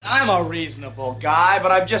I'm a reasonable guy,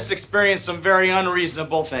 but I've just experienced some very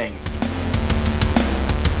unreasonable things.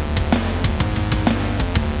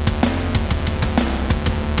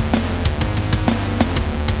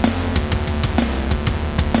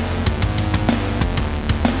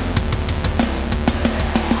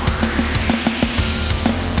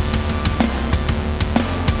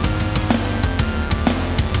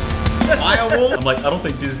 I'm like, I don't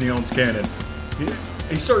think Disney owns canon.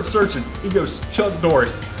 He starts searching. He goes, Chuck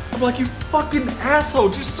Norris. I'm like, you fucking asshole.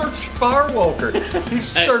 Just search Firewalker. He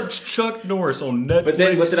searched Chuck Norris on Netflix. But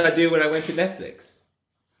then what did I do when I went to Netflix?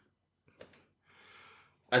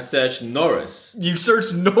 I searched Norris. You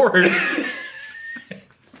searched Norris.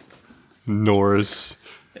 Norris.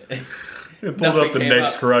 It pulled up the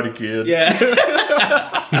next Karate Kid. Yeah.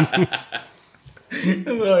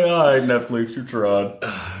 I'm like, all right, Netflix, you tried.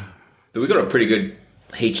 But we got a pretty good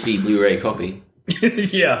HD Blu-ray copy.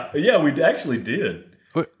 yeah, we actually did.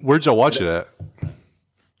 Where'd y'all watch it at?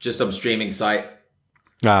 Just some streaming site.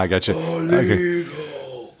 Ah, I gotcha.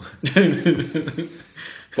 Illegal.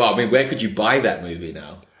 Well, I mean, where could you buy that movie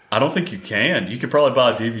now? I don't think you can. You could probably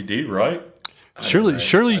buy a DVD, right?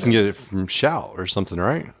 Surely you can get it from Shout or something,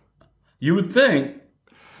 right? You would think,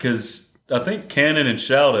 because I think Canon and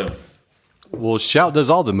Shout have... Well, Shout does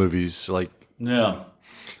all the movies. Yeah. What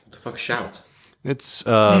the fuck, Shout? It's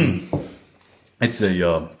It's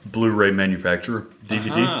a Blu-ray manufacturer,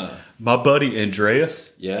 DVD. Uh-huh. My buddy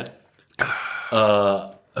Andreas, yeah,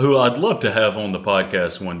 who I'd love to have on the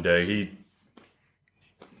podcast one day.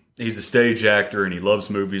 He's a stage actor and he loves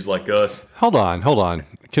movies like us. Hold on.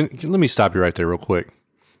 Let me stop you right there real quick.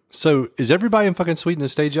 So, is everybody in fucking Sweden a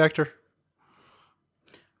stage actor?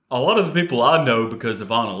 A lot of the people I know because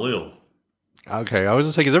of Anna Lil. Okay, I was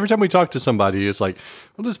gonna say, because every time we talk to somebody, it's like,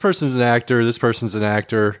 well, this person's an actor,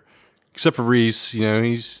 except for Reese. You know,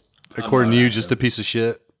 he's, according to you, just a piece of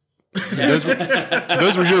shit. Those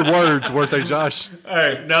were your words, weren't they, Josh?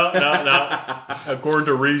 Hey, no. According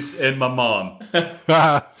to Reese and my mom.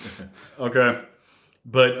 Okay.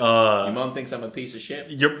 But your mom thinks I'm a piece of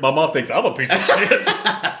shit? My mom thinks I'm a piece of shit.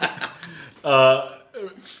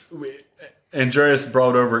 Andreas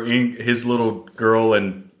brought over his little girl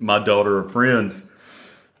and my daughter are friends.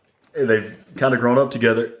 They've kind of grown up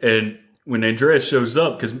together. And when Andreas shows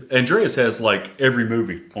up, because Andreas has like every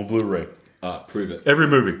movie on Blu-ray. Prove it. Every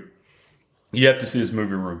movie. You have to see his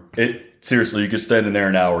movie room. Seriously, you could stand in there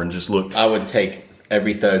an hour and just look. I would take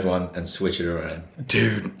every third one and switch it around.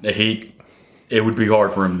 Dude, it would be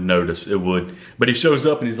hard for him to notice. It would. But he shows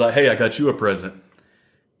up and he's like, hey, I got you a present.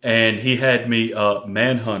 And he had me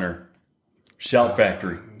Manhunter, Shout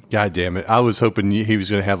Factory. God damn it. I was hoping he was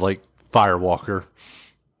going to have like Firewalker.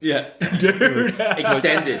 Yeah. Dude.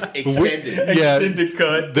 Extended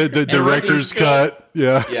cut. The director's cut.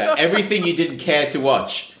 Yeah. Yeah. Everything you didn't care to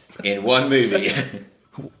watch in one movie.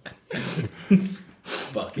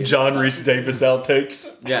 John Rhys Davis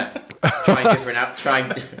outtakes. Yeah. Trying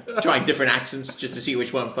different accents just to see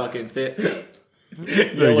which one fucking fit.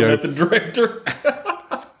 Yelling at the director.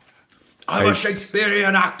 I'm a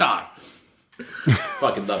Shakespearean actor.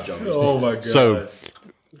 Fucking love John Rhys Davis. Oh my god. So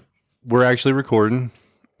we're actually recording.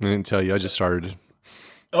 I didn't tell you. I just started.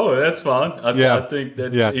 Oh, that's fine. I think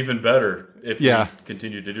that's even better if we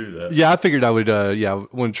continue to do that. Yeah, I figured I would.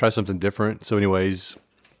 Want to try something different. So, anyways,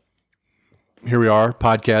 here we are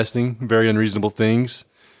podcasting. Very unreasonable things.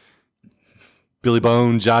 Billy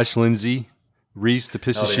Bone, Josh Lindsay, Reese the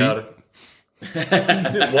piece of sheet.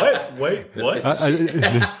 What? Wait, what?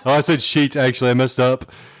 I said sheet. Actually, I messed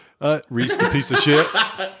up. Reese the piece of shit.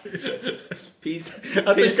 I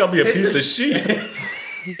think I'll be a piece of sheep.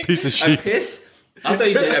 Piece of sheep. A piss? I thought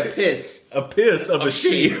you said a piss. A piss of a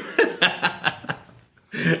sheep.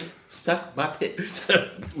 Suck my piss.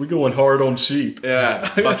 We're going hard on sheep. Yeah,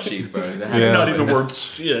 fuck sheep, bro. Not even worth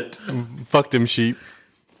shit. Fuck them sheep.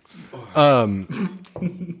 Yeah,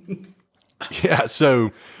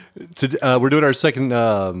 so we're doing our second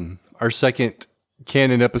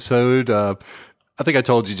canon episode. I think I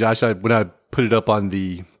told you, Josh, when I put it up on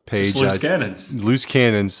the page. Loose cannons. Loose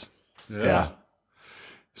cannons. Yeah.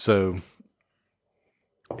 So,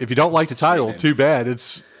 if you don't like the title, too bad.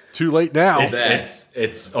 It's too late now.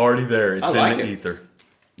 It's already there. It's in the ether.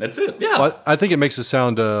 That's it. Yeah. Well, I think it makes it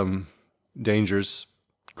sound dangerous,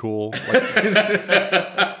 cool.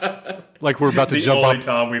 Like we're about to jump off. The only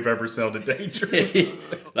time we've ever sounded dangerous.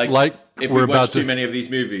 like if we watch too many of these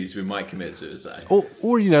movies, we might commit suicide.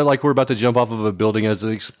 Or like we're about to jump off of a building as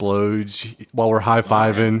it explodes while we're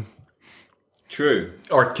high-fiving. True.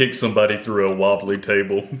 Or kick somebody through a wobbly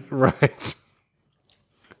table. Right.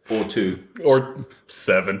 Or 2. Or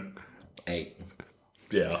 7. 8.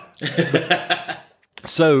 Yeah.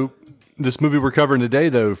 So this movie we're covering today,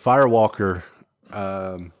 though, Firewalker.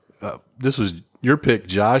 This was your pick,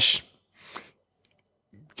 Josh.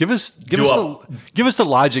 Give us the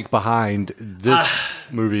logic behind this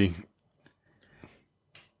movie.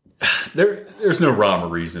 There's no rhyme or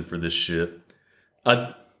reason for this shit.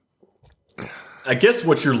 I guess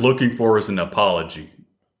what you're looking for is an apology.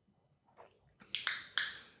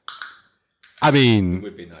 I mean, It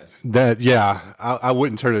would be nice. I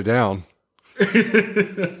wouldn't turn it down.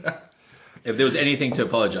 If there was anything to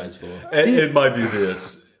apologize for. It might be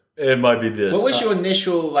this. It might be this. What was your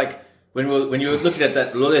initial, like, when you were looking at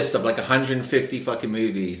that list of like 150 fucking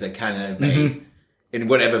movies that kind of made in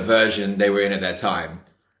whatever version they were in at that time,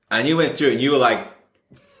 and you went through and you were like,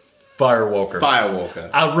 Firewalker.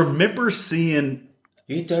 I remember seeing...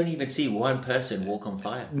 You don't even see one person walk on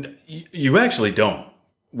fire. You actually don't,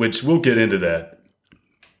 which we'll get into that.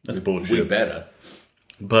 That's bullshit. We better.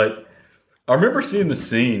 But I remember seeing the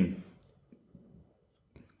scene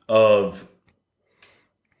of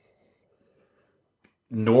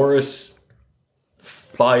Norris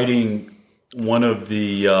fighting one of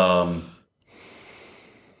the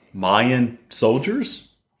Mayan soldiers.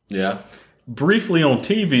 Yeah. Briefly on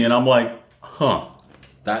TV, and I'm like,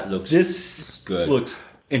 That looks this looks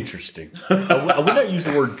interesting. I would not use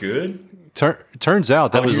the word good. Turns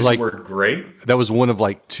out that was use like the word great. That was one of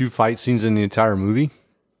like 2 fight scenes in the entire movie.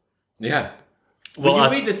 Yeah. Well, when you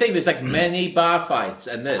read the thing, there's like many bar fights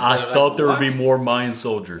and this. I thought there would be more Mayan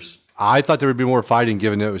soldiers. I thought there would be more fighting,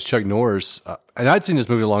 given that it was Chuck Norris, and I'd seen this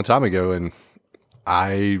movie a long time ago, and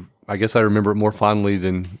I guess I remember it more fondly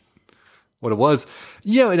than what it was.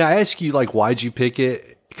 Yeah, and I ask you, like, why'd you pick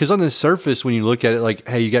it? Because on the surface, when you look at it, like,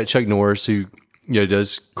 hey, you got Chuck Norris who,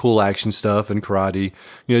 does cool action stuff and karate,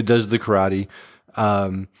 does the karate.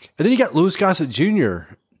 And then you got Louis Gossett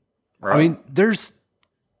Jr. Right. I mean, there's,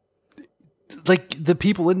 like, the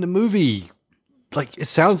people in the movie, like, it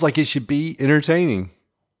sounds like it should be entertaining.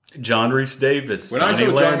 John Rhys Davis. When I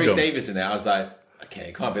saw John Rhys Davis in there, I was like, okay,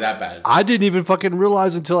 it can't be that bad. I didn't even fucking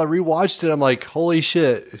realize until I rewatched it. I'm like, holy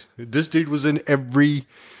shit, this dude was in every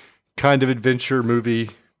kind of adventure movie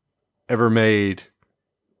ever made.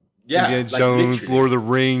 Yeah, Indiana Jones, literally. Lord of the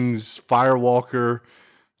Rings, Firewalker.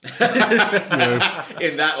 In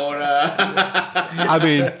that order. I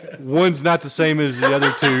mean, one's not the same as the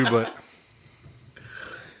other two, but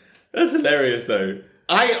that's hilarious, though.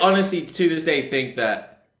 I honestly, to this day, think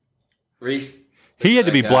that Reese. He had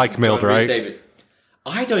to be blackmailed, right? David,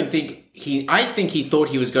 I don't think he. I think he thought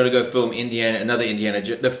he was going to go film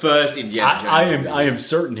the first Indiana Jones. I am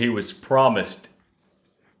certain he was promised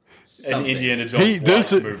an Indiana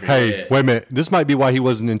Jones movie. Hey, wait a minute. This might be why he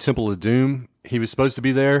wasn't in Temple of Doom. He was supposed to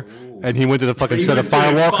be there, and he went to the fucking set of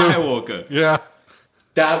Firewalker. Yeah,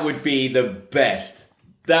 that would be the best.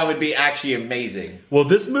 That would be actually amazing. Well,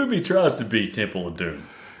 this movie tries to be Temple of Doom.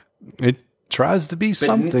 It tries to be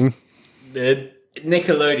something.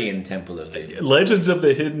 Nickelodeon Temple of Doom. Legends of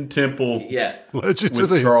the Hidden Temple. Yeah. Legends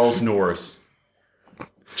with Charles Norris.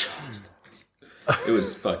 It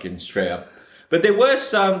was fucking straight up. But there were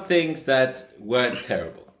some things that weren't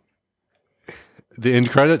terrible. The end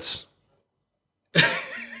credits?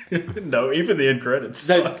 No, even the end credits.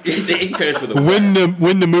 No, the end credits were the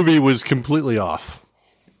when the movie was completely off.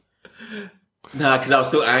 Nah, because I was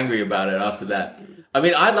still angry about it after that. I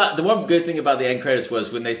mean, the one good thing about the end credits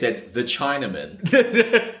was when they said the Chinaman.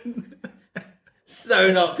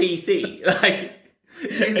 So not PC. Like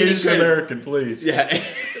Asian American, please. Yeah,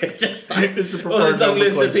 it's just like it's a long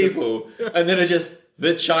list of people, and then it's just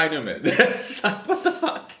the Chinaman. It's like, what the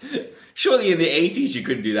fuck? Surely in the 80s you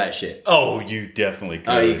couldn't do that shit. Oh, you definitely could.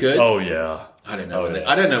 Oh, you could? Oh, yeah. I don't know.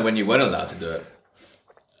 I don't know when you weren't allowed to do it.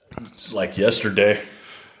 It's like yesterday.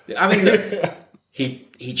 I mean, look,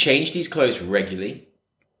 he changed his clothes regularly.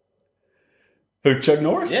 Who, Chuck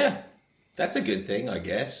Norris? Yeah. That's a good thing, I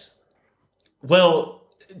guess. Well,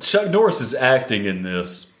 Chuck Norris is acting in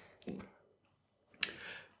this.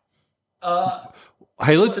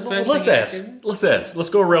 Hey, let's ask. Let's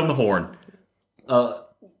go around the horn.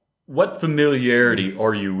 What familiarity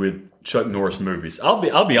are you with Chuck Norris movies? I'll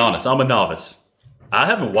be honest. I'm a novice. I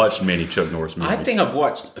haven't watched many Chuck Norris movies. I think I've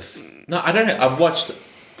watched. No, I don't know. I've watched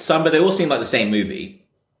some, but they all seem like the same movie.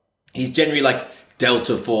 He's generally like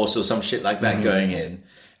Delta Force or some shit like that going in.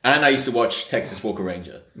 And I used to watch Texas Walker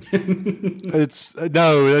Ranger.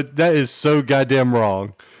 That is so goddamn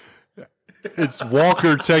wrong. It's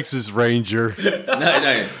Walker Texas Ranger. No,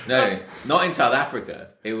 not in South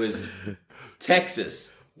Africa. It was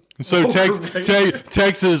Texas. So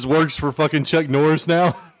Texas works for fucking Chuck Norris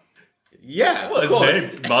now? Yeah, well, his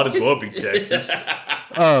name might as well be Texas.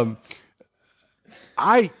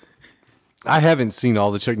 I haven't seen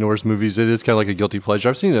all the Chuck Norris movies. It is kind of like a guilty pleasure.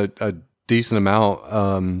 I've seen a decent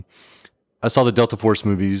amount. I saw the Delta Force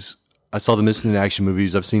movies. I saw the Missing in Action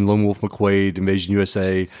movies. I've seen Lone Wolf McQuade, Invasion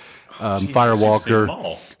USA,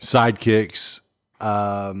 Firewalker, Sidekicks,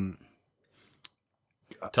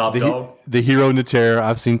 Top Dog. The Hero and the Terror.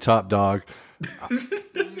 I've seen Top Dog.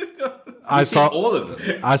 I saw all of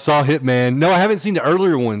them. I saw Hitman. No, I haven't seen the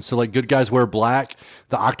earlier ones. So like Good Guys Wear Black,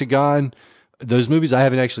 The Octagon. Those movies I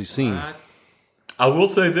haven't actually seen. I will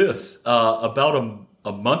say this. About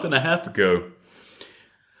a month and a half ago,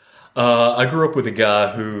 I grew up with a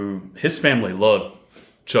guy who, his family loved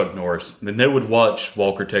Chuck Norris. And they would watch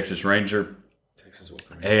Walker, Texas Ranger.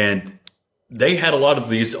 And they had a lot of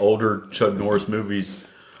these older Chuck Norris movies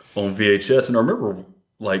on VHS. And I remember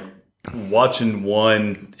like watching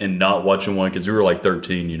one and not watching one because we were like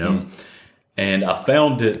 13, you know. And I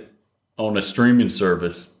found it on a streaming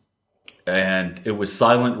service. And it was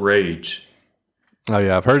Silent Rage. Oh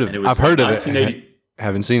yeah, I've heard of it. I've heard of it.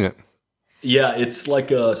 Haven't seen it. Yeah, it's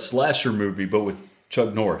like a slasher movie, but with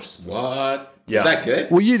Chuck Norris. What? Yeah. Is that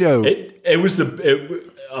good? Well, you know, It was of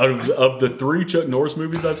the three Chuck Norris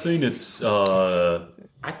movies I've seen, it's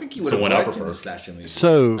I think he would the have one I worked in prefer. the slasher movie.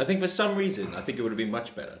 So I think for some reason, I think it would have been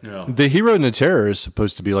much better. yeah. The Hero and the Terror is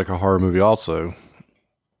supposed to be like a horror movie, also.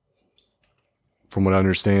 From what I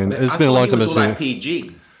understand, it's been a long time since since like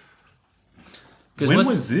PG. When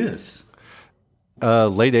was this?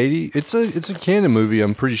 late '80s. It's a canon movie.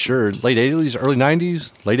 I'm pretty sure late '80s, early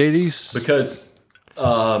 '90s, late '80s. Because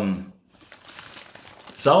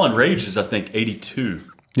Silent Rage is, I think, 82.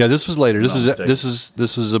 Yeah, this was later. This Not is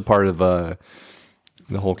this was a part of the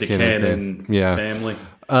whole The canon Cannon thing. Yeah. family.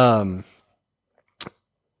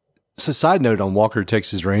 So, side note on Walker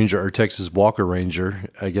Texas Ranger or Texas Walker Ranger,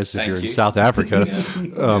 I guess if Thank you're in you. South Africa.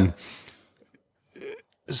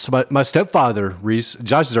 So my stepfather, Reese,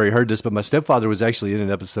 Josh has already heard this, but my stepfather was actually in an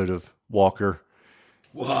episode of Walker.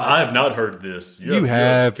 I have not heard this. You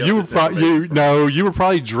have. You were you were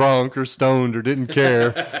probably drunk or stoned or didn't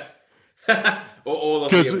care. Or all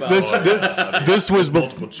of Because the above. this was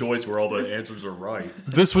multiple choice where all the answers are right.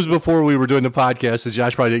 this was before we were doing the podcast, and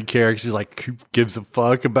Josh probably didn't care because he's like, who gives a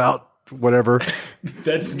fuck about whatever.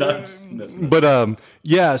 That's not. But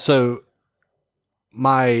yeah. So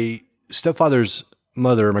my stepfather's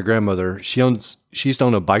mother, my grandmother, she used to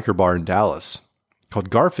own a biker bar in Dallas called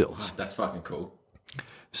Garfield's. That's fucking cool.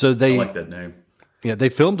 So I like that name. yeah, they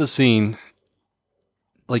filmed a scene.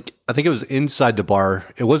 Like I think it was inside the bar.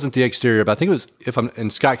 It wasn't the exterior, but I think it was.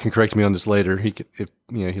 And Scott can correct me on this later. If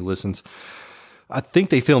he listens. I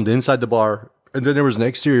think they filmed inside the bar, and then there was an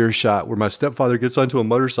exterior shot where my stepfather gets onto a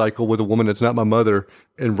motorcycle with a woman that's not my mother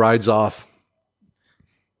and rides off.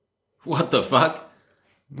 What the fuck?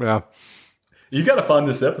 Yeah, You got to find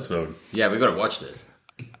this episode. Yeah, we got to watch this.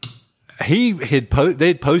 they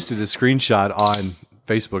had posted a screenshot on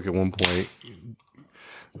Facebook at one point.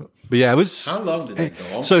 But yeah, it was. How long did that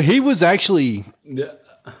go on? So he was actually. Yeah.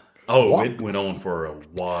 Oh, it went on for a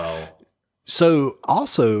while. So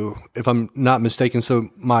also, if I'm not mistaken, so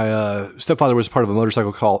my stepfather was part of a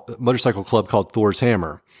motorcycle club called Thor's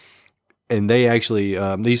Hammer, and they actually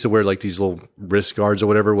they used to wear like these little wrist guards or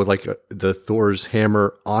whatever with like the Thor's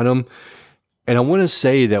Hammer on them. And I want to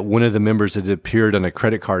say that one of the members had appeared on a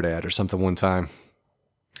credit card ad or something one time.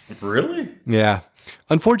 Really? Yeah.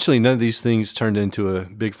 Unfortunately, none of these things turned into a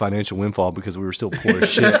big financial windfall because we were still poor as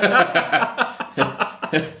shit.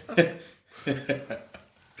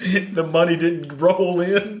 The money didn't roll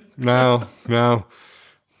in. No.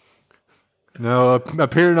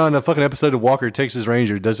 Appearing on a fucking episode of Walker Texas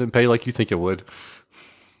Ranger doesn't pay like you think it would.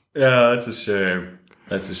 Yeah, that's a shame.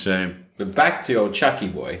 That's a shame. But back to old Chucky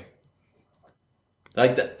boy.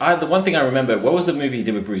 Like the one thing I remember, what was the movie he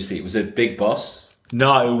did with Bruce Lee? Was it Big Boss?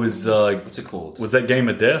 No, it was. What's it called? Was that Game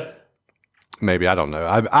of Death? Maybe, I don't know.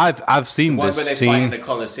 I've seen One this where they fight scene. in the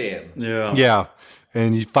Coliseum. Yeah. Yeah.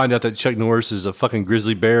 And you find out that Chuck Norris is a fucking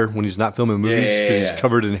grizzly bear when he's not filming movies because he's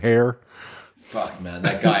covered in hair. Fuck, man,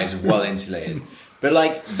 that guy is well insulated. But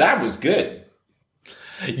like, that was good.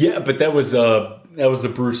 Yeah, but that was a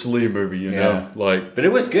Bruce Lee movie, you know? Like, But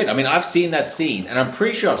it was good. I mean, I've seen that scene, and I'm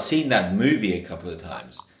pretty sure I've seen that movie a couple of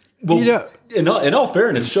times. well, You know- in all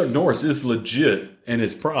fairness, Chuck Norris is legit in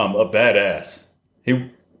his prime a badass.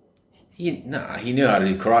 He knew how to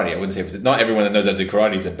do karate. I wouldn't say not everyone that knows how to do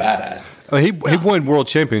karate is a badass. I mean, he won world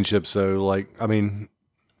championships, so like, I mean,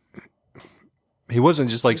 he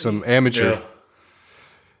wasn't just like some amateur. Yeah.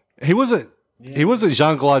 He wasn't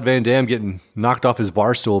Jean-Claude Van Damme getting knocked off his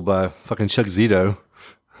bar stool by fucking Chuck Zito.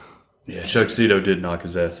 Yeah, Chuck Zito did knock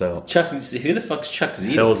his ass out. Chuck, who the fuck's Chuck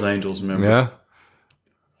Zito? Hell's Angels member. Yeah.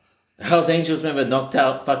 Hell's Angels, remember, knocked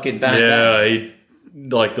out fucking Van Damme? Yeah, he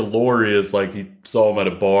like the lore is like he saw him at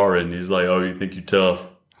a bar and he's like, "Oh, you think you're tough?"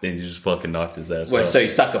 And he just fucking knocked his ass Well, out. so he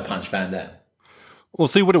sucker punched Van Damme. Well,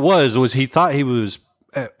 see, what it was he thought he was,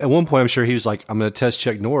 at one point, I'm sure he was like, I'm going to test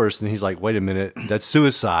Chuck Norris. And he's like, wait a minute, that's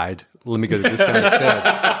suicide. Let me go to this guy instead.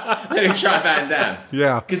 Let me try Van Damme.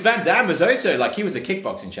 Yeah. Because Van Damme was also, like, he was a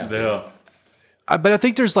kickboxing champion. Yeah. But I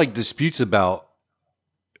think there's like disputes about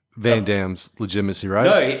Van Damme's legitimacy, right?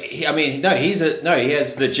 No, he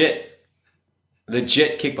has legit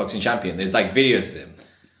kickboxing champion. There's like videos of him.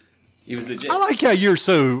 He was legit. I like how you're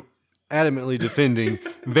so adamantly defending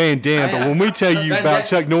Van Damme, but when we tell you Van about Damme-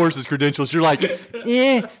 Chuck Norris's credentials, you're like,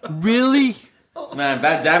 really? Man,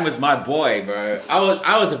 Van Damme was my boy, bro.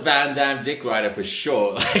 I was a Van Damme dick rider for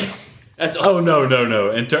sure. Like, that's all. Oh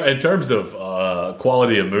no! In terms of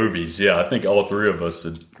quality of movies, yeah, I think all three of us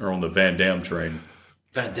are on the Van Damme train.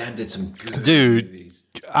 Van Damme did some good Dude, movies.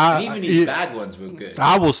 And even his bad ones were good.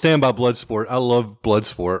 I will stand by Bloodsport. I love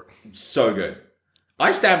Bloodsport. So good.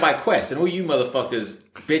 I stand by Quest, and all you motherfuckers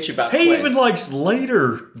bitch about He Quest. even likes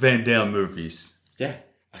later Van Damme movies. Yeah.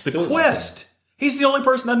 I The still like Quest. He's the only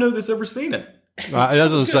person I know that's ever seen it. It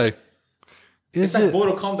doesn't say. it. Is It's like it?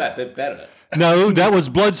 Mortal Kombat, but better. No, that was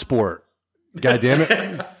Bloodsport. God damn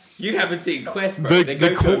it. You haven't seen Quest, bro. They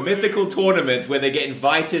go to a mythical tournament where they get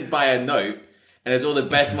invited by a note, and there's all the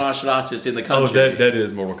best martial artists in the Oh, country. that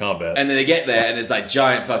is Mortal Kombat. And then they get there, and there's like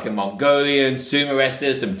giant fucking Mongolian sumo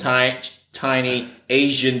wrestlers, some tiny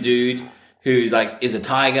Asian dude who like is a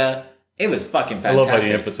tiger. It was fucking I fantastic. love how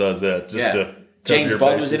you emphasize that. Just Yeah. to cover James your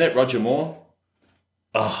Bond was in bases. it. Roger Moore.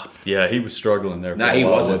 Oh, yeah, he was struggling there. For No, a he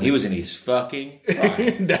while, wasn't. He was in his fucking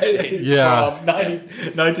prime. Yeah.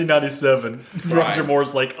 1997. Roger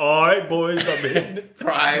Moore's like, all right, boys, I'm hitting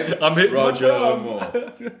Prime. I'm hitting my Roger drum." Moore.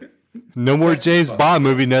 No more James Bond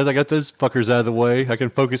movie now that I got those fuckers out of the way. I can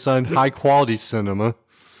focus on high quality cinema.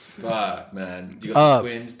 Fuck, man. You got the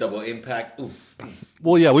Twins, Double Impact. Oof.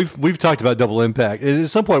 Well, yeah, we've talked about Double Impact. At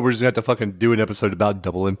some point, we're just going to have to fucking do an episode about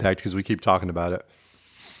Double Impact because we keep talking about it.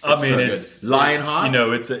 I mean, so good. it's Lionheart? You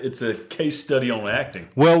know, it's a case study on acting.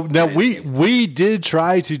 Well, now we did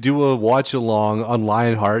try to do a watch along on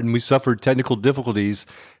Lionheart, and we suffered technical difficulties,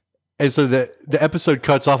 and so the episode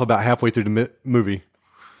cuts off about halfway through the movie.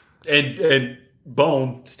 And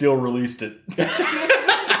Bone still released it.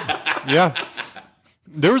 Yeah,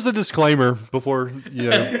 there was a disclaimer before, you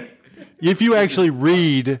know, if you actually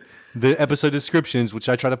read the episode descriptions, which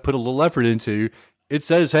I try to put a little effort into, it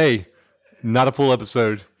says, "Hey, not a full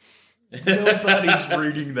episode." Nobody's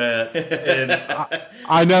reading that. And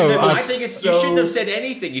I know. I think you shouldn't have said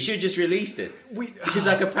anything. You should have just released it. It's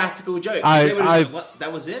like a practical joke. They would've said, what?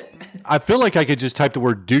 That was it? I feel like I could just type the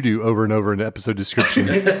word doo-doo over and over in the episode description.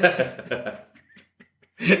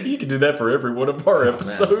 you can do that for every one of our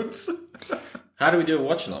episodes. How do we do a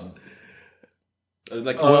watch along?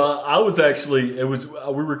 Like, I was actually,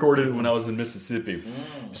 we recorded it when I was in Mississippi.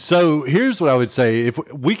 So here's what I would say. If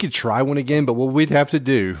we could try one again, but what we'd have to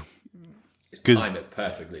do, time it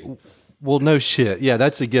perfectly. well, no shit. Yeah,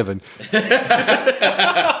 that's a given.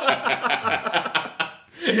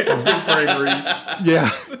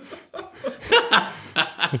 Yeah.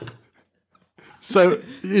 So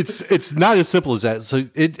it's not as simple as that. So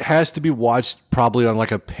it has to be watched probably on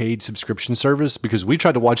like a paid subscription service, because we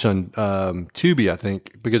tried to watch on Tubi, I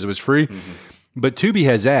think, because it was free. Mm-hmm. But Tubi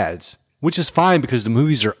has ads, which is fine because the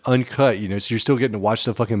movies are uncut, you know, so you're still getting to watch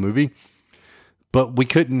the fucking movie. But we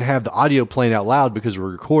couldn't have the audio playing out loud because we're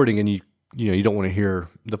recording, and you don't want to hear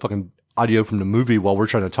the fucking audio from the movie while we're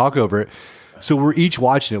trying to talk over it. So we're each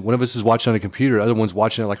watching it. One of us is watching on a computer, the other one's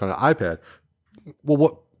watching it like on an iPad. Well,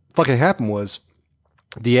 what fucking happened was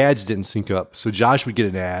the ads didn't sync up. So Josh would get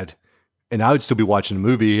an ad, and I would still be watching the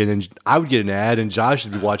movie, and then I would get an ad, and Josh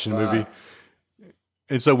would be watching the movie.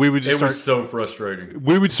 And so we would just was so frustrating.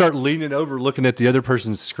 We would start leaning over, looking at the other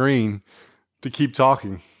person's screen to keep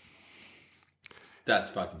talking. That's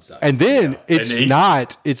fucking sucks. And then it's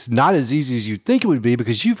not as easy as you think it would be,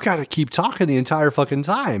 because you've got to keep talking the entire fucking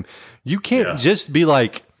time. You can't just be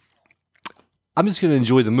like, I'm just going to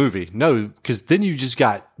enjoy the movie. No, because then you just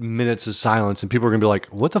got minutes of silence, and people are going to be like,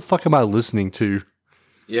 what the fuck am I listening to?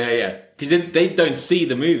 Yeah. Because they don't see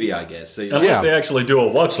the movie, I guess. So, Unless they actually do a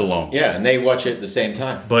watch along. yeah, and they watch it at the same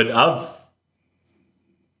time. But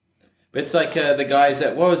It's like the guys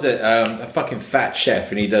that, what was it? A fucking fat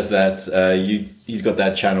chef, and he does that. He's got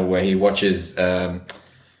that channel where he watches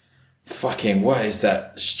fucking, what is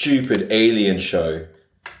that stupid alien show?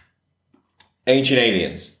 Ancient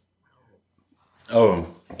Aliens. Oh.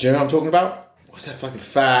 Do you know what I'm talking about? What's that fucking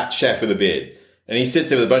fat chef with a beard? And he sits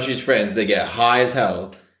there with a bunch of his friends. They get high as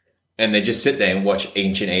hell, and they just sit there and watch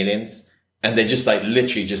Ancient Aliens. And they're just like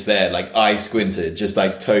literally just there, like eyes squinted, just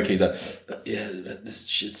like Toki, like, yeah, this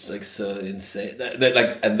shit's like so insane.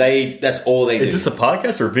 That's all they do. Is this a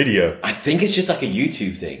podcast or a video? I think it's just like a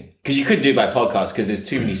YouTube thing. Because you couldn't do it by podcast because there's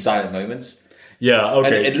too many silent moments. Yeah,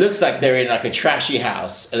 okay. And it looks like they're in like a trashy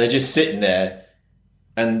house and they're just sitting there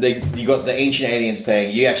and you got the Ancient Aliens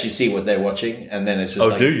playing. You actually see what they're watching and then it's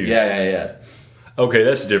just do you? Yeah. Okay,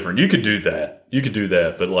 that's different. You could do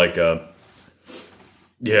that. But like,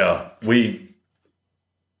 yeah,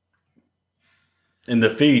 and the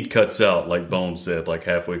feed cuts out, like Bone said, like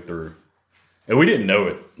halfway through. And we didn't know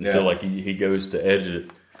it until like he goes to edit it.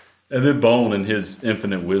 And then Bone in his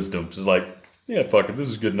infinite wisdom is like, yeah, fuck it, this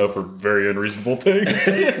is good enough for very unreasonable things.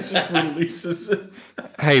 It just releases it.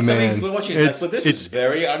 Hey, man. So we're watching this was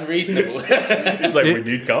very unreasonable. It's like, we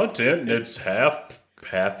need content, and it's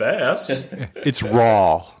half-ass. It's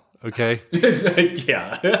raw, okay?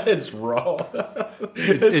 Yeah, it's raw.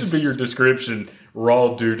 That should be your description,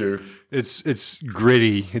 raw doo-doo. It's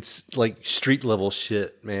gritty. It's like street level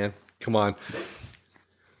shit, man. Come on.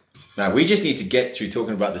 Now, we just need to get through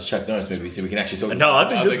talking about this Chuck Norris movie so we can actually talk No,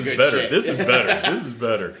 about I think this is better. This is better. This is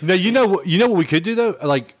better. No, you know what we could do though?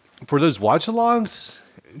 Like for those watch-alongs,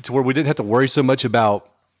 to where we didn't have to worry so much about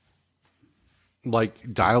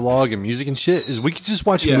like dialogue and music and shit, is we could just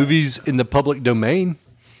watch movies in the public domain.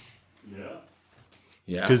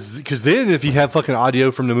 Yeah. Because then if you have fucking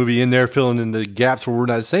audio from the movie in there filling in the gaps where we're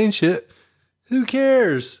not saying shit, who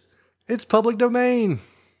cares? It's public domain.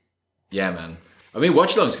 Yeah, man. I mean,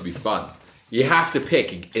 watch-alongs could be fun. You have to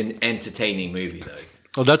pick an entertaining movie, though.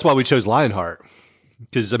 Well, that's why we chose Lionheart.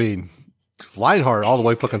 Because, I mean, Lionheart all the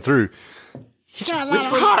way fucking through. You got a lot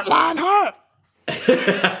of heart, Lionheart!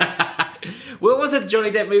 What was it,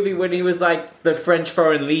 Johnny Depp movie when he was like the French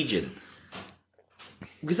Foreign Legion?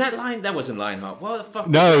 Was that That wasn't Lionheart. What the fuck?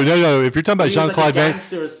 No. If you're talking about Jean-Claude Van...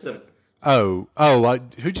 Gangster or something.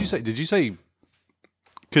 Who'd you say? Did you say...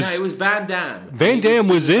 No, it was Van Damme. Van Damme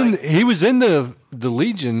was in the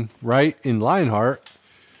Legion, right, in Lionheart.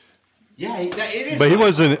 Yeah, it is. But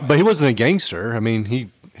he wasn't a gangster. I mean,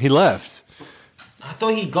 he left. I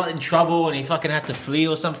thought he got in trouble and he fucking had to flee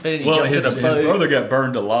or something. And Well, his brother got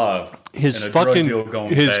burned alive. His and a drug fucking deal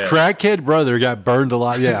going his bad. crackhead brother got burned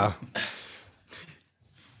alive. Yeah.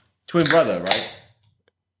 Twin brother, right?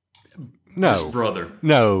 No. His brother.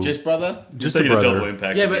 No. Just brother? Just a Taking brother. double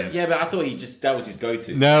impact. Yeah, again. but I thought that was his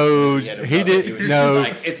go-to. No, He had a he brother. did. He was No,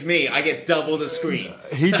 like, it's me. I get double the screen.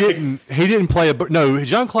 he didn't. He didn't play a. No,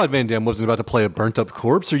 Jean-Claude Van Damme wasn't about to play a burnt-up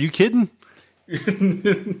corpse. Are you kidding?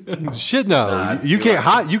 Shit, no. Nah, you can't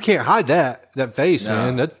hide. You can't hide that face,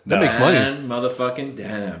 man. That makes money. Van motherfucking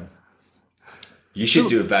damn. You should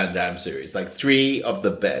do a Van Damme series, like 3 of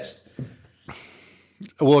the best.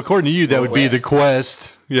 Well, according to you, that would be the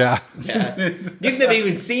quest. Yeah. Yeah, you've never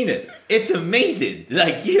even seen it. It's amazing.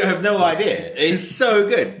 Like you have no idea. It's so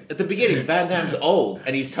good. At the beginning, Van Damme's old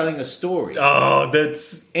and he's telling a story Oh,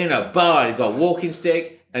 that's... in a bar. He's got a walking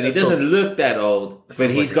stick and he That doesn't sounds- look that old, but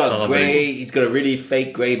sounds he's like a got comedy. gray. He's got a really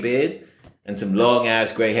fake gray beard and some long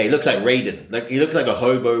ass gray hair. He looks like Raiden. Like he looks like a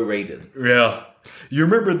hobo Raiden. Yeah. You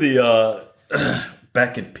remember the...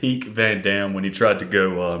 back at peak Van Damme when he tried to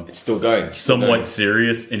go It's still going. It's still somewhat going.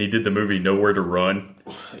 serious and he did the movie Nowhere to Run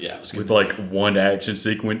Yeah, it was good. with like one action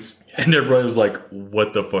sequence and everybody was like,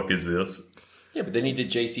 what the fuck is this? Yeah, but then he did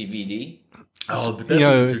JCVD. Oh, but that's You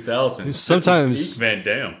know, in the 2000s. sometimes- This is peak Van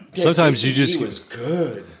Damme. Sometimes you JCVD just was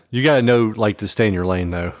good. you got to know like to stay in your lane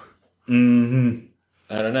though. I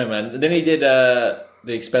don't know, man. Then he did The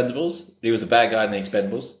Expendables. He was a bad guy in The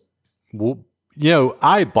Expendables. Well,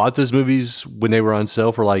 I bought those movies when they were on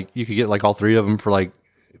sale for like you could get like all 3 of them for like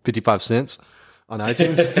 55 cents on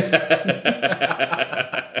iTunes.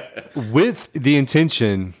 With the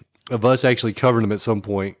intention of us actually covering them at some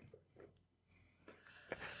point.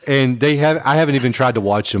 And I haven't even tried to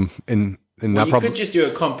watch them and Well, I you probably could just do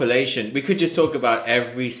a compilation. We could just talk about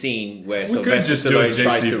every scene where We could Sylvester just do a Stallone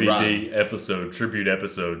tries to run. JCVD episode, tribute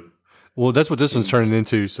episode. well, that's what this one's turning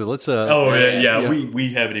into. So let's Oh, yeah. yeah.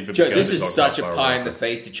 We haven't even Joe, begun this to is talk such a about pie in Firewalker. the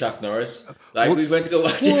face to Chuck Norris. Like, Well- we went to go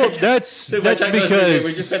watch well, it. that's So when that's Chuck Norris was because there, we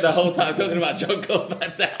just spent the whole time talking about Jean-Claude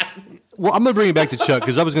Van Damme. well, I'm gonna bring it back to Chuck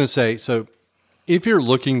because I was gonna say so. If you're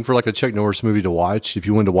looking for like a Chuck Norris movie to watch, if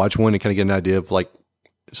you wanted to watch one and kind of get an idea of like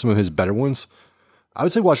some of his better ones, I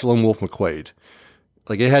would say watch Lone Wolf McQuade.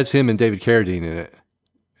 Like it has him and David Carradine in it.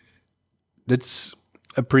 That's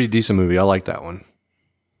a pretty decent movie. I like that one.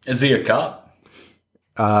 Is he a cop?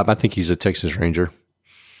 I think he's a Texas Ranger.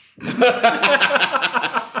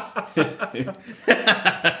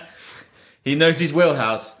 He knows his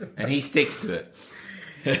wheelhouse, and he sticks to it.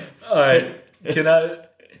 All right. Can I...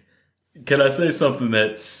 Can I say something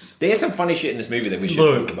that's... There's some funny shit in this movie that we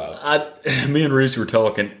should talk about. Me and Reese were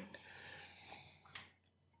talking.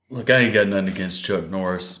 Look, I ain't got nothing against Chuck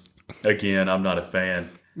Norris. Again, I'm not a fan.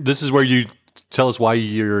 This is where you tell us why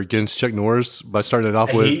you're against Chuck Norris by starting it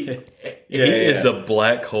off with. He is a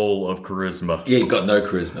black hole of charisma. Yeah, he got no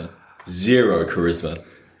charisma. Zero charisma.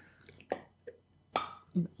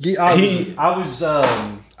 Yeah,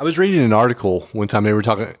 I was reading an article one time. They were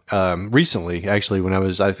talking recently, actually, when I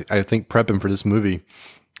was I think prepping for this movie,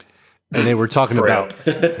 and they were talking about.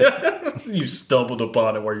 You stumbled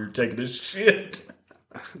upon it while you're taking a shit.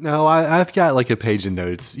 No, I've got like a page of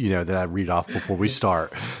notes, that I read off before we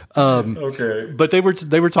start. Okay, but they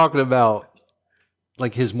were talking about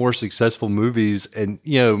like his more successful movies, and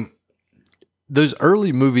those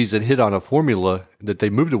early movies that hit on a formula that they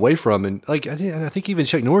moved away from, and like I think even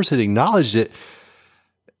Chuck Norris had acknowledged it.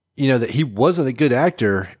 That he wasn't a good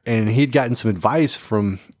actor, and he'd gotten some advice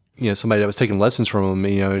from somebody that was taking lessons from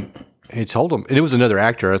him. He told him, and it was another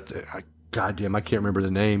actor. Goddamn, I can't remember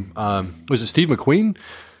the name. Was it Steve McQueen?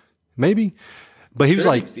 Maybe, but he was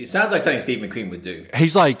like, it sounds like something Steve McQueen would do.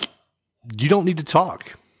 He's like, you don't need to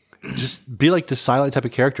talk. Just be like the silent type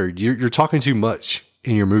of character. You're talking too much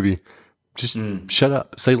in your movie. Just shut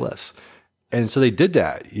up, say less. And so they did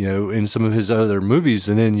that, in some of his other movies.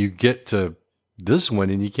 And then you get to this one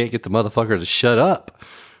and you can't get the motherfucker to shut up.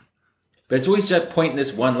 But it's always just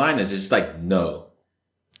pointless one-liners. It's like, no.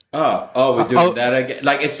 Oh, we're doing that again.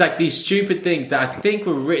 Like, it's like these stupid things that I think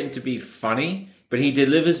were written to be funny, but he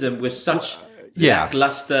delivers them with such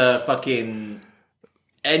lackluster fucking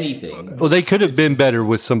anything. Well, they could have been better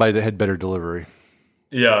with somebody that had better delivery.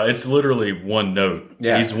 Yeah, it's literally one note.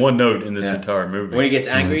 Yeah. He's one note in this entire movie. When he gets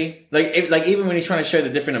angry, like even when he's trying to show the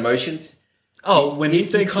different emotions. Oh, when he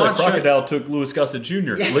thinks the crocodile took Louis Gossett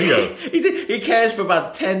Jr., Leo. He cares for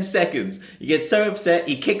about 10 seconds. He gets so upset,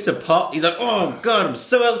 he kicks a pot. He's like, oh, God, I'm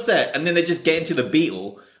so upset. And then they just get into the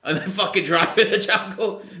Beetle and then fucking drive in the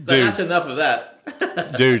jungle. So that's enough of that.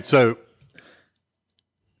 Dude, so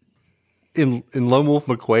in Lone Wolf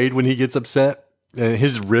McQuade, when he gets upset, and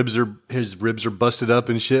his ribs are busted up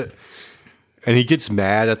and shit, and he gets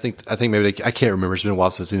mad. I think maybe I can't remember. It's been a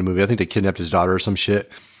while since I've seen the movie. I think they kidnapped his daughter or some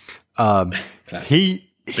shit. He's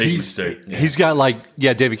got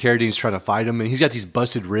David Carradine's trying to fight him, and he's got these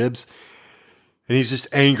busted ribs, and he's just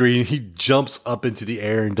angry. And he jumps up into the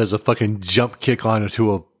air and does a fucking jump kick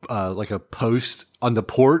onto a post on the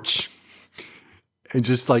porch, and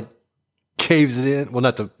just like caves it in. Well,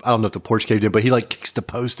 I don't know if the porch caved in, but he like kicks the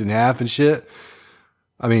post in half and shit.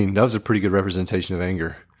 I mean, that was a pretty good representation of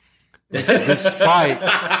anger.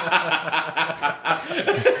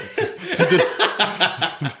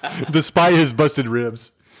 Despite his busted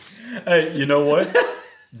ribs. Hey, you know what?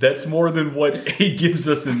 That's more than what he gives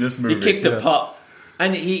us in this movie. He kicked a pot.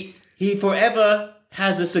 And he forever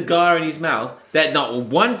has a cigar in his mouth that not at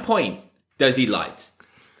one point does he light.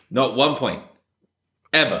 Not one point.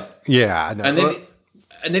 Ever. Yeah, I know.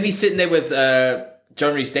 And then he's sitting there with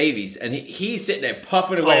John Rhys Davies, and he's sitting there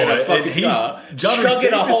puffing away at a fucking cigar,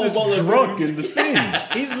 chugging a whole bottle of drunk booze. in the scene.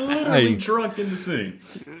 He's literally drunk in the scene,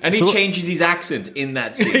 and he changes his accent in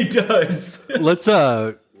that scene. He does. Let's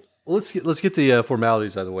get the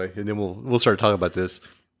formalities out of the way, and then we'll start talking about this.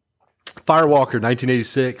 Firewalker,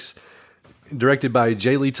 1986, directed by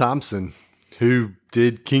J. Lee Thompson, who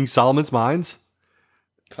did King Solomon's Mines.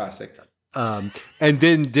 Classic. And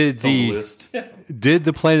then did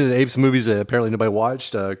the Planet of the Apes movies that apparently nobody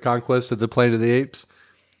watched. Conquest of the Planet of the Apes,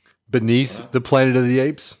 Beneath the Planet of the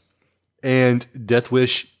Apes, and Death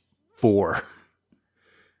Wish 4.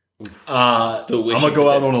 I'm gonna go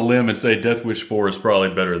out on a limb and say Death Wish 4 is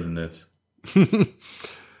probably better than this.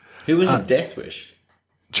 Who was in Death Wish?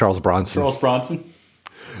 Charles Bronson.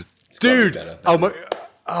 Dude.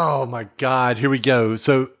 Oh my God, here we go.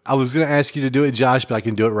 So I was going to ask you to do it, Josh, but I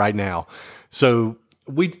can do it right now. So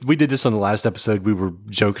we did this on the last episode. We were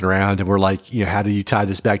joking around and we're like, how do you tie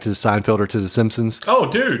this back to the Seinfeld or to the Simpsons? Oh,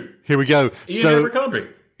 dude. Here we go. Ian Abercrombie.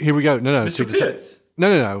 Here we go. No. Mr. Pitts.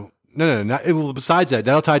 No. Besides that,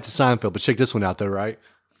 that'll tie it to Seinfeld, but check this one out though, right?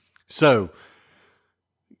 So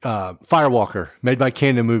Firewalker, made by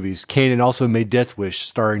Canon Movies. Canon also made Death Wish,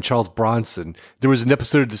 starring Charles Bronson. There was an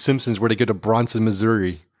episode of The Simpsons where they go to Bronson,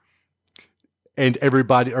 Missouri. And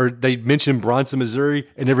they mention Bronson, Missouri,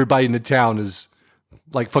 and everybody in the town is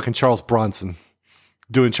like fucking Charles Bronson,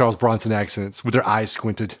 doing Charles Bronson accents with their eyes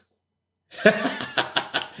squinted. I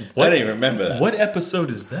don't even remember that. What episode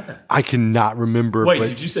is that? I cannot remember. Wait,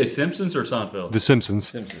 did you say Simpsons or Seinfeld? The Simpsons.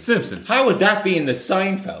 Simpsons. How would that be in the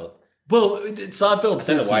Seinfeld? Well, Seinfeld, I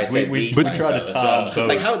don't know why I Simpsons, said we the try to Seinfeld as tie well. them It's both.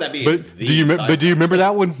 like, how would that be? But the do you Seinfeld? remember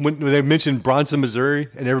that one when they mentioned Bronson, Missouri,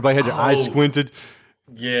 and everybody had their eyes Oh. squinted,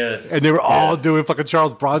 Yes. and they were all yes. doing fucking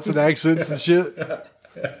Charles Bronson accents and shit?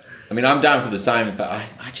 I mean, I'm down for the Simon, but I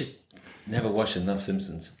just never watched enough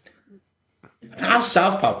Simpsons. I was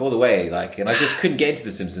South Park all the way, and I just couldn't get into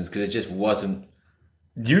the Simpsons because it just wasn't.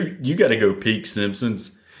 You got to go peak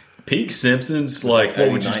Simpsons. Peak Simpsons, what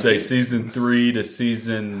early would you say, 90s. season 3 to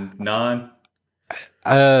season 9?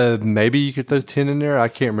 Maybe you could throw 10 in there. I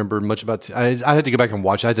can't remember much about. I had to go back and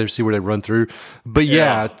watch. I had to see where they run through. But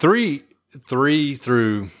yeah, three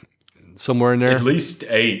through somewhere in there. At least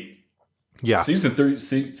 8. Yeah, Seasons 3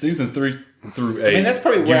 through 8. I mean, that's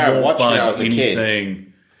probably where I watched when I was a kid.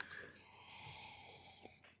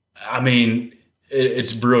 I mean,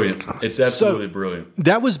 it's brilliant. It's absolutely brilliant.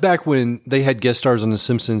 that was back when they had guest stars on The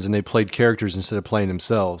Simpsons and they played characters instead of playing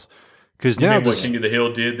themselves. Because now, what King of the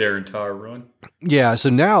Hill did their entire run. yeah. So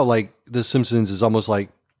now, The Simpsons is almost like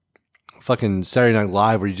fucking Saturday Night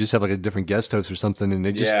Live, where you just have a different guest host or something, and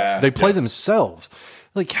they play themselves.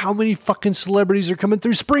 Like, how many fucking celebrities are coming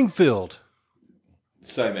through Springfield?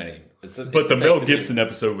 So many. But the Mel Gibson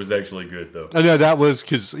episode was actually good, though. I know that was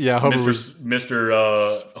because Homer was.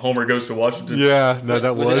 Mr. Homer Goes to Washington. Yeah, no,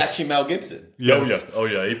 that Was it actually Mel Gibson? Yes. Oh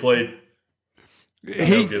yeah. He played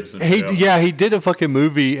Mel Gibson. He did a fucking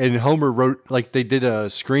movie, and Homer wrote they did a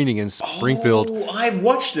screening in Springfield. Oh, I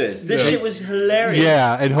watched this. This shit was hilarious.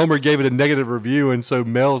 Yeah, and Homer gave it a negative review, and so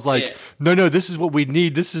Mel's like, no, this is what we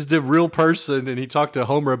need. This is the real person, and he talked to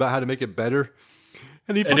Homer about how to make it better.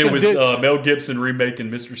 And it was Mel Gibson remaking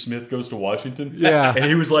Mr. Smith Goes to Washington. Yeah. And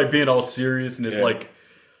he was being all serious, and it's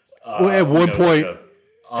at one point,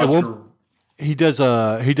 Oscar. he does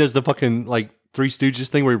the fucking Three Stooges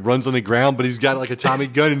thing where he runs on the ground, but he's got a Tommy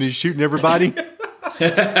gun and he's shooting everybody.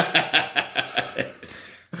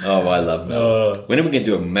 Oh, I love Mel. When are we gonna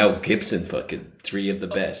do a Mel Gibson fucking 3 of the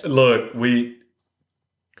best? Look,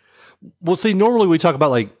 Well, see, normally we talk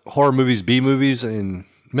about horror movies, B movies, and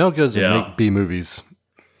Mel doesn't make B movies.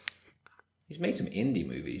 He's made some indie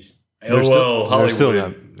movies.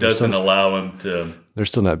 Hollywood doesn't allow him to. They're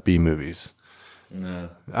still not B movies. No.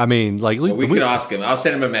 I mean, We could ask him. I'll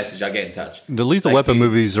send him a message. I'll get in touch. the Lethal Weapon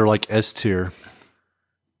movies are S tier.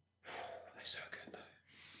 They're so good,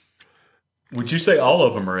 though. Would you say all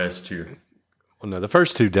of them are S tier? Well, no, the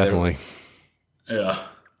first two definitely. Yeah.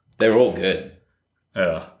 They're all good.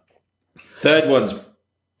 Yeah. Third one's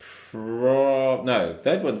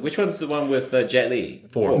third one. Which one's the one with Jet Li?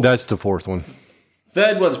 Fourth. That's the fourth one.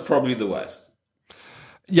 Third one's probably the worst.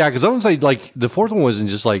 Yeah, because I would say the fourth one wasn't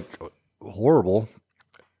just horrible.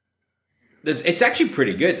 It's actually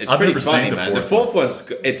pretty good. It's I've pretty never funny, seen the man. The fourth fourth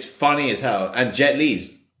one's it's funny as hell, and Jet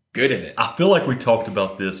Li's good in it. I feel like we talked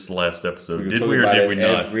about this last episode. Did talk we or about did it we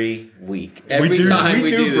not? Every week, we do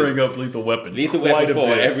this. bring up Lethal Weapon. Lethal quite Weapon a 4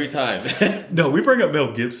 bit. every time. No, we bring up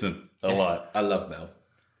Mel Gibson a lot. I love Mel.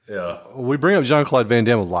 Yeah. We bring up Jean-Claude Van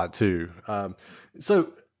Damme a lot too.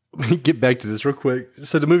 So let me get back to this real quick.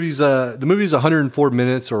 So the movie's 104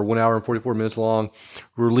 minutes or 1 hour and 44 minutes long.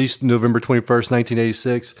 Released November 21st,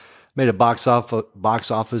 1986. Made a box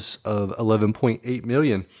office of 11.8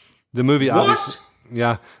 million. The movie, obviously,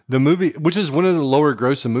 the movie, which is one of the lower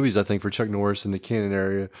grossing movies I think for Chuck Norris in the Cannon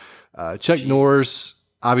area. Chuck Norris,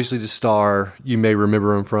 obviously the star. You may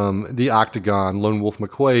remember him from The Octagon, Lone Wolf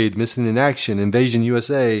McQuade, Missing in Action, Invasion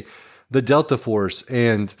USA, The Delta Force,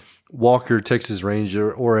 and Walker, Texas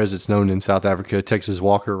Ranger, or as it's known in South Africa, Texas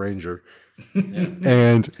Walker Ranger.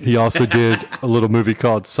 And he also did a little movie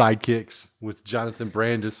called Sidekicks with Jonathan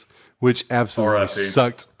Brandis, which absolutely R.I.P.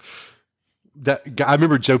 sucked. I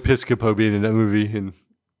remember Joe Piscopo being in that movie, and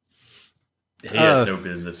He has no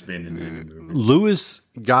business being in this movie. Louis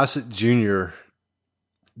Gossett Jr.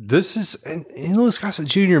 This is and Louis Gossett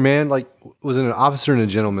Jr. Man, was an officer and a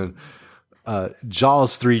gentleman.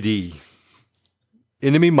 Jaws 3D,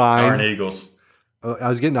 Enemy Mine, Iron Eagles. I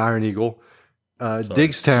was getting Iron Eagle,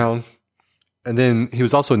 Digstown, and then he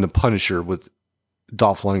was also in The Punisher with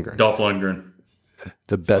Dolph Lundgren.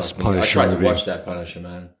 The best Punisher I tried movie. to watch that Punisher,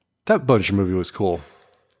 man. That Punisher movie was cool.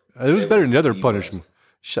 It was better than the other Punisher.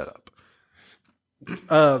 Shut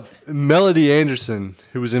up. Melody Anderson,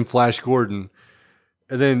 who was in Flash Gordon,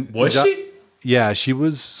 and then Was she? Yeah, she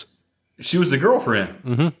was. She was the girlfriend.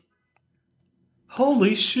 Mm-hmm.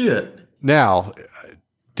 Holy shit! Now,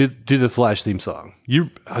 do the Flash theme song.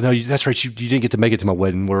 That's right. You didn't get to make it to my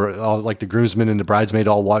wedding, where all the groomsmen and the bridesmaid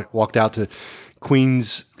all walked out to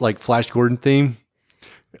Queen's Flash Gordon theme.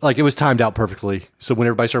 It was timed out perfectly. So when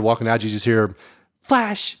everybody started walking out, you just hear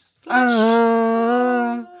Flash.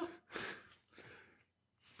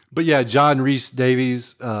 But yeah, John Rhys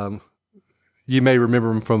Davies you may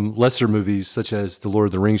remember him from lesser movies such as the Lord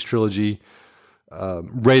of the Rings trilogy,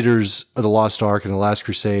 Raiders of the Lost Ark, and The Last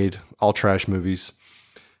Crusade, all trash movies.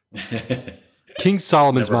 King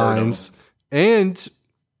Solomon's Never heard of Mines, and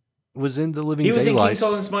was in The Living He was in King Daylights.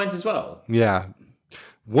 Solomon's Mines as well. Yeah.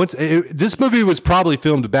 This movie was probably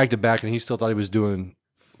filmed back to back, and he still thought he was doing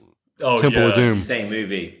Temple of Doom. Same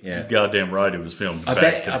movie. Yeah. Goddamn right, it was filmed. I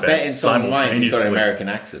bet in Solomon's Mines he's got American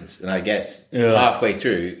accents, and I guess halfway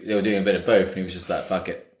through they were doing a bit of both, and he was just like, "Fuck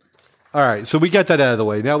it." All right, so we got that out of the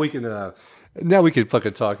way. Now we can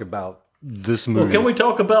fucking talk about this movie. Well, can we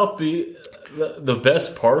talk about the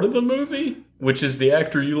best part of the movie, which is the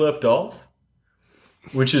actor you left off,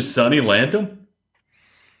 which is Sonny Landham?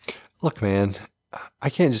 Look, man, I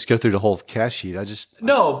can't just go through the whole cast sheet.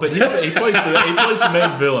 No, but he plays the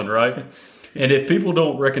main villain, right? And if people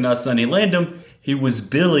don't recognize Sonny Landham, he was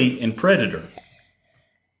Billy in Predator.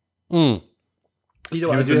 You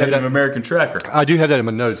know, He was the Native American tracker. I do have that in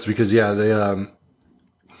my notes because they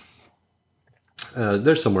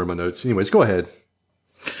they're somewhere in my notes. Anyways, go ahead.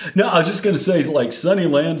 No, I was just going to say, like, Sonny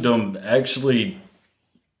Landham actually,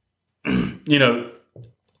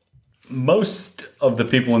 most of the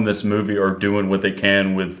people in this movie are doing what they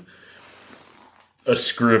can with a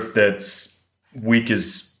script that's weak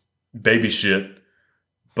as baby shit,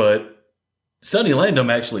 but Sonny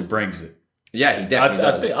Landham actually brings it. Yeah, he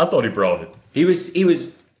definitely does. I thought he brought it. He was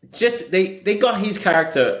just they got his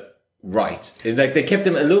character right. It's like they kept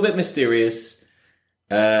him a little bit mysterious.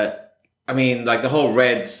 I mean, like the whole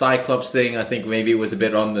red Cyclops thing, I think maybe was a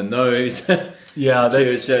bit on the nose. Yeah, to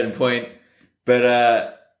a certain point.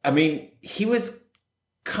 But I mean, he was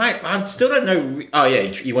I still don't know. Oh yeah,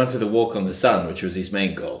 he wanted to walk on the sun, which was his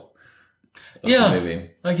main goal. Yeah, movie.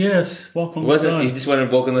 I guess walk on the sun. He just wanted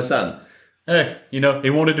to walk on the sun. Hey, he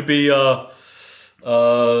wanted to be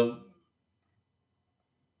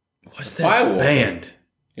what's that Firewalker. band?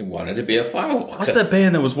 He wanted to be a firewalker. What's that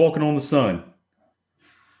band that was walking on the sun?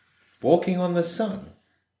 Walking on the sun.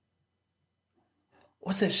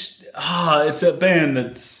 What's that? It's that band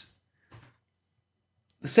that's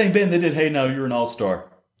the same band that did "Hey Now You're an All-Star."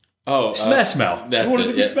 Oh, Smash Mouth. That's He wanted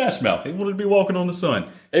to be yeah. Smash Mouth. He wanted to be walking on the sun.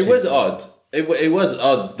 It was odd. It was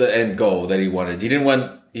odd, the end goal that he wanted. He didn't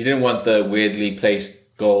want the weirdly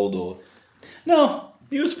placed gold or. No,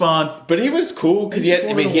 he was fine. But he was cool because he just had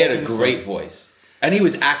wanted to he had walk a in the great sun. voice, and he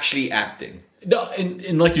was actually acting. No,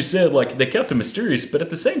 and like you said, like they kept him mysterious, but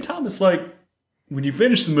at the same time, it's like when you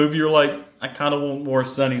finish the movie, you're like, I kind of want more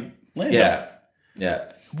Sonny Landham.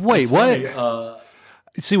 Yeah. Wait, It's what? funny,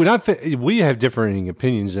 See, we have differing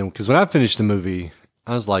opinions, and because when I finished the movie,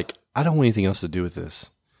 I was like, I don't want anything else to do with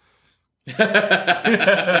this.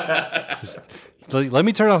 Let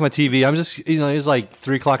me turn off my TV. I'm just, it's like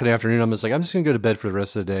 3:00 in the afternoon. I'm just like, I'm just gonna go to bed for the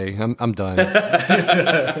rest of the day. I'm done.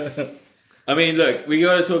 I mean, look, we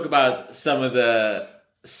got to talk about some of the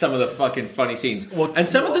fucking funny scenes, and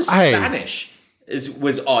some of the Spanish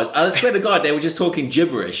was odd. I swear to God, they were just talking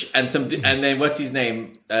gibberish, and then what's his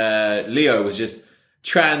name, Leo was just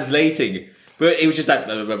translating, but it was just like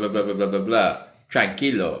blah blah blah blah blah blah blah, blah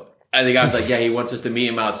tranquilo. And the guy's like, yeah, he wants us to meet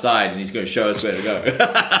him outside, and he's going to show us where to go.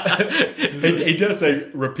 he does say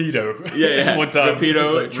rapido. Yeah. One time,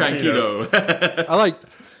 Rapido, he's like, tranquilo. I like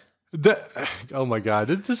that. Oh my God,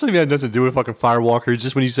 this even had nothing to do with fucking Firewalker.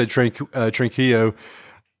 Just when you said Tranquillo,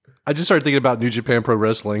 I just started thinking about New Japan Pro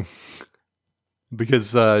Wrestling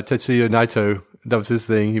because Tetsuya Naito, that was his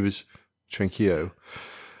thing. He was Tranquillo.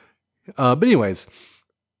 But anyways.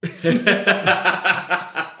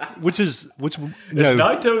 Is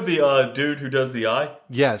Naito the dude who does the eye?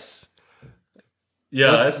 Yes.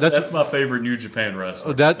 Yeah, that's my favorite New Japan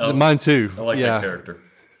wrestler. Mine too. I like that character.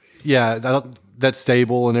 Yeah, that's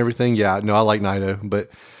stable and everything. Yeah, no, I like Naito, but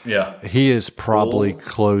yeah, he is probably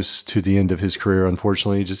close to the end of his career.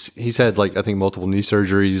 Unfortunately, he's had I think multiple knee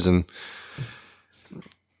surgeries and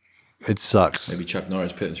it sucks. Maybe Chuck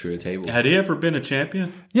Norris put him through a table. Had he ever been a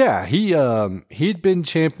champion? Yeah, he'd been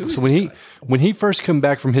champion. So when he first come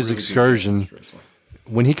back from his excursion,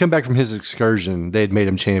 they had made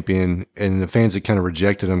him champion, and the fans had kind of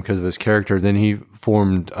rejected him because of his character. Then he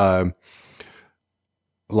formed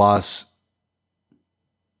Los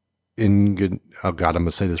in oh God, I'm gonna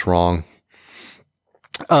say this wrong.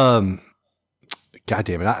 God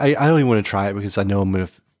damn it! I don't even want to try it because I know I'm gonna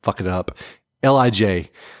fuck it up. LIJ.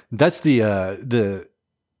 That's the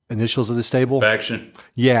initials of the stable. Faction.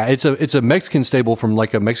 Yeah, it's a Mexican stable from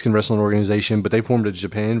like a Mexican wrestling organization, but they formed a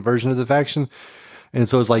Japan version of the faction. And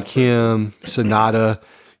so it's like him, Sonata,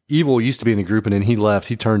 Evil used to be in the group, and then he left.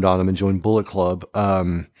 He turned on him and joined Bullet Club.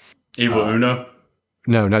 Evil Uno?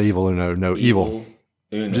 No, not Evil Uno. No, Evil.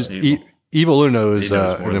 Uno. Just Evil. Evil Uno is He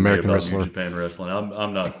knows more an than me American about wrestler. New Japan wrestling.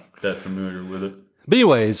 I'm not that familiar with it. But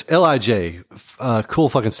anyways, Lij, cool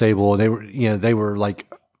fucking stable. They were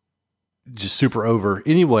like just super over.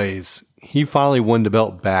 Anyways, he finally won the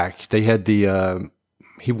belt back. They had he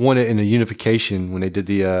won it in a unification when they did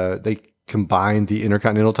they combined the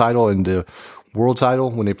Intercontinental title and the World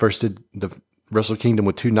title when they first did the Wrestle Kingdom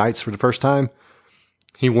with 2 nights for the first time.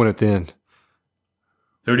 He won it then.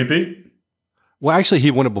 Who did he beat? Well, actually,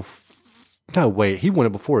 he won it before. No, wait. He won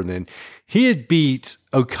it before then. He had beat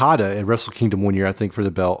Okada at Wrestle Kingdom 1 year, I think, for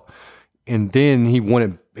the belt. And then he won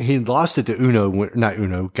it. He lost it to not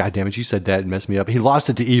Uno. God damn it. You said that and messed me up. He lost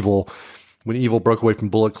it to Evil when Evil broke away from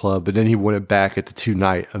Bullet Club, but then he won it back at the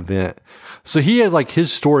 2-night event. So he had like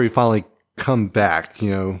his story finally come back,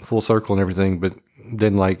 full circle and everything. But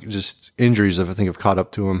then like just injuries, I think, have caught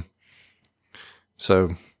up to him.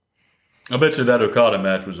 So I bet you that Okada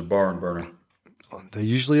match was a barn burner. they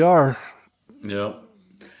usually are. Yeah.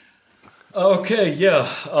 Okay, yeah.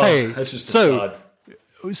 Hey, that's just a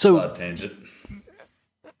side tangent.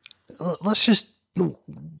 Let's just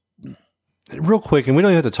real quick, and we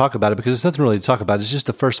don't even have to talk about it because there's nothing really to talk about. It's just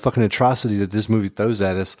the first fucking atrocity that this movie throws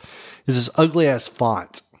at us is this ugly ass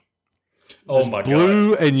font. Oh my god.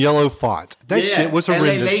 Blue and yellow font. That shit was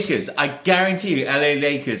horrendous. LA Lakers. I guarantee you LA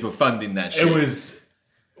Lakers were funding that shit. It was,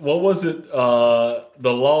 what was it? The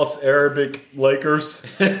Lost Arabic Lakers.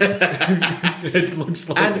 It looks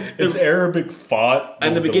like it's Arabic font.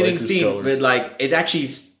 And the beginning Lakers scene colors. with like,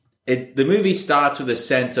 the movie starts with a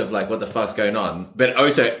sense of like, what the fuck's going on? But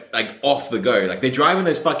also like off the go. Like they're driving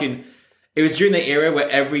this fucking, it was during the era where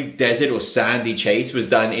every desert or sandy chase was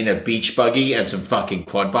done in a beach buggy and some fucking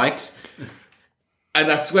quad bikes. And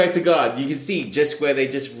I swear to God, you can see just where they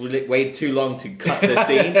just waited too long to cut the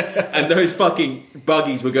scene. And those fucking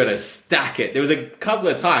buggies were going to stack it. There was a couple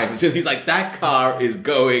of times. And he's like, that car is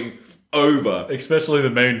going over. Especially the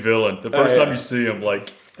main villain. The first time you see him,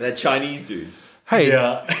 like... That Chinese dude. Hey.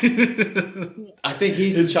 Yeah. I think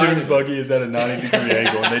he's His the Chinese dune buggy is at a 90-degree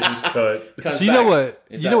angle and they just cut. So you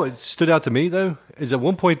know what stood out to me though is at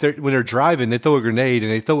one point when they're driving, they throw a grenade and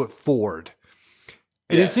they throw it forward.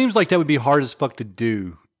 And it seems like that would be hard as fuck to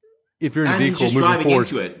do if you're in a and he's vehicle just moving driving forward.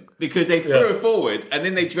 into it because they threw it forward and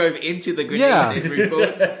then they drove into the grenade Yeah. and they threw it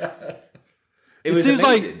forward.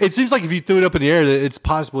 It seems like if you threw it up in the air, that it's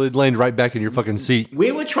possible it'd land right back in your fucking seat.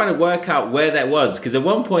 We were trying to work out where that was because at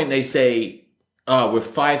one point they say, "Oh, we're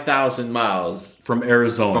 5,000 miles From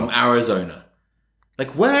Arizona.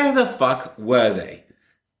 Like, where the fuck were they?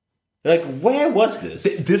 Like, where was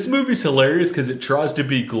this? This movie's hilarious because it tries to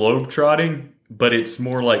be globe-trotting, but it's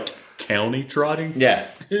more like county trotting. Yeah.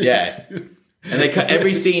 And they cut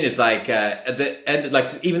every scene is like at the end, like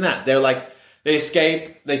even that they're like they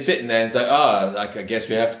escape, they sit in there and it's like, oh, like I guess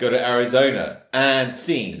we have to go to Arizona and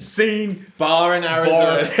scene bar in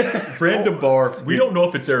Arizona, random bar. We don't know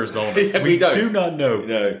if it's Arizona. Yeah, we don't. do not know.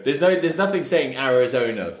 No, there's nothing saying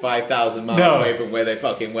Arizona 5,000 miles away from where they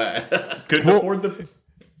fucking were. Couldn't afford the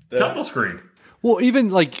title screen. Well, even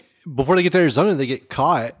like before they get to Arizona, they get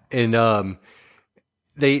caught and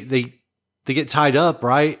they get tied up,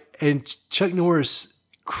 right? And Chuck Norris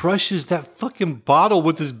crushes that fucking bottle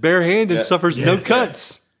with his bare hand and suffers no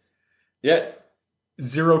cuts. Yeah.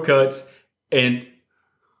 0 cuts and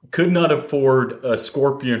could not afford a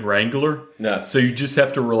Scorpion Wrangler. No. So you just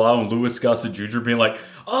have to rely on Louis Gossett Jr. being like,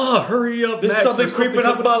 hurry up, There's Max, something creeping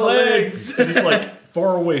up my legs. Just like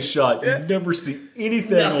far away shot. You never see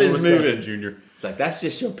anything on Nothing's Louis moving. Gossett Jr. It's like, that's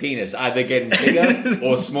just your penis either getting bigger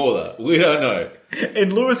or smaller. We don't know.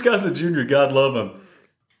 And Louis Gossett Jr., God love him.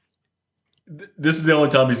 This is the only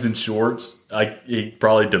time he's in shorts. He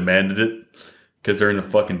probably demanded it because they're in the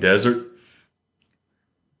fucking desert.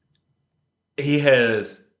 He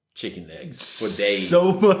has Chicken legs for days.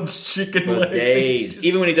 so much chicken For legs. days. Just-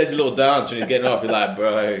 Even when he does a little dance when he's getting off, you're like,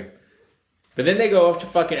 bro. But then they go off to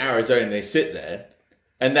fucking Arizona and they sit there.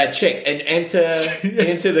 And that chick, and enter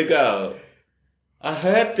into the girl. I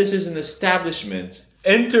heard this is an establishment.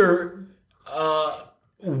 Enter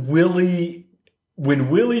Willie.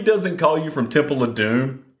 When Willie doesn't call you from Temple of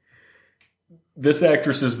Doom, this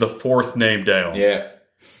actress is the 4th name down. Yeah.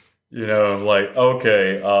 You know, like,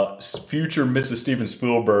 okay, future Mrs. Steven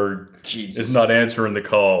Spielberg is not answering the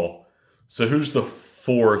call. So who's the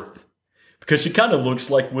 4th? Because she kind of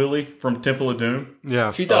looks like Willie from Temple of Doom.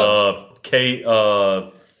 Yeah. She does.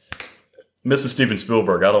 Mrs. Steven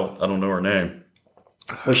Spielberg. I don't know her name.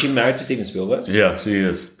 Was she married to Steven Spielberg? Yeah, she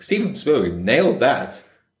is. Steven Spielberg nailed that.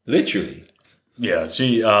 Literally. Yeah,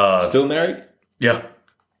 she... Still married? Yeah.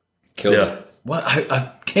 Killed Yeah. it. Well,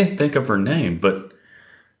 I can't think of her name, but...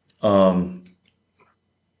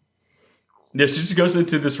 Yeah, she just goes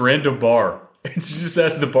into this random bar and she just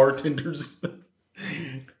asks the bartenders,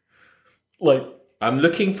 like, I'm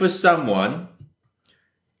looking for someone.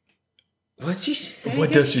 What'd she say?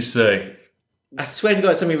 what does she say? I swear to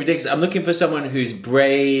God, something ridiculous. I'm looking for someone who's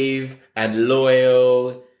brave and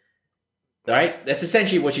loyal. Right? That's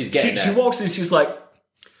essentially what she's getting She at. walks in, she's like,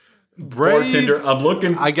 Brave. bartender, I'm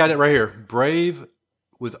looking. I got it right here. Brave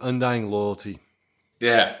with undying loyalty.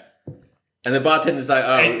 Yeah. And the bartender's like,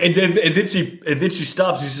 oh, and then she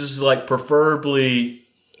stops. She's just like, preferably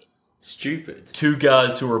stupid. 2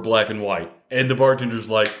 guys who are black and white. And the bartender's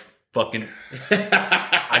like, fucking,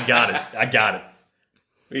 I got it.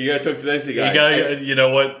 You gotta talk to those 2 guys. You know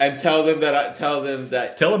what? And tell them that Tell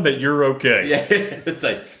them that you're okay. yeah, it's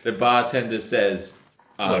like the bartender says,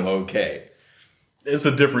 I'm okay. It's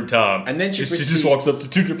a different time. And then she just walks up to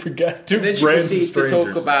 2 different guys, 2 And then she random proceeds strangers. to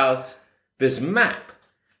talk about this map.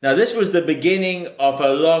 Now, this was the beginning of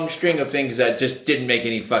a long string of things that just didn't make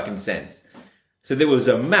any fucking sense. So there was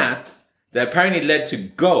a map that apparently led to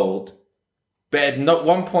gold, but at not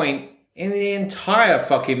one point in the entire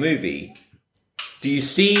fucking movie do you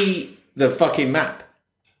see the fucking map.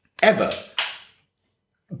 Ever.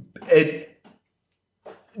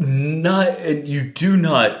 And you do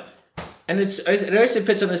not. And it also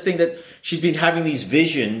puts on this thing that she's been having these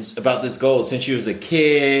visions about this gold since she was a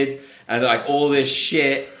kid and like all this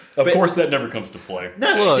shit. Of course, that never comes to play.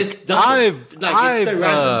 No, Look, it just doesn't. It's so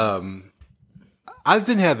random. I've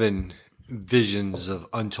been having visions of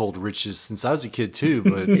untold riches since I was a kid too,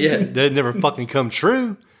 but Yeah. that never fucking come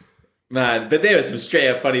true. Man, but there were some straight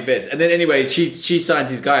up funny bits. And then anyway, she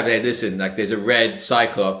signs his guy. Hey, listen, like there's a red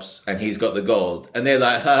Cyclops and he's got the gold. And they're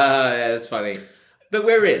like, yeah, that's funny. But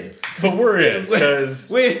we're in. But we're in because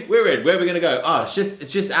We're in. Where are we gonna go? Oh, it's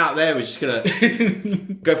just out there. We're just gonna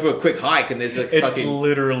go for a quick hike and there's like it's fucking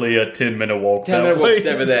literally a 10-minute walk. 10-minute that walk way.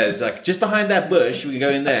 never there. It's like just behind that bush, we can go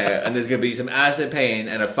in there and there's gonna be some acid pain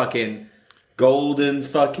and a fucking golden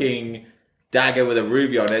fucking dagger with a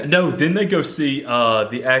ruby on it. No, then they go see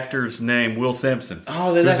the actor's name, Will Sampson.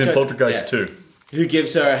 Oh, who's that's in right. Poltergeist Yeah. 2. Who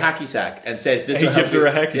gives her a hacky sack and says this He will help gives her you.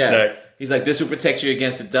 a hacky sack. He's like, this will protect you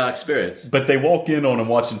against the dark spirits. But they walk in on him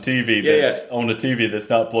watching TV that's on a TV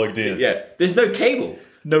that's not plugged in. Yeah. There's no cable.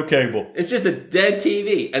 No cable. It's just a dead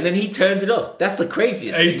TV. And then he turns it off. That's the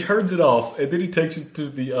craziest And he thing. turns it off, and then he takes it to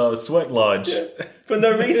the sweat lodge. For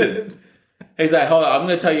no reason. He's like, hold on, I'm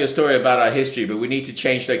going to tell you a story about our history, but we need to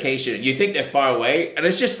change location. And you think they're far away, and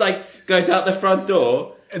it's just like, goes out the front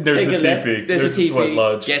door. And there's take a left, teepee. There's a a sweat teepee,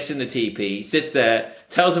 lodge. gets in the teepee, sits there,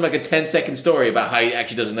 tells him like a 10-second story about how he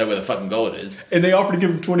actually doesn't know where the fucking gold is. And they offer to give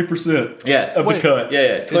him 20% Yeah. of the cut.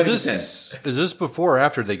 Yeah, 20%. Is this before or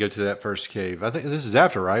after they go to that first cave? I think this is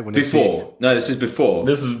after, right? When they Before. No, this is before.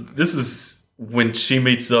 This is when she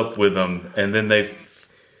meets up with him, and then they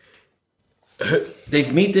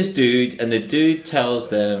meet this dude, and the dude tells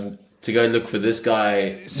them to go look for this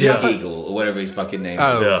guy, Yeah. Eagle, or whatever his fucking name is.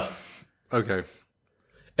 Oh, yeah. okay.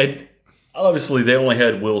 And obviously, they only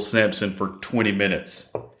had Will Sampson for 20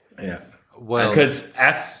 minutes Yeah. Well, because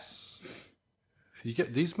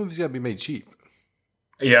these movies got to be made cheap.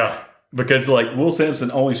 because like Will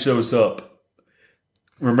Sampson only shows up.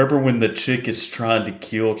 Remember when the chick is trying to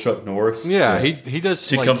kill Chuck Norris? Yeah, he does.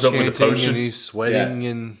 She like, comes up with a chanting potion. and he's sweating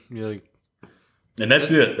and like, And that's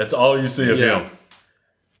it. That's all you see of Yeah. him.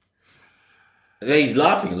 Yeah, he's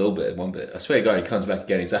laughing a little bit, one bit. I swear to God, he comes back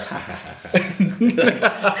again. He's like, ha ha ha.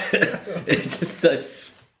 It's just like,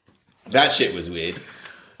 that shit was weird.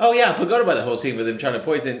 Oh yeah, I forgot about the whole scene with him trying to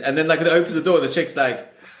poison. And then like it opens the door, the chick's like,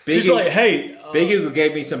 She's like, hey, Big Eagle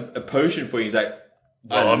gave me a potion for you. He's like,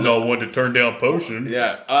 I'm not one to turn down potion.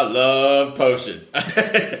 yeah, I love potion.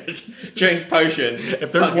 Drinks potion.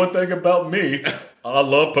 If there's one thing about me, I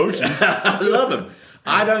love potions. I love them.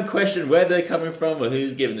 I don't question where they're coming from or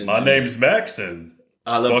who's giving them. My to me. name's Max, and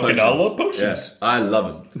I love potions. I love potions. Yeah, I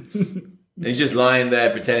love them. And he's just lying there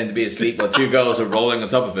pretending to be asleep while 2 girls are rolling on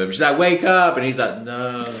top of him. She's like, wake up. And he's like,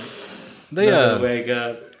 no, wake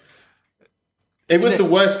up. It was the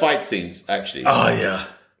worst fight scenes, actually. Oh yeah.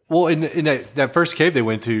 well, in that first cave they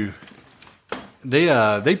went to,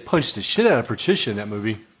 they punched the shit out of Patricia in that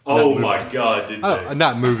movie. Oh my God! Did they?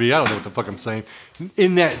 Not movie. I don't know what the fuck I'm saying.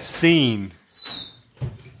 In that scene,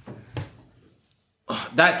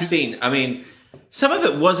 That scene, I mean, some of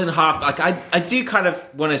it wasn't half... Like, I do kind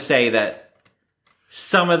of want to say that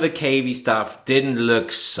some of the cavey stuff didn't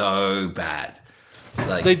look so bad.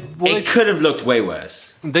 Like, it could have looked way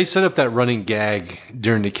worse. they set up that running gag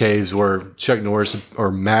during the caves where Chuck Norris or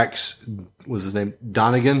Max was his name,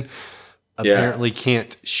 Donegan, apparently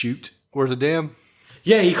can't shoot worth a damn.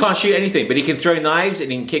 Yeah, he can't shoot anything, but he can throw knives and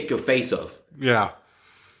he can kick your face off. Yeah.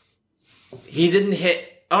 he didn't hit.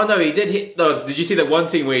 Oh no, he did hit. No, did you see that one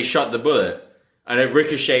scene where he shot the bullet and it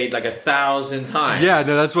ricocheted like 1,000 times? Yeah,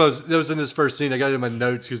 no, that was in his first scene. I got it in my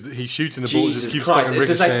notes because he shoots and the bullet just keeps fucking It's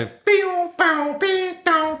just ricocheting. like, pew, pow, pew,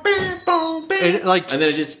 pow, pew, pow, pew. And then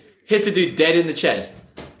it just hits a dude dead in the chest.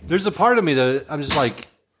 There's a part of me that I'm just like,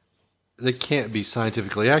 they can't be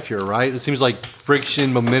scientifically accurate, right? It seems like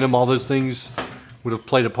friction, momentum, all those things would have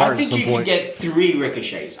played a part at some point. I think you can get 3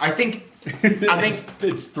 ricochets. I think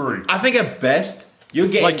It's 3. I think at best you'll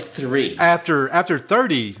get Like, 3. After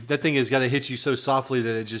 30, that thing has got to hit you so softly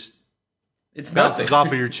that it just It's bounces nothing.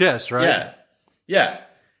 off of your chest, right? Yeah, yeah.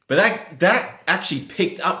 But that actually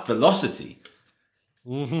picked up velocity.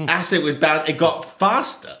 As it was bound, it got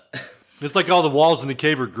faster. It's like all the walls in the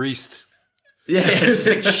cave are greased. Yeah, it's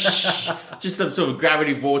like just some sort of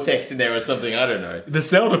gravity vortex in there or something. I don't know. The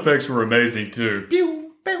sound effects were amazing too.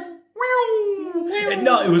 Pew, pew, meow.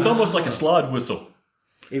 No, it was almost like a slide whistle.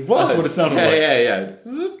 It was. That's what it sounded like.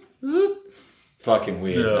 Yeah. Fucking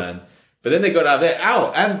weird, man. But then they got out there.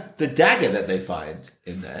 Ow! And the dagger that they find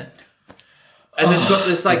in there, and it's got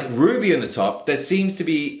this like ruby on the top that seems to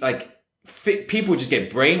be like people just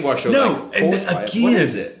get brainwashed. Or, No, like, and caused by it. again, What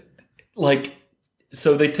is it? Like,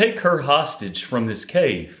 so they take her hostage from this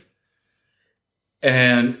cave,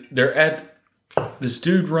 and they're at this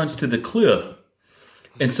dude runs to the cliff,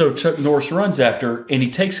 and so Chuck Norris runs after, and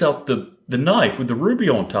he takes out the knife with the ruby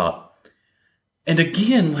on top. And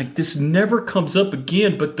again, like this never comes up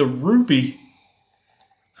again, but the ruby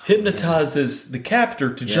hypnotizes the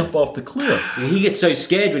captor to jump off the cliff. He gets so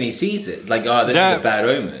scared when he sees it. Like, oh, this is a bad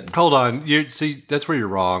omen. Hold on. See, that's where you're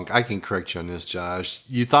wrong. I can correct you on this, Josh.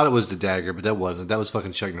 You thought it was the dagger, but that wasn't. That was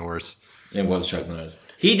fucking Chuck Norris. It was Chuck Norris.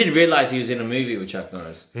 He didn't realize he was in a movie with Chuck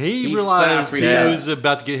Norris. He realized freaked he out. was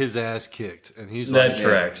about to get his ass kicked. And he's That like,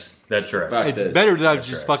 tracks. That tracks. Fuck it's this. better that I That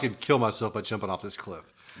just tracks. fucking kill myself by jumping off this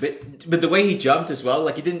cliff. But the way he jumped as well,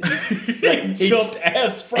 like he didn't. Like, He jumped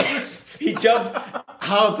ass first. He jumped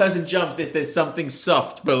how a person jumps if there's something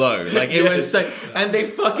soft below. Like it was so, and they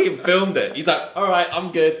fucking filmed it. He's like, all right,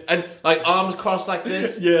 I'm good, and like arms crossed like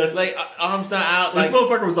this. Yes. like arms not out. This Like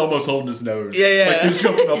motherfucker was almost holding his nose. Yeah. Like he was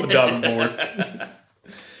jumping off a diving board.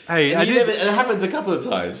 Hey, and it happens a couple of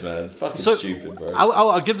times, man. Fucking So, stupid, bro.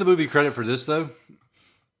 I'll give the movie credit for this, though.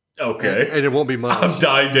 Okay. And it won't be much. I'm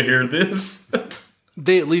dying to hear this.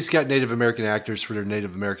 They at least got Native American actors for their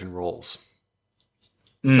Native American roles.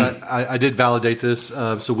 So I did validate this.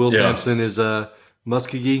 So Will Sampson is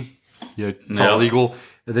Muskogee, tall eagle.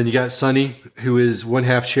 And then you got Sonny, who is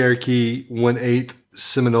 1/2 Cherokee, 1/8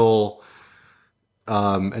 Seminole,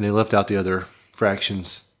 and they left out the other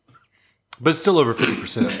fractions. But it's still over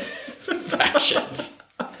 50%. Fractions.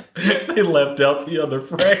 They left out the other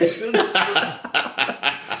fractions.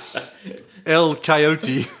 El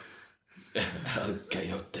Coyote. El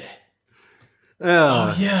Coyote.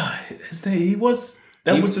 Oh yeah, his name. Was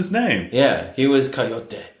his name. Yeah, he was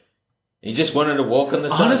Coyote. He just wanted to walk on the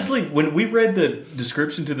sun. Honestly, when we read the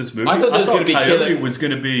description to this movie, I thought there was gonna be Coyote killing- was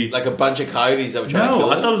going to be like a bunch of coyotes that were trying to no. kill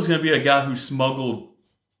I them. thought it was going to be a guy who smuggled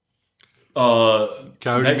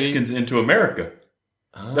Coyote Mexicans into America.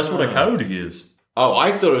 That's what a coyote is. Oh,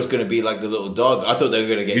 I thought it was going to be like the little dog. I thought they were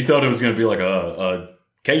going to get. You thought it was going to be like a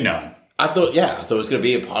canine. I thought it was going to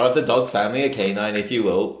be a part of the dog family, a canine, if you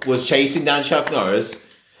will, was chasing down Chuck Norris.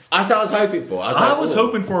 That's what I was hoping for. I was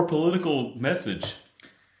hoping for a political message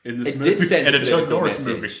in this It movie did send and a a Chuck political Norris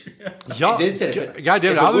message. movie. Y'all, It did say it. God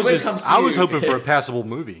damn it! If a I was woman comes to I was you- hoping for a passable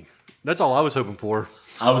movie. That's all I was hoping for.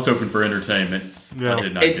 I was hoping for entertainment. Yeah. I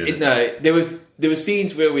did not get it. No, there was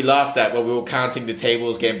scenes where we laughed at when we were counting the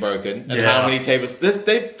tables getting broken and Yeah. how many tables. First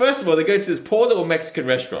of all, they go to this poor little Mexican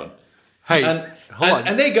restaurant. Hey, hold on.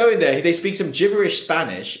 And they go in there, they speak some gibberish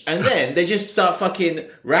Spanish, and then they just start fucking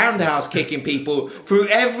roundhouse kicking people through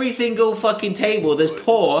every single fucking table this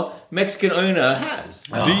poor Mexican owner has.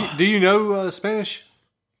 Do you know Spanish?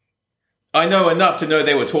 I know enough to know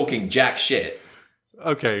they were talking jack shit.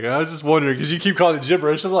 Okay, I was just wondering because you keep calling it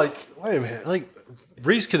gibberish. I'm like, wait a minute, like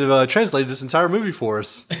Reese could have translated this entire movie for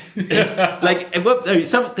us. Like,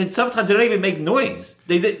 sometimes they don't even make noise.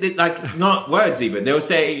 They like not words even. They'll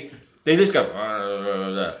say they just go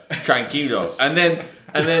tranquilo, and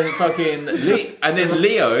then fucking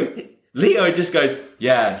Leo just goes,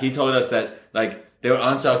 yeah. He told us that like they will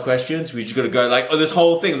answer our questions. We just gotta go like, oh, this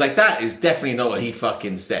whole thing was like that is definitely not what he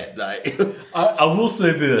fucking said. Like I will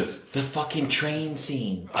say this. the fucking train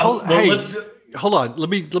scene. Hold on. Let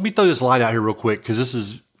me throw this line out here real quick because this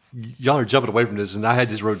is y'all are jumping away from this, and I had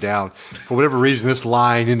this wrote down for whatever reason. This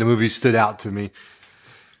line in the movie stood out to me.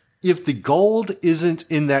 If the gold isn't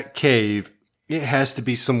in that cave, it has to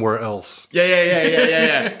be somewhere else.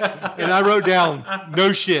 Yeah. And I wrote down,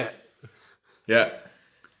 no shit. Yeah.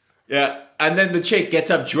 Yeah. And then the chick gets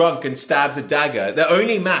up drunk and stabs a dagger. The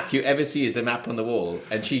only map you ever see is the map on the wall.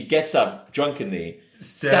 And she gets up drunkenly,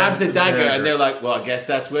 stabs a dagger, and they're like, well, I guess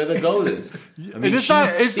that's where the goal is. I mean, And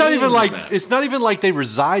it's not even like they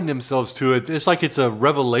resigned themselves to it. It's like it's a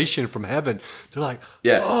revelation from heaven. They're like,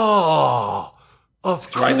 oh, of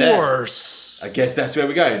course. I guess that's where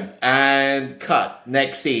we're going. And cut.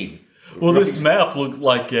 Next scene. Well, this map looked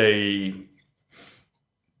like a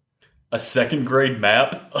second grade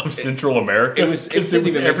map of Central America.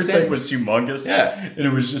 Everything was humongous. Yeah. And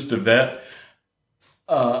it was just a vet.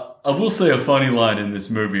 I will say a funny line in this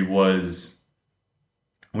movie was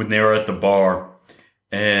when they were at the bar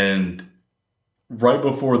and right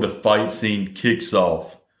before the fight scene kicks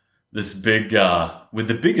off, this big guy with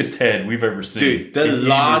the biggest head we've ever seen. Dude, the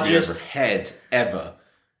largest head ever.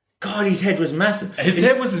 God, his head was massive. His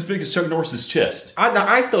head was as big as Chuck Norris's chest.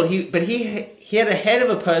 I thought he had a head of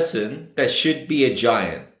a person that should be a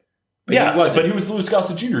giant. But he wasn't. But he was Louis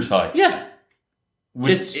Gossett Jr.'s height. Yeah.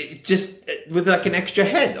 Just with like an extra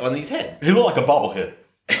head on his head. He looked like a bobblehead.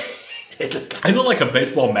 He looked like a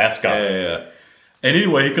baseball mascot. Yeah. And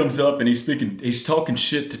anyway, he comes up and he's talking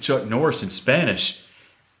shit to Chuck Norris in Spanish.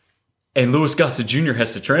 And Louis Gossett Jr.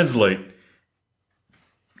 has to translate.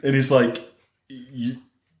 And he's like,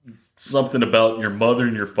 something about your mother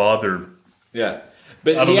and your father. Yeah.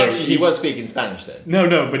 But he was speaking Spanish then.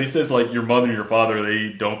 No, but he says like your mother and your father, they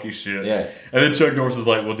eat donkey shit. Yeah. And then Chuck Norris is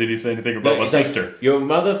like, well, did he say anything about my sister? Like, your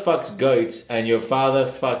mother fucks goats and your father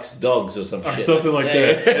fucks dogs or some shit. Something like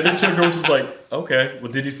that. And then Chuck Norris is like, okay,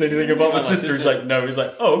 well, did he say anything about my sister? He's like, no. He's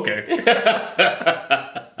like, oh, okay.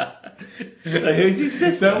 Like, who's his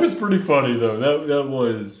sister? That was pretty funny though. That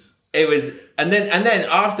was. It was, and then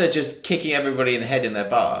after just kicking everybody in the head in their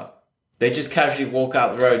bar, they just casually walk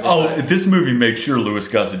out the road. This movie made sure Louis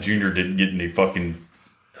Gossett Jr. didn't get any fucking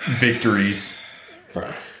victories.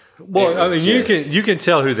 Well, I mean, you can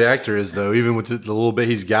tell who the actor is though, even with the little bit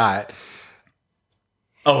he's got.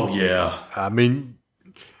 Oh yeah. I mean,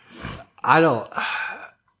 I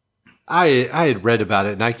had read about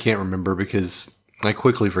it and I can't remember because I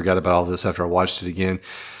quickly forgot about all this after I watched it again.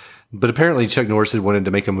 But apparently Chuck Norris had wanted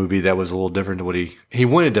to make a movie that was a little different to what he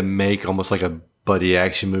wanted to make, almost like a buddy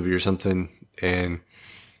action movie or something. And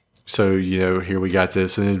so, here we got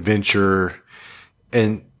this, an adventure.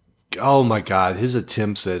 And oh my God, his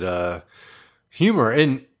attempts at humor.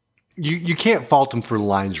 And you can't fault him for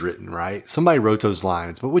lines written, right? Somebody wrote those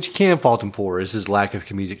lines. But what you can fault him for is his lack of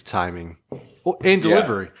comedic timing and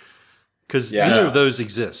delivery. Because neither of those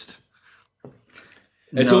exist.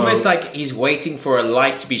 It's almost like he's waiting for a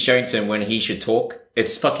light to be shown to him when he should talk.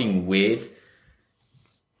 It's fucking weird.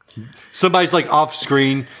 Somebody's like off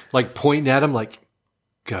screen, like pointing at him, like,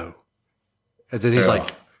 go. And then he's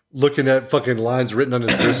like looking at fucking lines written on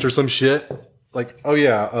his wrist or some shit. Like, oh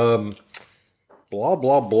yeah, blah,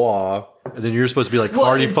 blah, blah. And then you're supposed to be like,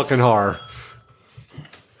 hardy fucking har.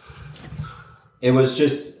 It was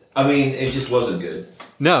just, it just wasn't good.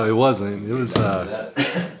 No, it wasn't. It was,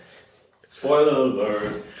 Spoiler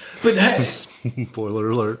alert. But that's spoiler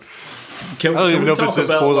alert. I don't even know if it says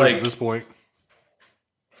spoilers at this point.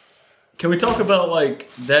 Can we talk about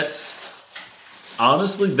that's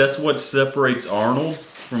what separates Arnold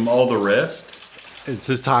from all the rest? It's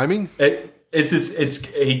his timing.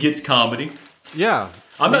 He gets comedy. Yeah.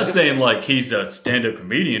 I'm not saying he's a stand-up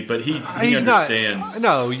comedian, but he understands.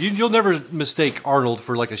 You'll never mistake Arnold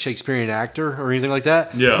for a Shakespearean actor or anything like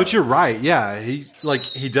that. Yeah, but you're right. Yeah,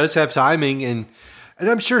 he does have timing, and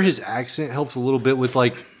I'm sure his accent helps a little bit with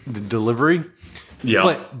the delivery.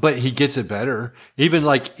 Yeah, but he gets it better. Even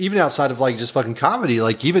outside of just fucking comedy,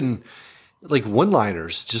 even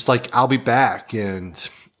one-liners, just I'll be back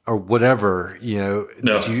or whatever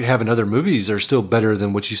that you have in other movies are still better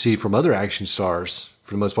than what you see from other action stars.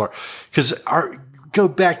 For the most part, because go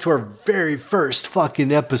back to our very first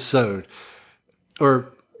fucking episode,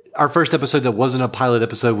 or our first episode that wasn't a pilot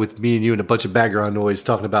episode with me and you and a bunch of background noise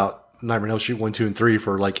talking about Nightmare on Elm Street 1, 2, and 3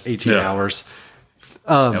 for 18 hours.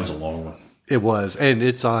 That was a long one. It was, and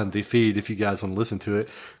it's on the feed if you guys want to listen to it.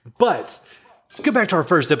 But go back to our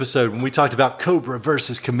first episode when we talked about Cobra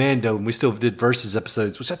versus Commando, and we still did versus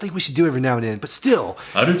episodes, which I think we should do every now and then. But still,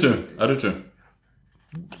 I do too.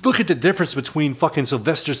 Look at the difference between fucking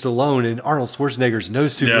Sylvester Stallone and Arnold Schwarzenegger's in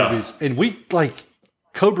those two movies. And we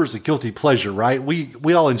Cobra's a guilty pleasure, right?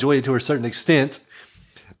 We all enjoy it to a certain extent.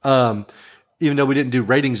 Even though we didn't do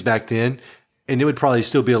ratings back then, and it would probably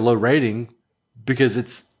still be a low rating because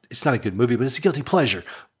it's not a good movie, but it's a guilty pleasure.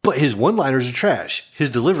 But his one-liners are trash.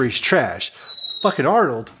 His delivery's trash. Fucking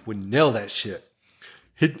Arnold would nail that shit.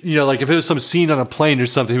 If it was some scene on a plane or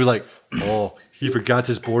something, he'd be like, oh, he forgot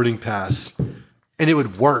his boarding pass, and it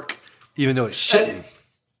would work, even though it shouldn't.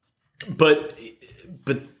 But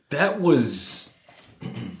that was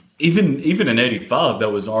even in '85. That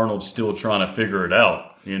was Arnold still trying to figure it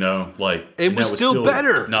out. You know, like it was still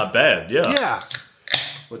better. Not bad. Yeah. Yeah.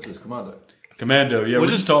 What's his Commando? Commando. Yeah, we're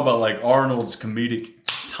just talking about like Arnold's comedic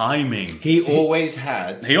timing. He always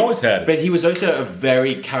had it. But he was also a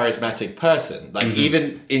very charismatic person. Like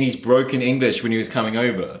even in his broken English when he was coming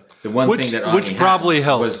over, the one thing that Arnie probably had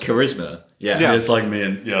helped was charisma. Yeah, it's like me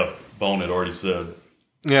and Bone had already said.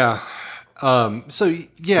 Yeah. So He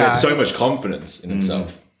yeah, had so much confidence in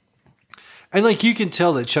himself. and like you can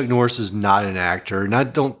tell that Chuck Norris is not an actor, and I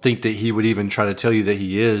don't think that he would even try to tell you that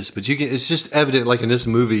he is. But you can. It's just evident, like in this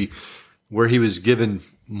movie, where he was given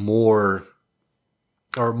more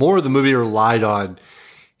of the movie relied on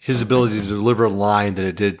his ability to deliver a line than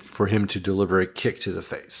it did for him to deliver a kick to the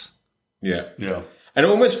face. Yeah. Yeah. And it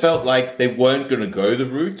almost felt like they weren't going to go the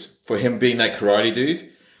route for him being that karate dude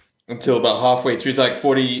until about halfway through, like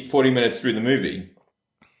 40 minutes through the movie.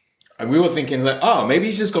 And we were thinking like, oh, maybe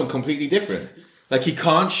he's just gone completely different. Like he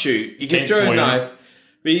can't shoot. He can throw a knife,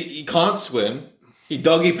 but he can't swim. He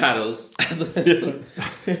doggy paddles.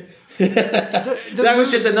 That was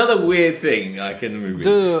just another weird thing, like in the movie.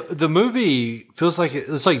 The movie feels like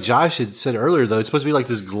it's like Josh had said earlier, though. It's supposed to be like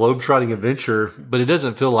this globe-trotting adventure, but it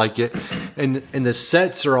doesn't feel like it. And the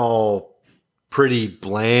sets are all pretty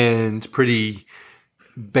bland, pretty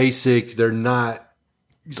basic. They're not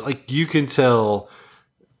like you can tell.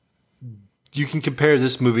 You can compare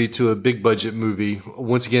this movie to a big budget movie.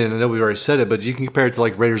 Once again, I know we already said it, but you can compare it to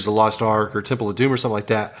like Raiders of the Lost Ark or Temple of Doom or something like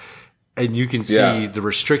that. And you can see the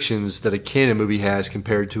restrictions that a canon movie has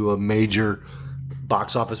compared to a major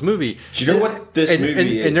box office movie. Do you know what this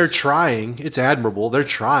movie is? And they're trying. It's admirable. They're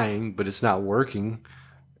trying, but it's not working.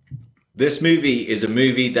 This movie is a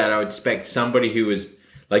movie that I would expect somebody who was...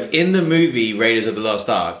 Like, in the movie Raiders of the Lost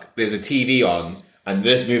Ark, there's a TV on, and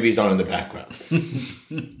this movie's on in the background.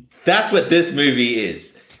 That's what this movie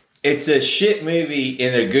is. It's a shit movie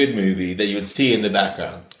in a good movie that you would see in the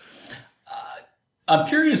background. I'm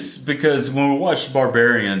curious because when we watched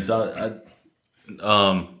Barbarians, the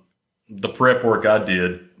prep work I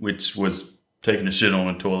did, which was taking a shit on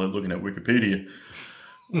a toilet, looking at Wikipedia,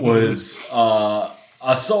 was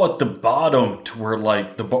I saw at the bottom to where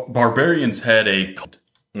like the Barbarians had a cult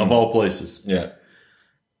of all places. Yeah,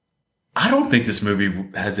 I don't think this movie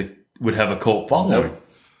would have a cult following. Nope.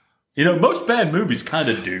 You know, most bad movies kind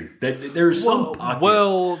of do. There's some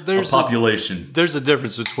pocket there's of population. There's a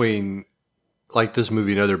difference between like this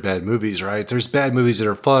movie and other bad movies, right? There's bad movies that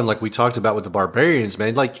are fun, like we talked about with the Barbarians,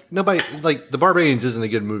 man. Like nobody, like the Barbarians isn't a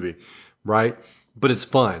good movie, right? But it's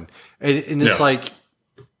fun, and it's like,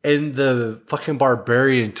 and the fucking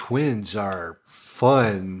Barbarian twins are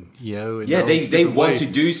fun, you know. Yeah, they want to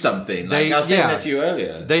do something. Like I was saying that to you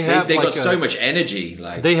earlier. They got so much energy.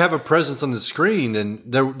 Like they have a presence on the screen, and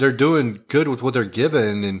they're doing good with what they're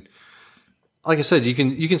given. And like I said, you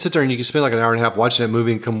can sit there and you can spend like an hour and a half watching that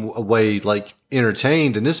movie and come away like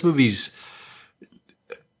entertained. And this movie's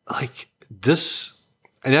like this,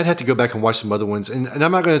 and I'd have to go back and watch some other ones. And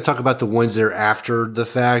I'm not going to talk about the ones that are after the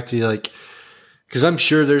fact, like, because I'm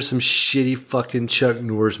sure there's some shitty fucking Chuck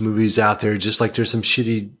Norris movies out there, just like there's some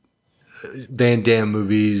shitty Van Damme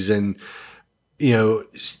movies and, you know,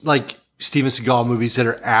 like Steven Seagal movies that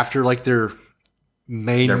are after like their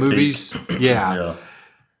main movies. Yeah.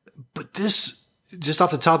 But this, just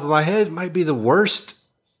off the top of my head, might be the worst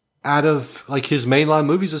out of like his mainline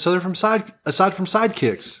movies aside from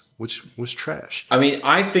Sidekicks, which was trash. I mean,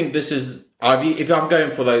 I think this is, if I'm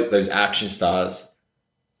going for those action stars,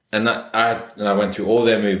 and I went through all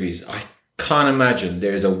their movies, I can't imagine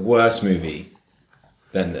there is a worse movie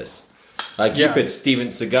than this. Like you put Steven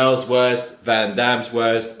Seagal's worst, Van Damme's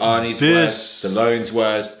worst, Arnie's worst, Stallone's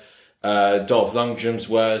worst, Dolph Lundgren's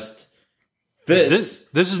worst. This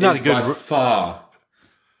is not a good by far.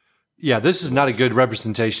 Yeah, this is not a good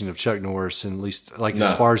representation of Chuck Norris, and at least like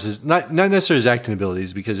as far as his not necessarily his acting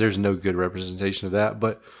abilities, because there's no good representation of that.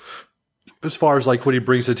 But as far as like what he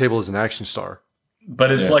brings to the table as an action star,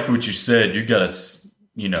 but it's like what you said. You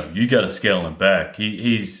gotta scale him back.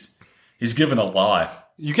 He's given a lot.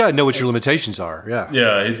 You gotta know what your limitations are.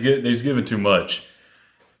 Yeah. He's given too much,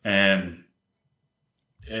 and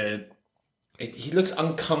he looks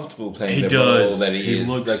uncomfortable playing the role that he is.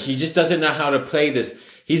 Like he just doesn't know how to play this.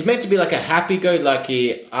 He's meant to be like a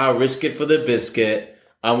happy-go-lucky, I'll risk it for the biscuit.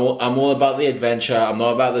 I'm all about the adventure. I'm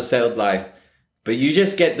not about the settled life. But you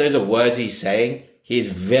just get those are words he's saying. He's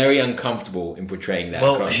very uncomfortable in portraying that.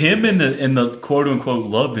 Well, him and the quote-unquote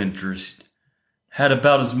love interest had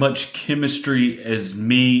about as much chemistry as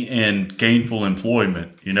me and Gainful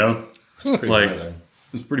Employment. You know, it's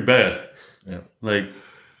pretty bad. Yeah. Like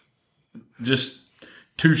just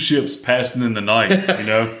two ships passing in the night. You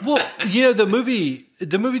know. Well, the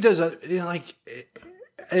movie does like.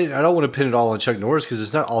 And I don't want to pin it all on Chuck Norris because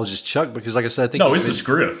it's not all just Chuck. Because, like I said, I think it's a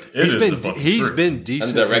script. He's been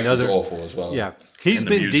decent. And the director's awful as well. Yeah, he's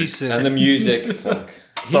been decent. And the music. Fuck.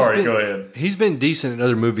 Sorry, go ahead. He's been decent in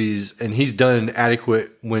other movies, and he's done adequate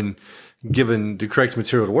when given the correct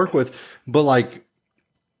material to work with. But like,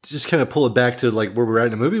 just kind of pull it back to like where we're at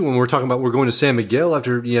in the movie when we're talking about we're going to San Miguel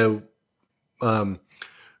after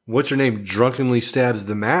what's her name drunkenly stabs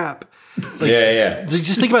the map. Like, yeah.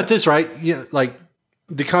 Just think about this, right? Like.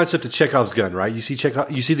 The concept of Chekhov's gun, right? You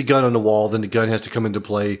see the gun on the wall, then the gun has to come into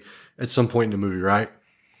play at some point in the movie, right?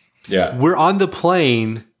 Yeah. We're on the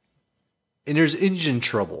plane, and there's engine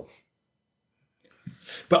trouble.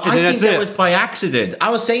 But I think that was by accident. I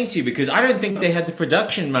was saying to you because I don't think they had the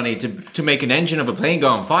production money to make an engine of a plane go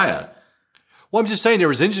on fire. Well, I'm just saying there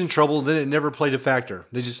was engine trouble, then it never played a factor.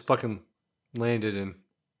 They just fucking landed and...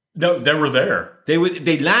 No, they were there. They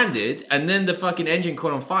landed, and then the fucking engine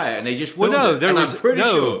caught on fire, and they just filmed there it. was I'm pretty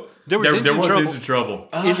sure there was engine trouble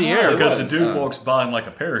in the air because the dude walks by in like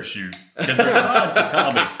a parachute because they're trying for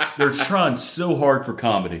comedy. They're trying so hard for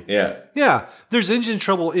comedy. Yeah. There's engine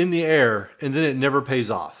trouble in the air, and then it never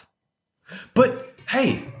pays off. But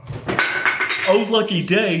hey, oh lucky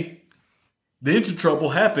day, the engine trouble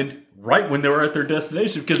happened right when they were at their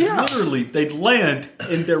destination because literally they'd land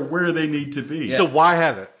and they're where they need to be. Yeah. So why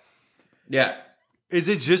have it? Yeah. Is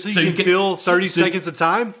it just so you can fill 30 seconds of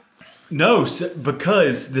time? No,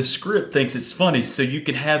 because the script thinks it's funny, so you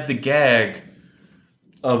can have the gag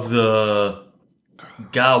of the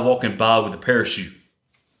guy walking by with a parachute.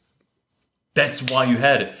 That's why you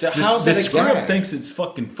had it. The script thinks it's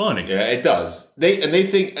fucking funny. Yeah, it does. They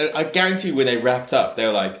think, I guarantee you when they wrapped up, they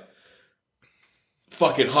were like,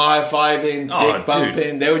 fucking high-fiving, dick bumping.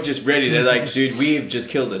 Dude. They were just ready. They're like, dude, we've just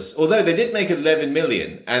killed us. Although they did make 11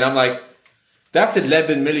 million. And I'm like, that's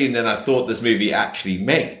 11 million than I thought this movie actually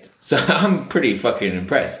made. So I'm pretty fucking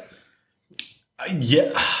impressed.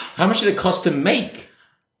 Yeah. How much did it cost to make?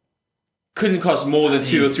 Couldn't cost more than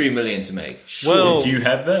 2 or 3 million to make. Sure. Well, do you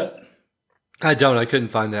have that? I don't. I couldn't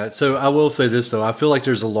find that. So I will say this, though. I feel like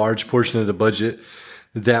there's a large portion of the budget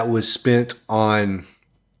that was spent on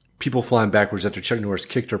people flying backwards after Chuck Norris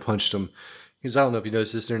kicked or punched them. Because I don't know if you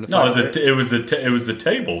noticed this during the fight. No, it was the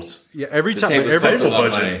tables. Yeah, every time.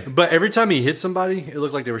 But every time he hit somebody, it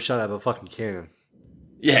looked like they were shot out of a fucking cannon.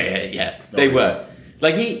 Yeah. They were.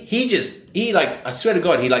 Like he like I swear to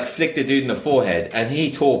God, he like flicked a dude in the forehead and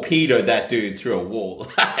he torpedoed that dude through a wall.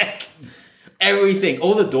 Like everything,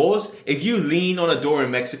 all the doors. If you lean on a door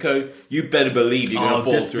in Mexico, you better believe you're gonna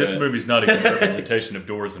fall through it. This movie's not even a representation of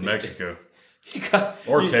doors in Mexico.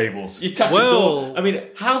 Tables. You touch a door. I mean,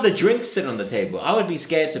 how the drinks sit on the table? I would be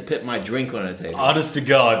scared to put my drink on a table. Honest to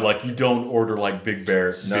God, like you don't order like Big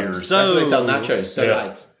Bear beers. So, that's why they sell nachos. So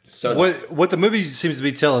light. So what the movie seems to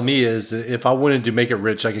be telling me is that if I wanted to make it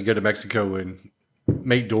rich, I could go to Mexico and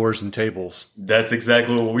make doors and tables. That's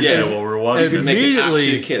exactly what we said while we were watching. You could make an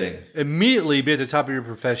absolute killing. Immediately be at the top of your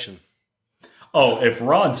profession. Oh, if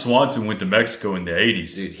Ron Swanson went to Mexico in the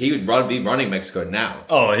 80s. Dude, he would be running Mexico now.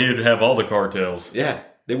 Oh, he would have all the cartels. Yeah,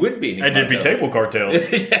 there would be. And there'd be table cartels.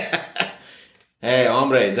 Yeah. Hey,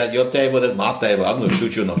 hombre, is that your table? That's my table. I'm going to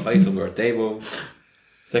shoot you in the face over a table. Is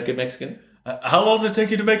that good Mexican? How long does it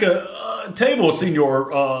take you to make a table, Senor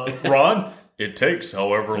Ron? It takes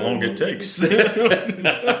however long it takes.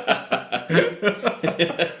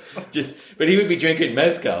 But he would be drinking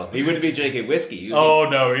mezcal. He wouldn't be drinking whiskey.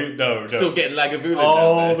 No. Still getting Lagavulin.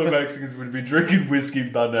 All the Mexicans would be drinking whiskey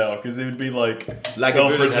by now because it would be like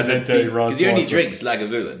Lagavulin because he only drinks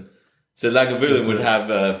Lagavulin. So Lagavulin would have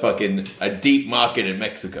a deep market in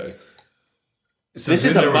Mexico. So this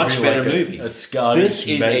is a much better movie. A Scottish this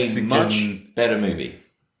is Mexican a much better movie.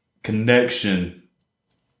 Connection.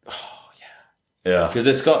 Oh yeah. Because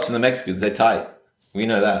the Scots and the Mexicans, they're tight. We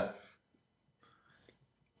know that.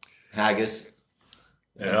 Haggis.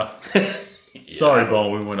 Yeah. Sorry,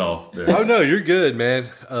 Bone, we went off there. Oh no, you're good, man.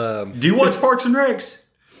 Do you watch Parks and Recs?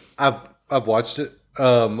 I've watched it.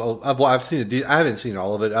 I've seen it. I haven't seen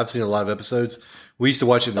all of it. I've seen a lot of episodes. We used to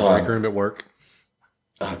watch it in the break room at work.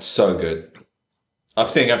 Oh, it's so good. I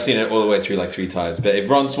think I've seen it all the way through like 3 times. But if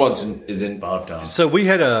Ron Swanson is in 5 times. So we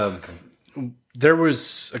had there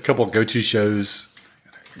was a couple of go-to shows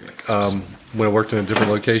when I worked in a different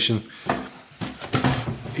location.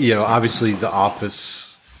 You know, obviously The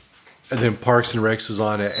Office, and then Parks and Recs was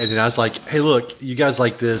on it. And then I was like, hey, look, you guys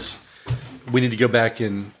like this. we need to go back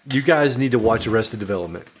and you guys need to watch Arrested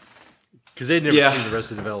Development because they'd never seen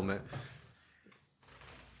Arrested Development.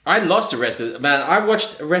 I lost Arrested. Man, I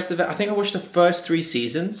watched Arrested. I think I watched the first 3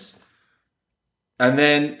 seasons. And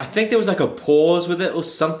then I think there was like a pause with it or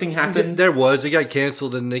something happened. There was. It got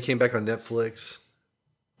canceled and they came back on Netflix.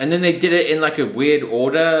 And then they did it in like a weird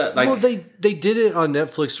order. Like, well, they did it on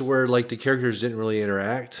Netflix where like the characters didn't really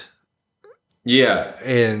interact. Yeah.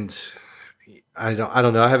 And I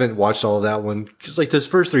don't know. I haven't watched all of that one because like those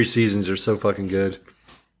first 3 seasons are so fucking good.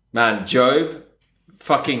 Man,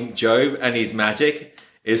 fucking Job and his magic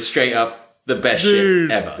is straight up the best Dude,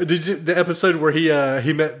 shit ever. Did you the episode where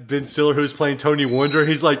he met Ben Stiller who's playing Tony Wonder?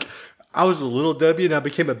 He's like, I was a little W and I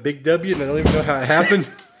became a big W and I don't even know how it happened.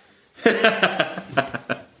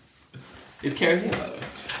 Is Carrie here, by the way?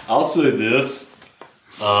 I'll say this.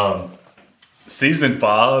 Season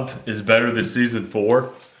 5 is better than Season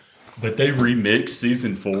 4, but they remixed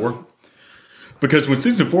Season 4. Because when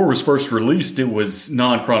Season 4 was first released, it was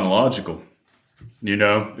non-chronological. You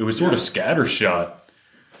know? It was sort of scattershot.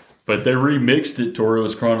 But they remixed it to where it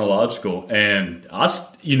was chronological. And,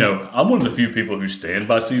 I'm one of the few people who stand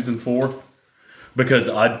by Season 4. Because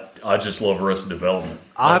I just love Arrested Development.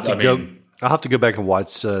 I'll have to go back and watch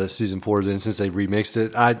Season 4 then since they remixed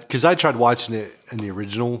it. Because I tried watching it in the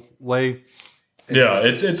original way. Yeah,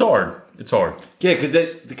 it's hard. It's hard. Yeah, because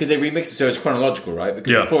they remixed it so it's chronological, right?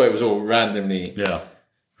 Because before it was all randomly. Yeah.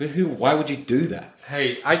 But why would you do that?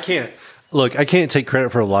 Hey, I can't take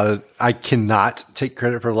credit for I cannot take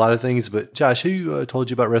credit for a lot of things, but Josh, who told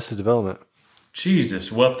you about Arrested Development?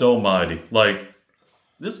 Jesus, wept almighty. Like,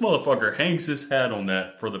 this motherfucker hangs his hat on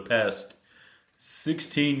that for the past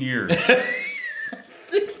 16 years.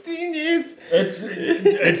 16 years?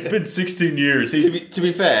 It's been 16 years. To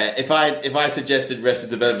be fair, if I suggested Arrested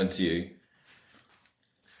Development to you,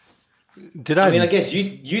 I guess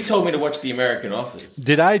you told me to watch The American Office.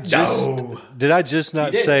 Did I just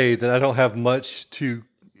not say that I don't have much to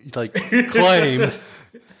like claim?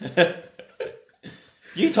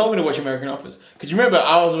 You told me to watch American Office because you remember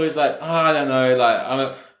I was always like, I don't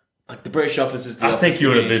know, like the British Office is the. I think you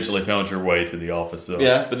would eventually found your way to The Office, though.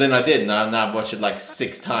 Yeah, but then I did. Now I've watched it like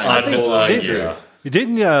 6 times. I think you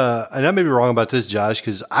didn't. And I may be wrong about this, Josh,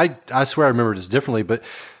 because I swear I remember this differently, but.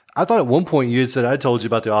 I thought at one point you had said I told you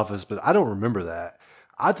about The Office, but I don't remember that.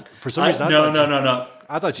 For some reason, No.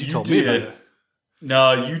 I thought you told me about it.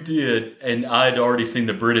 No, you did, and I'd already seen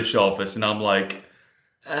The British Office, and I'm like,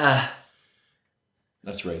 that's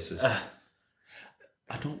racist.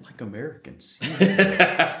 I don't like Americans.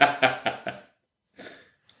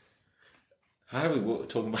 How do we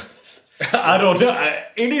talk about this? I don't know.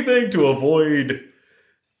 Anything to avoid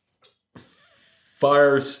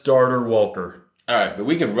Firestarter Walker. All right, but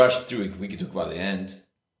we can rush through. We can talk about the end.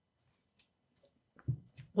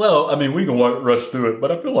 Well, I mean, we can rush through it,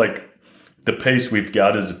 but I feel like the pace we've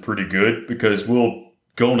got is pretty good because we'll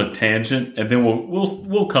go on a tangent and then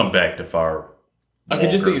we'll come back to Fire. I can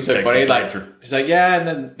just think it's so funny. Like it's like and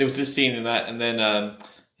then there was this scene in that, and then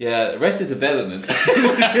Arrested Development.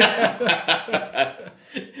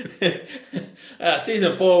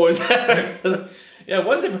 Season 4 was. Yeah,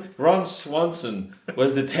 once Ron Swanson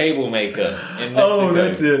was the table maker in Mexico. Oh,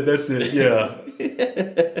 that's it, yeah.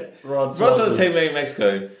 Ron Swanson was the table maker in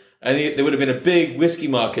Mexico, and there would have been a big whiskey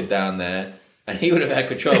market down there, and he would have had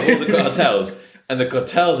control of all the cartels, and the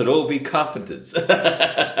cartels would all be carpenters.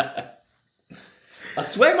 I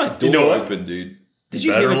swear my door opened, dude. Did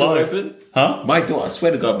you hear the door open? Huh? My door, I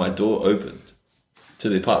swear to God, my door opened to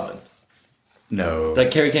the apartment. No.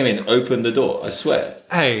 Like Kerry came in and opened the door, I swear.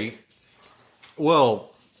 Hey.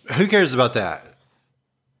 Well, who cares about that?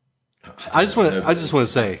 I just want to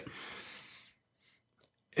say,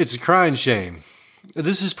 it's a crying shame.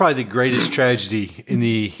 This is probably the greatest tragedy in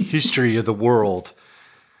the history of the world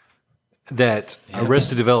that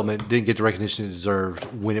Arrested Development didn't get the recognition it deserved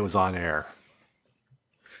when it was on air.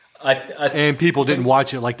 And people didn't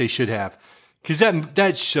watch it like they should have. Because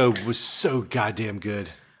that show was so goddamn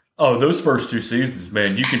good. Oh, those first 2 seasons,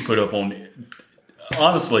 man, you can put up on...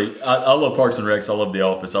 Honestly, I love Parks and Recs. I love The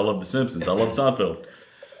Office. I love The Simpsons. I love Seinfeld.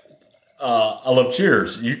 I love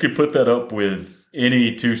Cheers. You could put that up with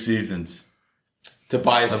any 2 seasons.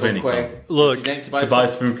 Tobias Funke. Look,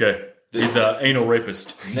 Tobias Funke. He's an anal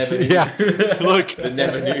rapist. Never knew. Yeah. Look,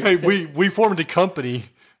 never knew. Hey, we formed a company.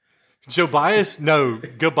 Joe Bias? No.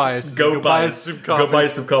 Go Bias. Go buy us some coffee. Go buy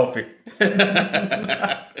us some coffee.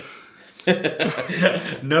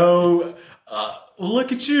 No. Well,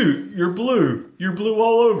 look at you. You're blue. You're blue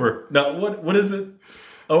all over. Now, what is it?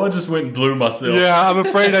 Oh, I just went and blew myself. Yeah, I'm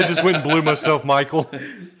afraid I just went and blew myself, Michael.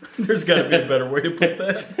 There's got to be a better way to put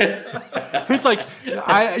that. It's like,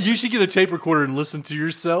 you should get a tape recorder and listen to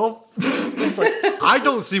yourself. It's like, I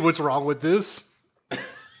don't see what's wrong with this.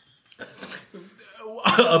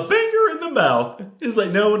 A banger in the mouth. It's like,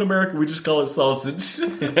 no, in America we just call it sausage.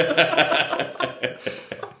 The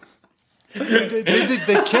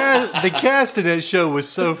cast in that show was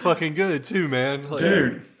so fucking good too, man. Like,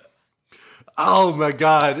 Dude. oh my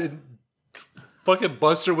god. And fucking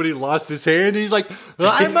Buster, when he lost his hand, he's like,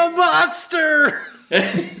 I'm a monster.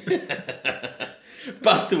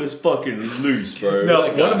 Buster was fucking loose, bro.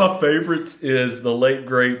 No, one of my favorites is the late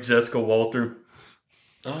great Jessica Walter.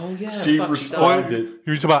 Oh yeah, She responded.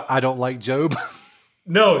 You were talking about I don't like Job.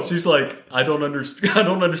 No, she's like, I don't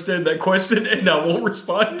understand that question, and I won't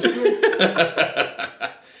respond to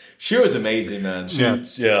it. She was amazing, man.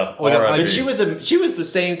 Yeah. But she was the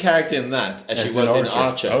same character in that as she was in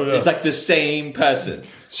Archer. Oh, yeah. It's like the same person.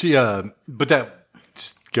 She, but that,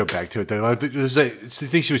 just go back to it though. It's the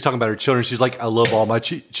thing she was talking about her children. She's like, I love all my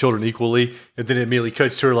children equally. And then it immediately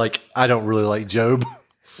cuts to her like, I don't really like Job.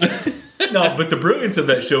 No, but the brilliance of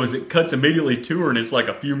that show is it cuts immediately to her, and it's like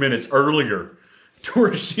a few minutes earlier to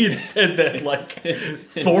where she had said that like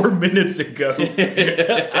 4 minutes ago.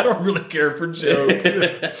 I don't really care for Job.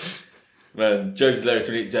 Man, Job's hilarious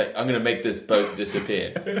when he's like, I'm going to make this boat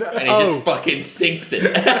disappear. And he just fucking sinks it.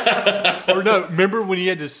 Or no, remember when he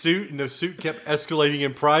had the suit and the suit kept escalating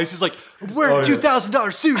in price? He's like, I'm wearing a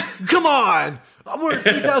 $2,000 suit. Come on. I'm wearing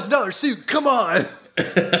a $2,000 suit. Come on.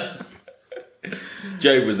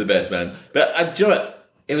 Job was the best, man. But do you know what?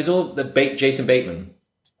 It was all the Jason Bateman.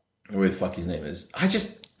 Whatever the fuck his name is. I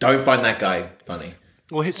just don't find that guy funny.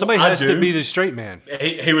 Well, somebody has to be the straight man.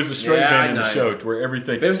 He was a straight man in the show to where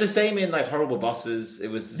everything. But it was the same in like Horrible Bosses. It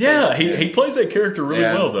was the same. He plays that character really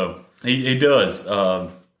well though. He does. I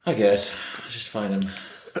guess I just find him.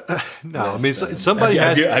 No, I mean somebody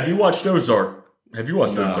has. Have you watched Ozark? Have you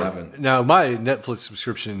watched Ozark? I haven't. No, my Netflix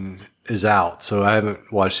subscription is out, so I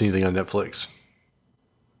haven't watched anything on Netflix.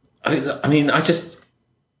 I mean, I just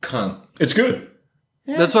can't. It's good.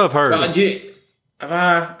 Yeah. That's what I've heard. I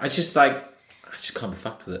just can't be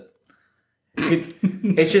fucked with it.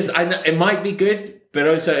 It's just, it might be good, but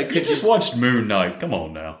also it could you just watched Moon Knight. Come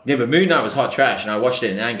on now. Yeah, but Moon Knight was hot trash, and I watched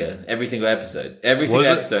it in anger. Every single episode. Every single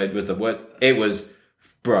episode was the word. It was,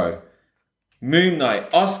 bro. Moon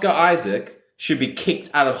Knight. Oscar Isaac should be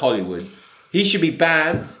kicked out of Hollywood. He should be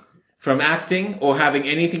banned from acting or having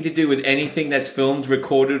anything to do with anything that's filmed,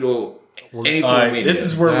 recorded, or any form of media. This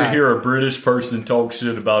is where we hear a British person talk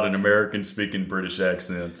shit about an American speaking British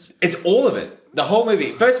accents. It's all of it. The whole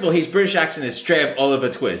movie. First of all, his British accent is straight up Oliver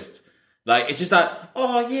Twist. Like, it's just like,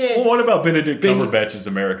 oh yeah. Well, what about Benedict Cumberbatch's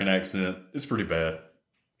American accent? It's pretty bad.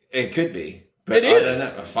 It could be. But it is. I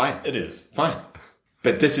don't know. Fine. It is. Fine.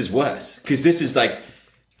 But this is worse. Because this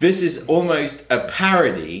is almost a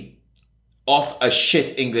parody of a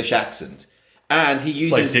shit English accent. And he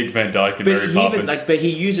uses... It's like Dick Van Dyke and Mary Poppins. But he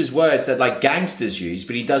uses words that like gangsters use,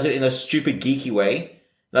 but he does it in a stupid geeky way.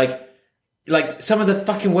 Like some of the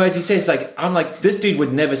fucking words he says, like, I'm like, this dude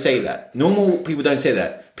would never say that. Normal people don't say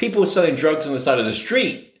that. People selling drugs on the side of the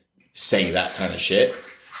street say that kind of shit.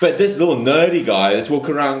 But this little nerdy guy that's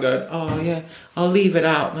walking around going, oh yeah, I'll leave it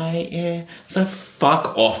out, mate, yeah. It's like,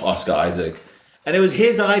 fuck off, Oscar Isaac. And it was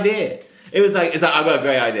his idea. It's like, I've got a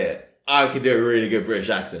great idea. I could do a really good British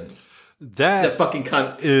accent. That the fucking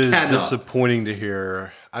cunt is disappointing to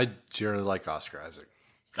hear. I generally like Oscar Isaac.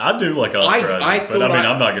 I do like Oscar Isaac, but I mean,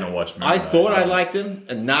 I'm not going to watch him. I thought I liked him,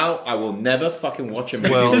 and now I will never fucking watch him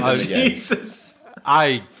again. Jesus.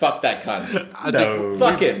 Fuck that cunt.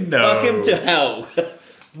 Fuck him. No. Fuck him to hell.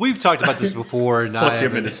 We've talked about this before. And Fuck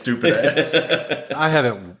him in his stupid ass. I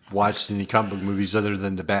haven't watched any comic book movies other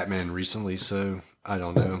than the Batman recently, so I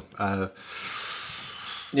don't know.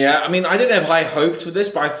 Yeah, I mean, I didn't have high hopes for this,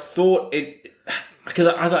 but I thought it... Because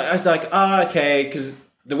I was like, okay, because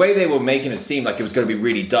the way they were making it seem like it was going to be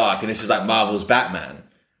really dark, and this is like Marvel's Batman.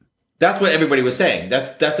 That's what everybody was saying.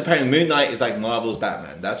 That's apparently Moon Knight is like Marvel's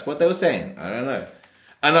Batman. That's what they were saying. I don't know.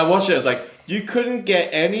 And I watched it, I was like, you couldn't get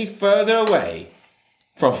any further away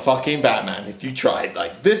from fucking Batman if you tried.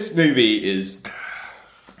 Like, this movie is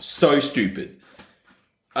so stupid.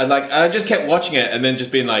 And I just kept watching it and then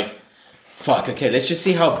just being like, fuck, okay, let's just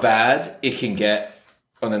see how bad it can get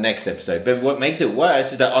on the next episode. But what makes it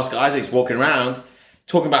worse is that Oscar Isaac's walking around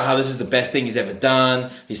talking about how this is the best thing he's ever done.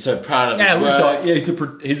 He's so proud of his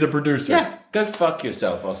work. He's a producer. Yeah, go fuck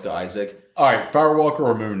yourself, Oscar Isaac. All right, Firewalker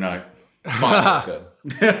or Moon Knight? Firewalker.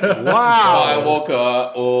 Wow.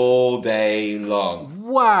 Firewalker all day long.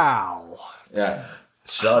 Wow. Yeah.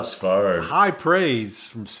 Shots fired. High praise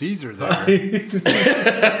from Caesar there.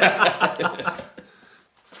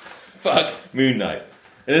 fuck Moon Knight.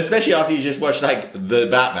 And especially after you just watch like The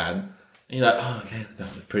Batman, and you're like, oh, okay,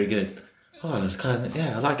 that was pretty good. Oh, it's kind of,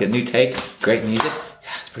 yeah, I like it. New take, great music.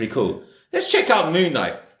 Yeah, it's pretty cool. Let's check out Moon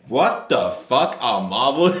Knight. What the fuck are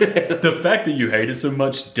Marvel? The fact that you hate it so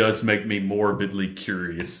much does make me morbidly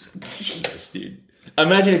curious. Jesus, dude.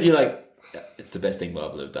 Imagine if you're like, it's the best thing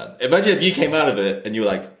Marvel have done. Imagine if you came out of it and you were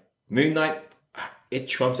like, Moon Knight, it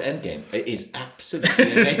trumps Endgame. It is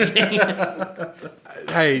absolutely amazing.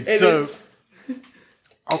 Hey,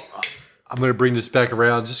 I'm going to bring this back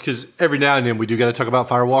around just because every now and then we do got to talk about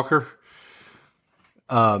Firewalker.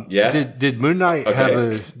 Yeah. Did Moon Knight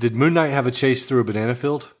have a chase through a banana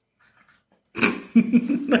field? No,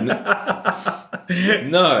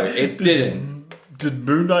 it didn't. Did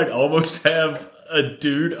Moon Knight almost have a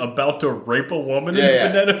dude about to rape a woman in a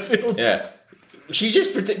banana field? Yeah. She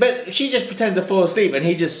just pretended to fall asleep, and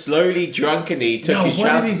he just slowly, drunkenly took his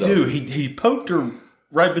trousers off. What did he do? He poked her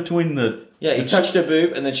right between the... Yeah, he touched her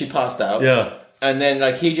boob, and then she passed out. Yeah. And then,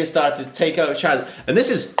 like, he just started to take out his trousers. And this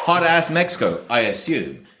is hot-ass Mexico, I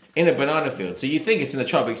assume, in a banana field. So you think it's in the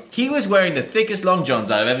tropics. He was wearing the thickest long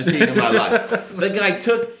johns I've ever seen in my life. The guy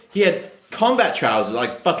he had combat trousers,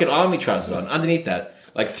 like fucking army trousers on, underneath that.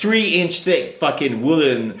 Like 3-inch thick fucking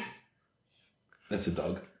woolen... That's a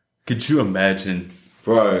dog. Could you imagine,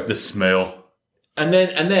 bro, the smell? And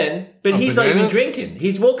then, but he's not even drinking.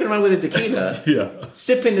 He's walking around with a tequila,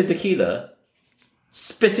 sipping the tequila,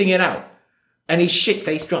 spitting it out, and he's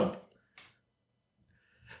shit-faced drunk.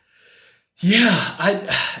 Yeah,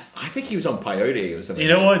 I think he was on peyote or something.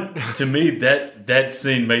 You know what? To me, that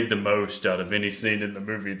scene made the most out of any scene in the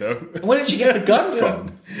movie, though. Where did she get the gun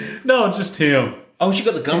from? No, just him. Oh, she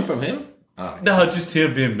got the gun from him? Oh, no, just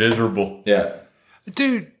him being miserable. Yeah.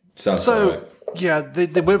 Dude, sounds so, yeah,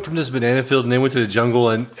 they went from this banana field and they went to the jungle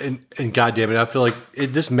and goddamn it, I feel like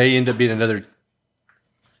this may end up being another...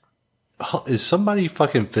 Is somebody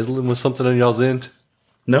fucking fiddling with something on y'all's end?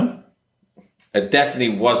 No? It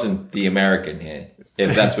definitely wasn't the American here,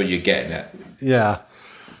 if that's what you're getting at. Yeah.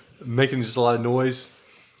 Making just a lot of noise.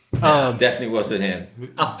 Definitely wasn't him.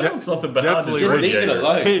 I found something behind the Just leave it radiator.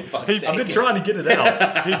 alone. I've been trying to get it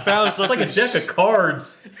out. He found something. It's like a deck of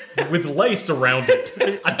cards with lace around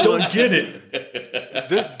it. I don't get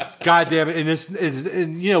it. God damn it.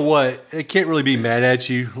 And you know what? It can't really be mad at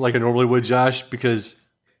you like I normally would, Josh, because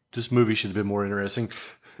this movie should have been more interesting.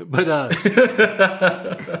 But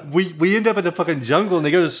we end up in the fucking jungle and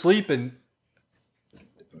they go to sleep, and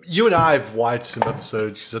you and I have watched some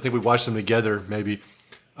episodes, because I think we watched them together maybe,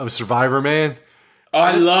 of Survivor Man.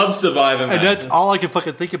 I love Survivor Man. And that's all I could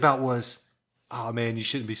fucking think about was, oh man, you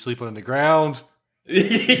shouldn't be sleeping on the ground.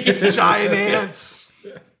 Giant ants.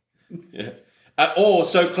 Yeah. Or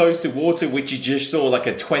so close to water, which you just saw like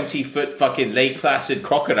a 20-foot fucking Lake Placid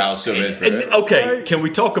crocodile swimming through it. Okay, can we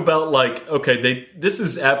talk about this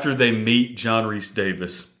is after they meet John Rhys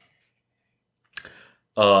Davis.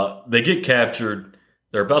 They get captured.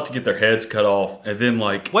 They're about to get their heads cut off, and then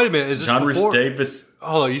wait a minute, is this John before? Rhys Davis?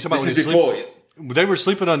 Oh, you talking about this is before? They were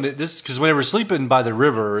sleeping on this because when they were sleeping by the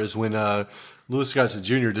river is when Louis Gossett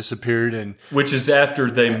Jr. disappeared, and which is after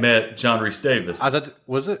they met John Rhys Davis. I thought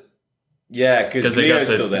was it? Yeah, because they got Leo's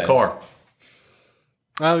still there. The car.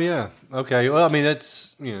 Oh yeah. Okay. Well, I mean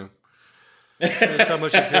that's shows how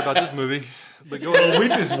much you care about this movie. But go ahead. We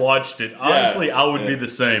just watched it. Honestly, I would be the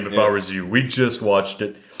same if I was you. We just watched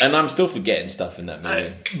it, and I'm still forgetting stuff in that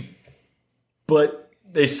movie. But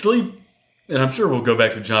they sleep, and I'm sure we'll go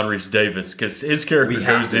back to John Rhys Davis because his character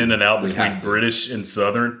goes in and out between British and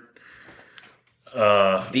Southern.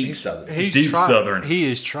 Deep Southern. Deep Southern. He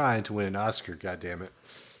is trying to win an Oscar. God damn it.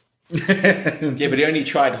 Yeah, but he only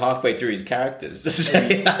tried halfway through his characters.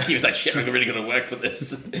 He was like, shit, I'm really going to work for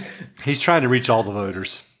this. He's trying to reach all the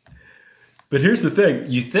voters. But here's the thing.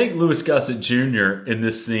 You think Louis Gossett Jr. in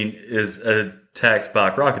this scene is attacked by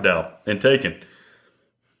a crocodile and taken.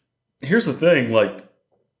 Here's the thing.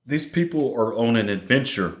 These people are on an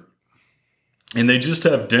adventure. And they just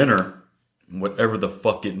have dinner. Whatever the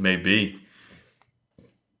fuck it may be.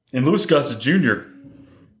 And Louis Gossett Jr.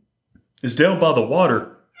 is down by the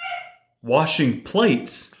water washing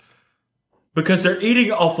plates because they're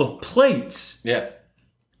eating off of plates that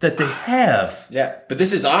they have. Yeah, but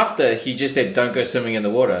this is after he just said, don't go swimming in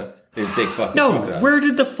the water. His big fucking crocodiles. Where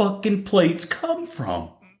did the fucking plates come from?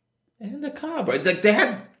 In the car, bro. They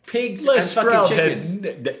had pigs Les and fucking chickens.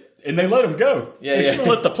 And they let them go. Yeah, they should have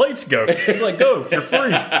let the plates go. They're go, you're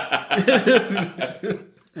free.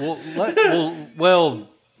 Well,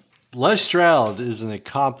 Les Stroud is an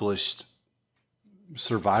accomplished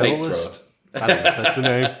survivalist. I don't know if that's the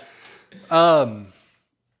name.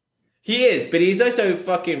 He is, but he's also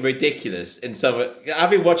fucking ridiculous in some. I've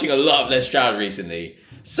been watching a lot of Les Stroud recently.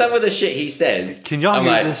 Some of the shit he says. Can y'all I'm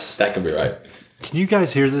hear like, this? That could be right. Can you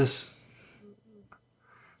guys hear this?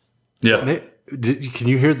 Yeah. Can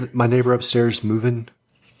you hear my neighbor upstairs moving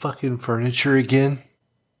fucking furniture again?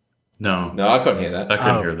 No. No, I couldn't hear that. I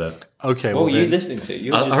couldn't hear that. Okay. What were you then- listening to?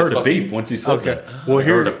 You were I just heard a fucking- beep once he said Okay. that. Well, I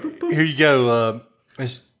heard a here you go.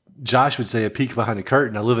 As Josh would say, a peek behind the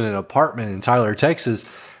curtain. I live in an apartment in Tyler, Texas,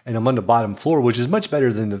 and I'm on the bottom floor, which is much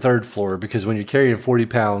better than the third floor because when you're carrying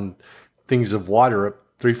 40-pound things of water up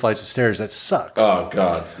 3 flights of stairs, that sucks. Oh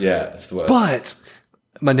God, yeah, that's the worst. But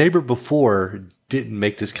my neighbor before didn't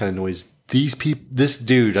make this kind of noise. These people, this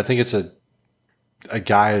dude, I think it's a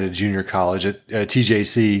guy at a junior college at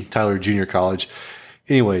TJC, Tyler Junior College.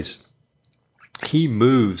 Anyways, he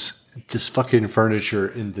moves this fucking furniture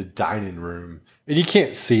in the dining room. And you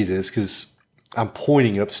can't see this because I'm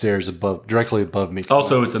pointing upstairs directly above me.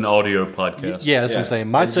 Also, it's an audio podcast. Yeah, that's what I'm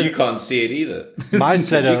saying. My And you can't see it either. my You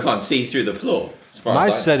setup, can't see through the floor. As far my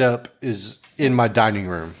as I know. setup is in my dining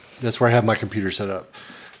room. That's where I have my computer set up.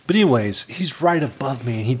 But anyways, he's right above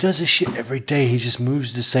me, and he does this shit every day. He just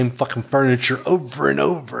moves the same fucking furniture over and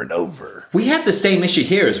over and over. We have the same issue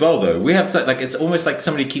here as well, though. We have like it's almost like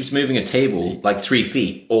somebody keeps moving a table like 3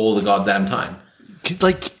 feet all the goddamn time.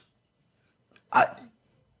 Like,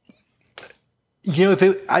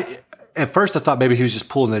 at first I thought maybe he was just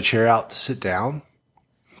pulling the chair out to sit down,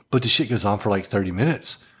 but the shit goes on for like 30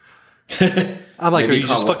 minutes. I'm like, Maybe are you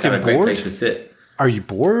just can't fucking find a great bored? place to sit. Are you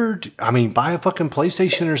bored? I mean, buy a fucking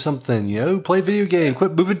PlayStation or something, play a video game,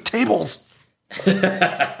 quit moving tables.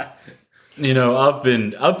 You know, I've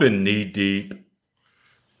been knee deep,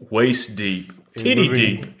 waist deep, titty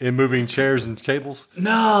deep. In moving chairs and tables?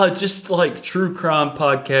 Nah, just like true crime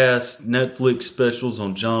podcasts, Netflix specials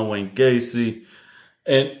on John Wayne Gacy.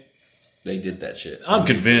 And They did that shit. I'm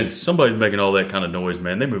convinced somebody's making all that kind of noise,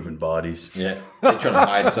 man. They moving bodies. Yeah, they're trying to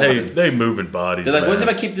hide something. They moving bodies. They're like, man. what if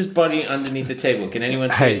I keep this body underneath the table? Can anyone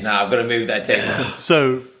see Hey. it? Nah, I've got to move that table.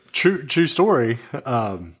 So, true story.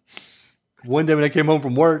 One day when I came home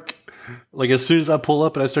from work, like as soon as I pull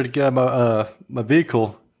up and I start to get out of my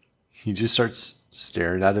vehicle, he just starts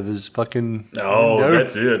staring out of his fucking Oh, window.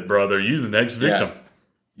 that's it, brother. You the next victim. Yeah.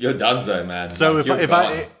 You're donezo, man. So Like, you're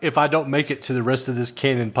gone. if I don't make it to the rest of this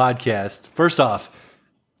canon podcast, first off,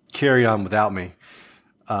 carry on without me.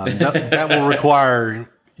 That will require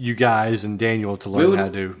you guys and Daniel to learn how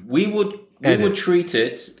to do. we would edit. treat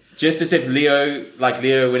it just as if Leo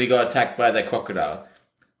when he got attacked by that crocodile.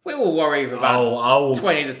 We will worry for about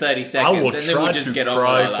 20 to 30 seconds, and then we'll just get on with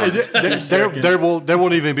our lives. There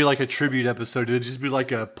won't even be like a tribute episode. It'll just be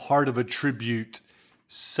like a part of a tribute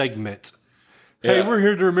segment. Hey, Yeah. we're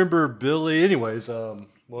here to remember Billy. Anyways,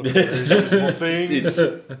 here's one thing.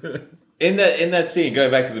 In that scene,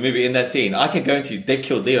 going back to the movie, in that scene, I kept going to, they've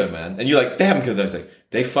killed Leo, man. And you're like, they haven't killed Leo. It's like,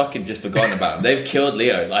 they fucking just forgotten about him. They've killed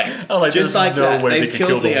Leo. Like, I'm like, just there's like no that. way they They've could kill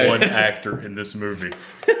killed the Leo. one actor in this movie.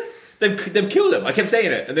 They've killed him. I kept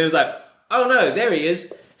saying it. And they was like, oh no, there he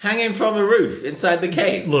is, hanging from a roof inside the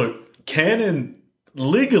cave. Look, canon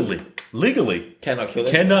legally Cannot kill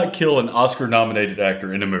him. cannot kill an Oscar-nominated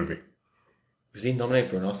actor in a movie. Was he nominated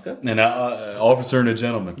for an Oscar? An Officer and a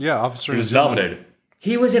Gentleman. Yeah, Officer. He and was Gentleman. nominated.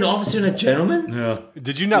 He was an Officer and a Gentleman? Yeah.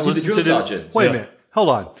 Did you not Was he the listen to drill the? sergeant? Wait Yeah. a minute. Hold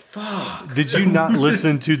on. Fuck. Did you not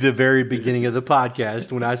listen to the very beginning of the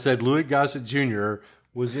podcast when I said Louis Gossett Jr.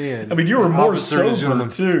 was in? I mean, you were more Officer and sober, Gentleman?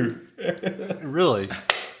 too. Really?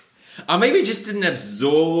 I maybe just didn't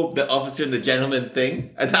absorb the Officer and the Gentleman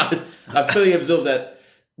thing. And I fully absorbed that.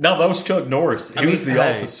 No, that was Chuck Norris. He was the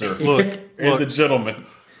hey, officer Look, and the gentleman.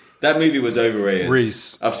 That movie was overrated.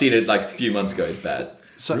 Reese. I've seen it like a few months ago. It's bad.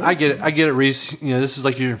 So I get it, Reese. This is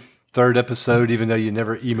like your third episode, even though you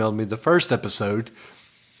never emailed me the first episode.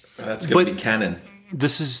 That's going to But- be canon.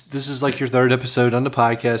 This is like your third episode on the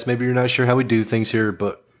podcast. Maybe you're not sure how we do things here,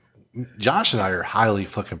 but Josh and I are highly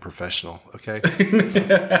fucking professional. Okay,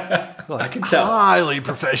 I can tell. highly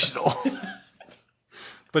professional.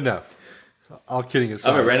 But no, all kidding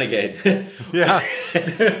aside, I'm a renegade. yeah.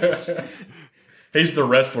 He's the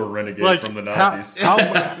wrestler renegade Like from the how,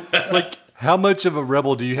 90s. how much of a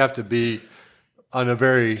rebel do you have to be on a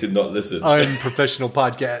very to not listen. unprofessional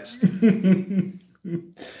podcast?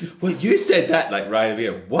 Well, you said that like right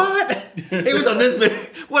here. What? He was on this movie.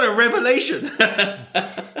 What a revelation.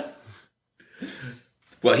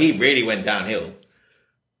 Well, he really went downhill.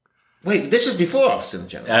 Wait, this was before Officer and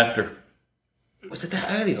Gentleman. After. Was it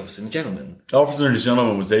that early, Officer and Gentleman? Officer and a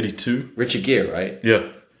Gentleman was 82. Richard Gere, right?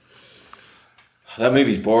 Yeah. That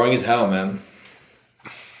movie's boring as hell, man.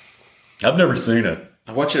 I've never seen it.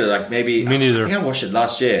 I watched it like maybe... Me neither. I think I watched it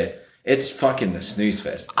last year. It's fucking the snooze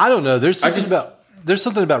fest. I don't know. There's something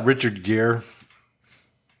about Richard Gere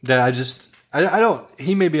that I don't.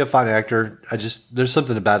 He may be a fine actor. There's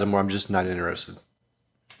something about him where I'm just not interested.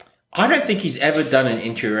 I don't think he's ever done an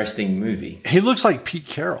interesting movie. He looks like Pete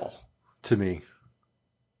Carroll to me.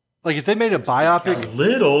 Like if they made a biopic, A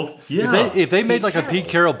little, yeah. If they made like a Pete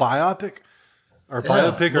Carroll biopic or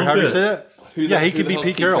biopic or however you say that, he could be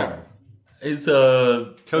Pete Carroll. He's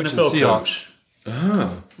a Coach in NFL Seahawks.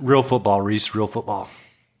 coach. Real football, Reese. Real football.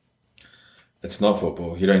 It's not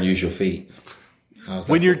football. You don't use your feet. How's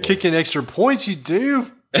that When you're football? kicking extra points, you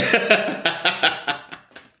do.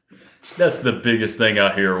 That's the biggest thing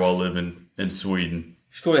I hear while living in Sweden.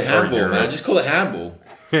 Just call it handball, Europe. man. Just call it handball.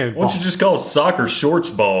 Why don't you just call it soccer shorts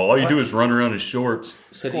ball? All you do is run around in shorts.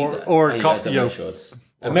 So Or you call- guys don't you know, wear shorts.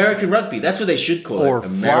 American rugby. That's what they should call Or it.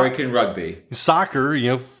 American rugby. Soccer,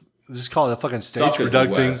 just call it a fucking stage Soccer's the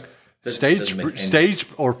production. worst. That doesn't make any Stage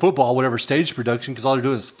or football, whatever stage production, because all they're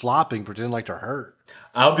doing is flopping, pretending like they're hurt.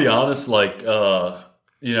 I'll be honest, like, I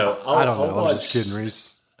don't know. I'm just kidding,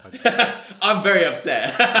 Reese. I'm very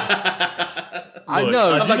upset. I Look,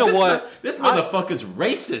 know. I'm You know what? This motherfucker's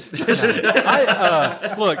racist.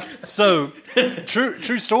 Look, so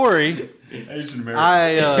true story. Asian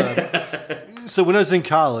American. So when I was in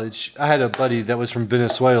college, I had a buddy that was from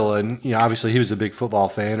Venezuela, and obviously he was a big football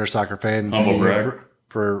fan or soccer fan Humble brag.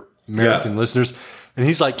 for American listeners. And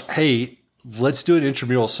he's like, "Hey, let's do an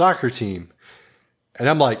intramural soccer team." And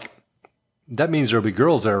I'm like, "That means there'll be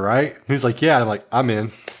girls there, right?" And he's like, "Yeah." And I'm like, "I'm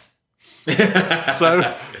in."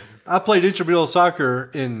 So I played intramural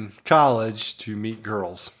soccer in college to meet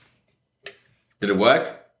girls. Did it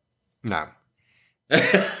work? No.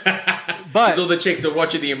 Because all the chicks are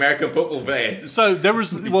watching the American football fans. So there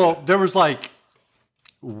was like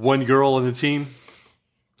one girl on the team,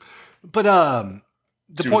 but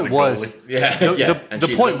the She point was was, the Yeah.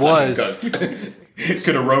 the point was,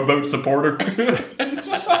 Could a rowboat support her?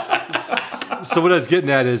 so what I was getting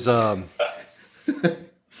at is, I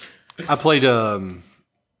played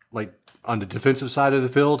like on the defensive side of the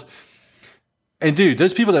field, and dude,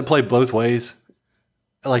 those people that play both ways,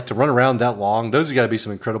 like to run around that long, those have got to be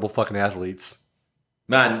some incredible fucking athletes.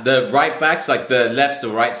 Man, the right backs, like the left or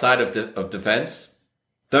right side of defense,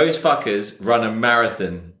 those fuckers run a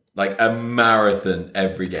marathon, like a marathon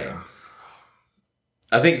every game.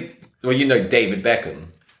 I think, well, David Beckham,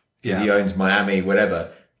 because he owns Miami,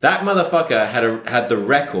 whatever. That motherfucker had the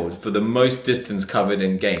record for the most distance covered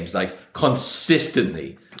in games, like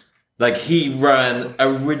consistently. Like he ran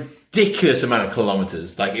a ridiculous amount of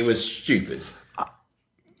kilometers. Like it was stupid.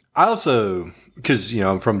 I also, because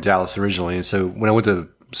I'm from Dallas originally, and so when I went to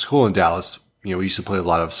school in Dallas, we used to play a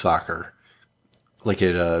lot of soccer, like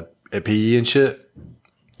at PE and shit.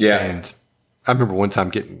 Yeah, And I remember one time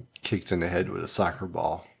getting kicked in the head with a soccer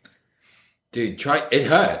ball. dude, it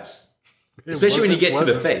hurts, especially when you get to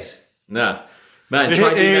the face. Nah, man, It try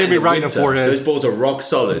hit- doing it that hit in me the right in the winter. forehead. Those balls are rock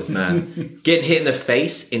solid, man. Getting hit in the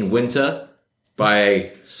face in winter by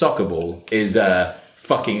a soccer ball is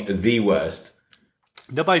fucking the worst.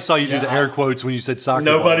 Nobody saw you do the air quotes when you said soccer.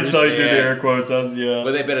 Nobody ball. saw you do the Yeah. air quotes. Well,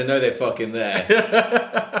 they better know they're fucking there.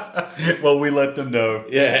 Well, we let them know.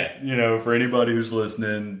 Yeah. For anybody who's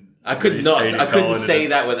listening. I couldn't Reese not. hated I couldn't calling say it.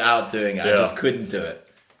 that without doing it. I Yeah. just couldn't do it.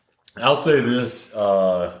 I'll say this, and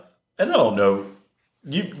I don't know.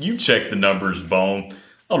 You check the numbers, Bone. I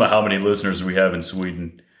don't know how many listeners we have in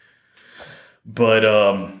Sweden, but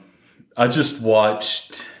I just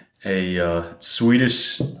watched a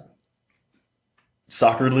Swedish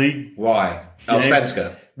soccer league Why?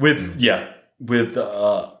 Allsvenska. with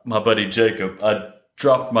my buddy Jacob. I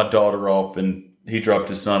dropped my daughter off, and he dropped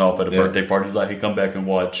his son off at a birthday party. He's like, "Hey, come back and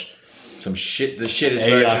watch Some shit. The shittest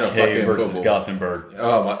version of AIK fucking versus football. Gothenburg."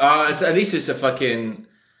 Oh my! At least it's a fucking.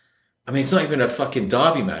 I mean, it's not even a fucking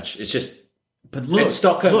derby match. It's just. But look, It's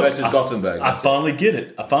Stockholm versus Gothenburg. I finally get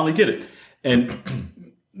it.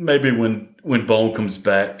 And maybe when Bone comes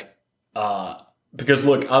back, because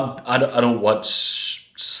look, I don't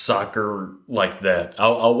watch soccer like that.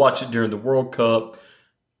 I'll watch it during the World Cup.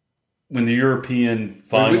 When the European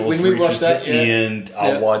finals when we watch reaches that, the yeah. end,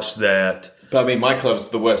 I'll watch that. But I mean, my club's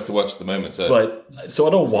the worst to watch at the moment. So, But so I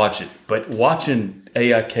don't watch it. But watching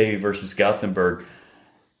AIK versus Gothenburg,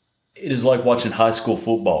 it is like watching high school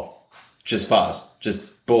football. just fast, just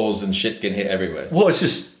balls and shit getting hit everywhere. Well,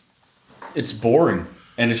 it's boring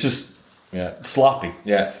and it's just Yeah, sloppy.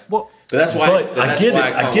 yeah. Well, But that's why. But that's I get why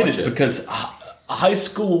it. can't I get watch it because high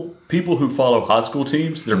school people who follow high school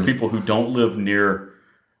teams, they're people who don't live near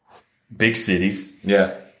big cities,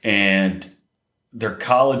 Yeah, and their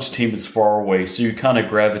college team is far away, so you kind of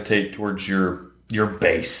gravitate towards your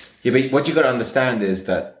base. yeah. But what you got to understand is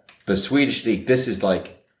that the Swedish league, this is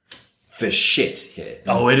like the shit here.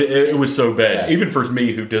 Oh, it was so bad. Yeah. Even for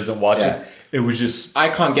me who doesn't watch it, it was just. I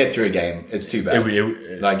can't get through a game. It's too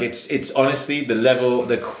bad. Like it's honestly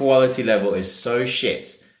the quality level is so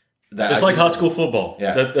shit. It's like high school football.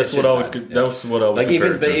 Yeah, that's what I would. That's what I would. Like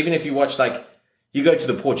compare even if you watch you go to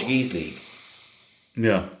the Portuguese league.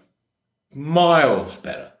 Yeah. Miles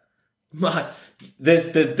better.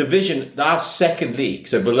 There's the division, our second league,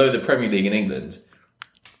 so below the Premier League in England.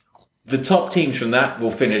 The top teams from that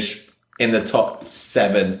will finish in the top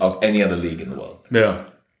 7 of any other league in the world. Yeah.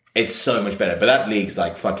 It's so much better. But that league's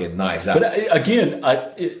like fucking knives out. But again,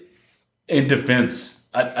 in defense,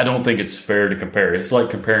 I don't think it's fair to compare. It's like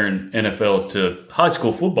comparing NFL to high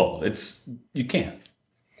school football. You can't.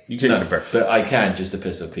 You can't compare. But I can, just to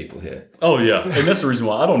piss off people here. Oh yeah, and that's the reason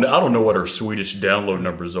why I don't know what our Swedish download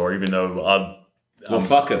numbers are. Even though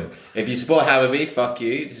fuck them. If you support Hammarby, fuck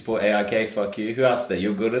you. If you support AIK, fuck you. Who else there?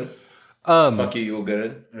 You're good. Fuck you. You're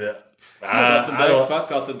good. Yeah. Fuck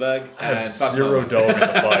Gothenburg. I have and fuck zero Malmö. dog in the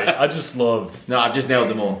fight. I just love. No, I've just nailed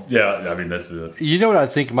them all. Yeah, I mean that's it. You know what I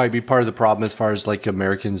think might be part of the problem as far as like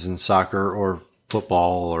Americans in soccer or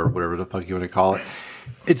football or whatever the fuck you want to call it.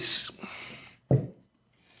 It's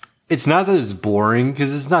not that it's boring,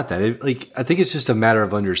 because it's not that. I think it's just a matter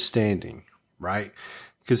of understanding, right?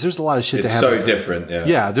 Because there's a lot of shit that happens. It's so different, yeah.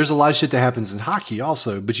 Yeah, there's a lot of shit that happens in hockey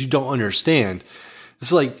also, but you don't understand.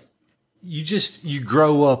 It's like you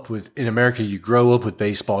grow up in America, you grow up with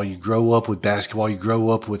baseball, you grow up with basketball, you grow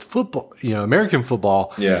up with football, American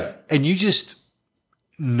football. Yeah. And you just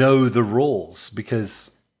know the rules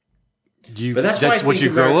because But that's what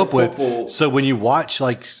you grow up football, with. So when you watch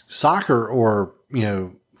like soccer or,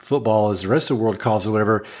 football as the rest of the world calls it,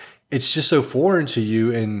 whatever, it's just so foreign to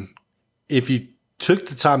you. And if you took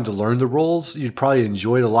the time to learn the rules, you'd probably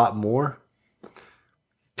enjoy it a lot more.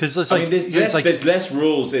 Because there's less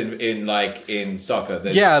rules in soccer.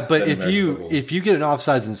 Than, but than if you get an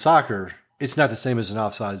offsides in soccer, it's not the same as an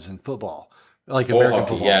offsides in football. Like or American hockey,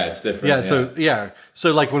 football. yeah, it's different.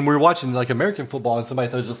 So like when we're watching like American football and somebody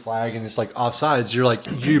throws a flag and it's like offsides,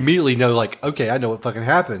 you immediately know like, okay, I know what fucking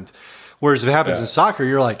happened. Whereas if it happens in soccer,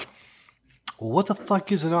 you're like, well, what the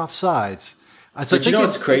fuck is an offsides? But you know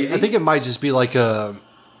what's crazy? I think it might just be like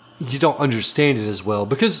you don't understand it as well,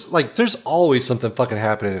 because like there's always something fucking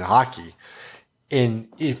happening in hockey. And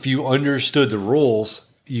if you understood the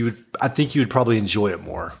rules, I think you would probably enjoy it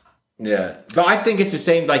more. Yeah. But I think it's the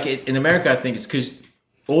same, like in America, I think it's because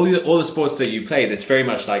all the sports that you play, that's very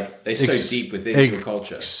much like, they're so deep within your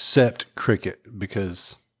culture. Except cricket,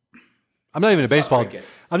 because I'm not even a baseball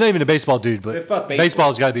dude, but fuck baseball.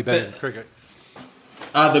 Baseball's got to be better than cricket.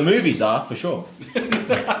 The movies are, for sure.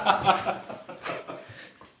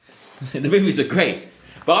 The movies are great.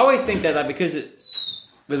 But I always think that because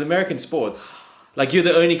with American sports, like you're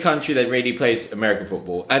the only country that really plays American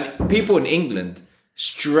football. And people in England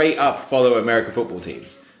straight up follow American football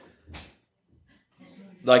teams.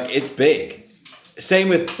 Like, it's big. Same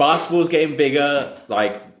with basketball's getting bigger.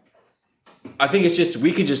 Like, I think it's just,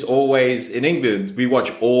 we can just always, in England, we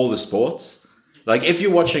watch all the sports. Like, if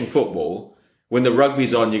you're watching football, when the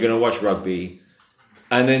rugby's on, you're going to watch rugby.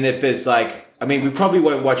 And then if there's like, I mean, we probably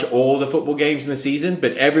won't watch all the football games in the season,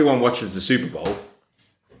 but everyone watches the Super Bowl.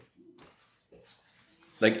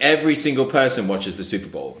 Like, every single person watches the Super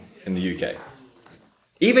Bowl in the UK.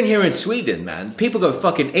 Even here in Sweden, man, people go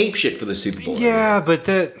fucking apeshit for the Super Bowl. Yeah, but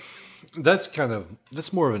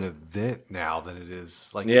that's more of an event now than it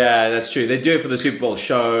is. Like, yeah, that's true. They do it for the Super Bowl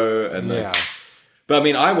show, and but I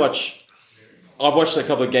mean, I've watched a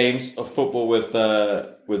couple of games of football with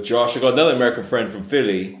Josh. I got another American friend from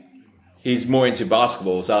Philly. He's more into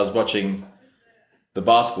basketball, so I was watching the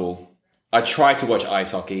basketball. I try to watch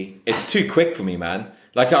ice hockey. It's too quick for me, man.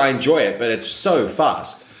 Like, I enjoy it, but it's so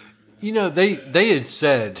fast. They had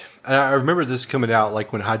said, and I remember this coming out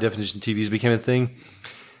like when high definition TVs became a thing.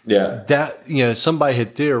 Yeah. That, somebody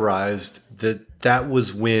had theorized that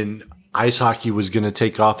was when ice hockey was going to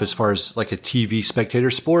take off as far as like a TV spectator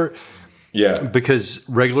sport. Yeah. Because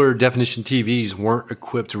regular definition TVs weren't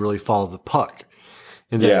equipped to really follow the puck.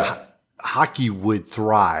 And that hockey would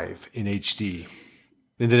thrive in HD.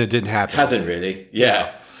 And then it didn't happen. Hasn't really.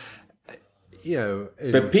 Yeah.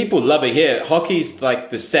 But people love it here. Hockey's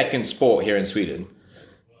like the second sport here in Sweden.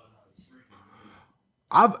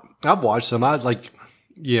 I've watched them. I'll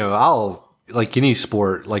like any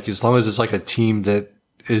sport, like as long as it's like a team that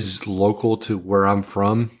is local to where I'm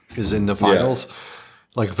from is in the finals. Yeah.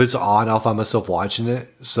 Like if it's on, I'll find myself watching it.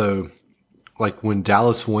 So like when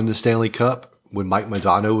Dallas won the Stanley Cup, when Mike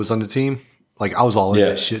Modano was on the team, like I was all in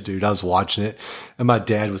that shit, dude. I was watching it and my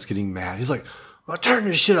dad was getting mad. He's like, well, turn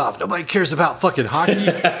this shit off. Nobody cares about fucking hockey. And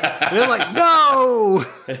they're like, no,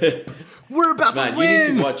 we're about to win.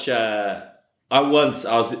 You need to watch. I was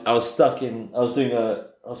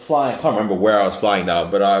flying. I can't remember where I was flying now,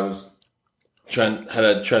 but I was had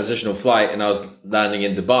a transitional flight, and I was landing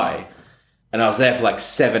in Dubai, and I was there for like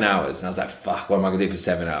 7 hours, and I was like, fuck, what am I gonna do for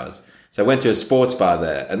 7 hours? So I went to a sports bar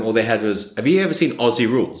there, and all they had was, have you ever seen Aussie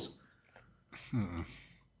Rules?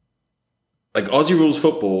 Like, Aussie Rules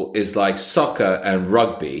football is like soccer and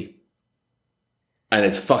rugby, and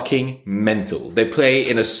it's fucking mental. They play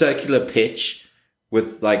in a circular pitch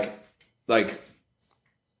with like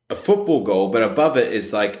a football goal, but above it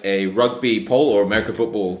is like a rugby pole or American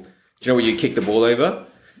football. Do you know where you kick the ball over?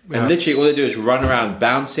 Yeah. And literally all they do is run around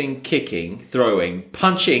bouncing, kicking, throwing,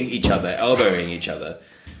 punching each other, elbowing each other.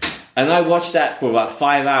 And I watched that for about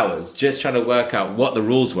 5 hours, just trying to work out what the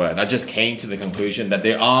rules were. And I just came to the conclusion that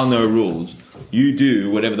there are no rules. You do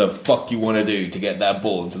whatever the fuck you want to do to get that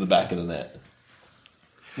ball into the back of the net.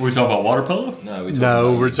 Were we talking about water polo? No,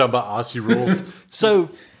 we're talking about Aussie Rules. So,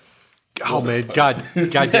 oh man, God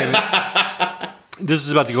damn it. This is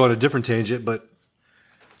about to go on a different tangent, but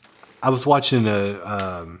I was watching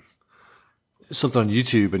something on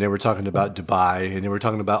YouTube, and they were talking about Dubai, and they were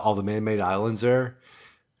talking about all the man-made islands there.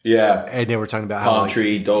 Yeah. And they were talking about palm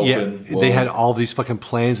tree, dolphin. Yeah, they had all these fucking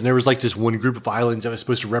plans, and there was like this one group of islands that was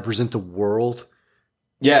supposed to represent the world.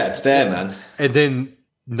 Yeah, it's there, man. And then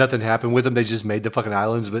nothing happened with them. They just made the fucking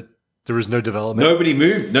islands, but there was no development. Nobody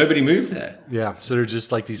moved there. Yeah, so they're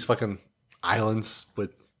just like these fucking islands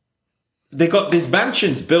with. They got these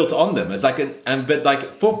mansions built on them. It's like but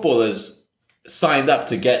like footballers signed up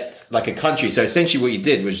to get like a country. So essentially, what you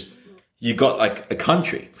did was you got like a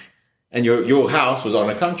country, and your house was on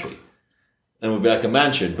a country, and it would be like a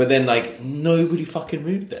mansion. But then like nobody fucking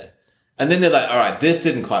moved there, and then they're like, all right, this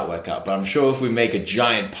didn't quite work out, but I'm sure if we make a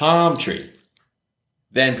giant palm tree,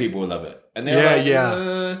 then people will love it. And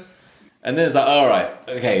they're and then it's like, all right,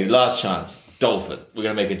 okay, last chance, dolphin. We're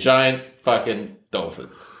gonna make a giant fucking dolphin.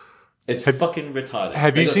 It's fucking retarded.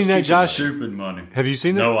 Have you seen that, Josh? Stupid money. Have you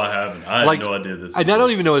seen it? No, I haven't. I had no idea this. I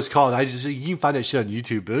don't even know what it's called. You can find that shit on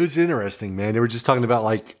YouTube, but it was interesting, man. They were just talking about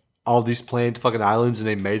like all these planned fucking islands, and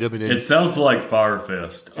they made them. And it sounds like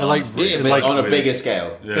Firefest. And like on a bigger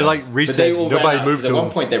scale. Yeah. And like recently, nobody moved to them. At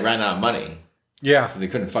one point, they ran out of money. Yeah, so they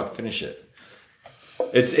couldn't fucking finish it.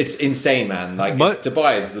 It's insane, man. Like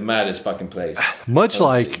Dubai is the maddest fucking place. Much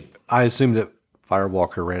like I assume that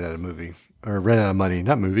Firewalker ran out of money,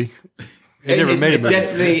 not movie. It never made a movie.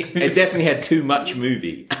 It definitely had too much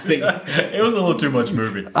movie. I think it was a little too much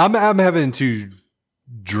movie. I'm having to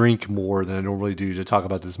drink more than I normally do to talk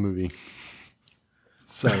about this movie.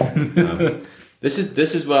 So this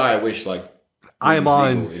is where I wish like I am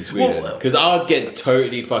on in Sweden because I'd get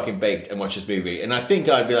totally fucking baked and watch this movie, and I think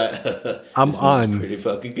I'd be like, I'm on pretty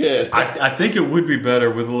fucking good. I think it would be better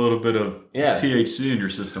with a little bit of THC in your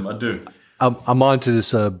system. I do. I'm on to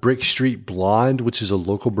this Brick Street Blonde, which is a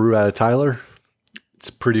local brew out of Tyler. It's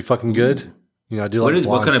pretty fucking good. You know, I do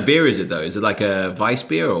what kind of beer is it though? Is it like a Weiss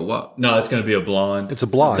beer or what? No, it's going to be a blonde. It's a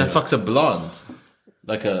blonde. The fuck's a blonde?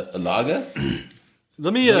 Like a lager?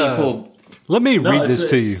 Let me read this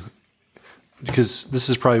to you because this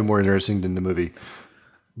is probably more interesting than the movie.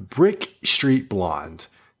 Brick Street Blonde,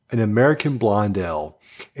 an American blonde ale.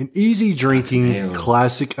 An easy drinking,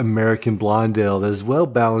 classic American blonde ale that is well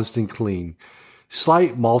balanced and clean.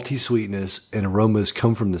 Slight malty sweetness and aromas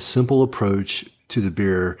come from the simple approach to the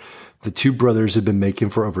beer the two brothers have been making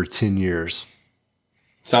for over 10 years.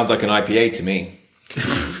 Sounds like an IPA to me.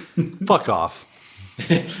 Fuck off.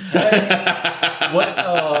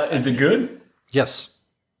 What is it good? Yes.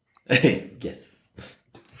 Yes.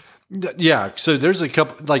 Yeah, so there's a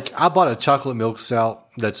couple, like I bought a chocolate milk stout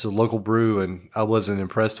that's a local brew and I wasn't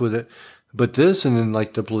impressed with it. But this and then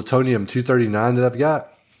like the Plutonium 239 that I've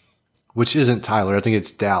got, which isn't Tyler, I think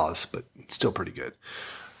it's Dallas, but it's still pretty good.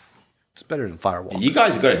 It's better than Firewalker. You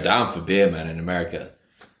guys have got it down for beer, man, in America.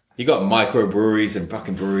 You got microbreweries and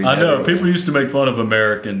fucking breweries. I know, everywhere. people used to make fun of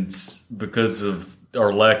Americans because of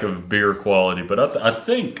our lack of beer quality, but I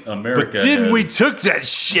think America we took that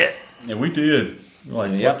shit. Yeah, we did.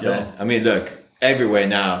 Like, yep, y'all. I mean, look, everywhere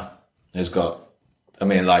now has got, I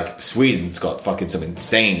mean, like, Sweden's got fucking some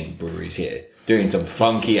insane breweries here doing some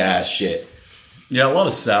funky ass shit. Yeah, a lot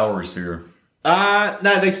of sours here. No,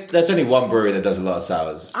 that's only one brewery that does a lot of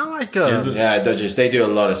sours. I like yeah, Dodgers. They do a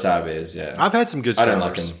lot of sour beers, yeah. I've had some good sours. I don't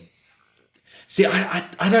like them. See,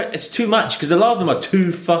 I don't, it's too much because a lot of them are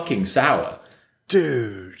too fucking sour.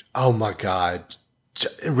 Dude, oh my God.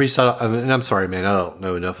 Reese, and I'm sorry, man, I don't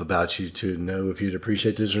know enough about you to know if you'd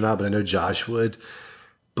appreciate this or not, but I know Josh would.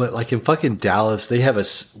 But like in fucking Dallas, they have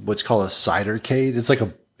what's called a cidercade. It's like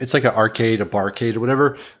an arcade, a barcade or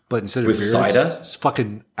whatever. But instead of With beers, cider? it's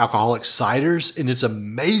fucking alcoholic ciders, and it's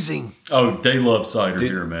amazing. Oh, they love cider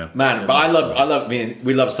here, man. Man, but I love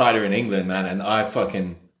we love cider in England, man, and I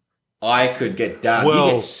could get down. Well,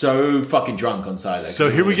 you get so fucking drunk on cider. So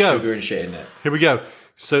here we go. Sugar and shit in it. Here we go.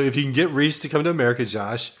 So if you can get Reese to come to America,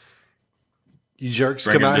 Josh, you jerks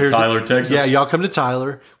Bring come him out to here. Tyler, Texas. Yeah, y'all come to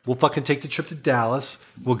Tyler. We'll fucking take the trip to Dallas.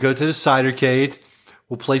 We'll go to the cidercade.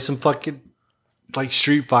 We'll play some fucking like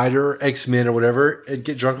Street Fighter or X-Men or whatever and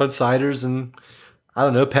get drunk on ciders and, I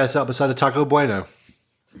don't know, pass out beside a Taco Bueno.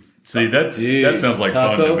 See, that sounds like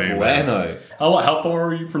fun to me. Bueno. How far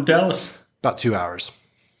are you from Dallas? About 2 hours.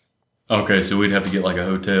 Okay, so we'd have to get like a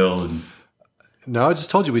hotel and... No, I just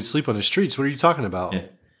told you we'd sleep on the streets. What are you talking about? Yeah.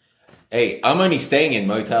 Hey, I'm only staying in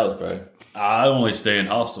motels, bro. I only stay in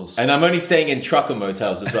hostels. And I'm only staying in trucker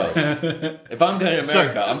motels as well. If I'm going to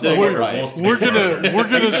America, I'm doing it right. We're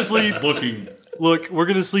gonna sleep. Looking... Look, we're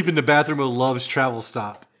gonna sleep in the bathroom of Love's travel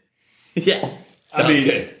stop. Yeah. Sounds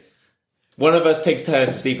good. One of us takes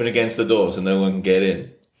turns sleeping against the door so no one can get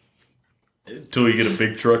in. Until you get a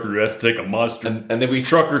big trucker who has to take a monster And then we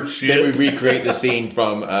trucker shit. Then we recreate the scene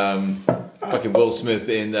from fucking Will Smith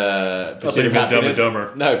in Pursuit of Happiness. Dumb and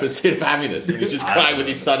Dumber. No, Pursuit of Happiness. He was just crying with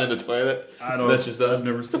his son in the toilet. I don't. That's just us. I've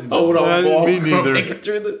never seen that. Hold on, Paul. Me neither. Make it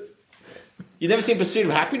through this. You never seen Pursuit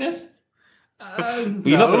of Happiness? Well,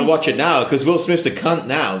 you're not going to watch it now because Will Smith's a cunt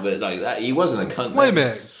now, but like that, he wasn't a cunt. Wait a then.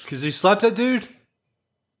 minute, because he slapped that dude?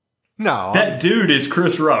 No. That dude is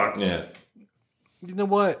Chris Rock. Yeah. You know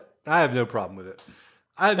what? I have no problem with it.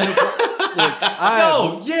 I have no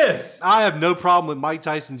Look, Yes. I have no problem with Mike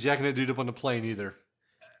Tyson jacking that dude up on the plane either.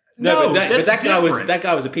 No, but that's that guy was different. that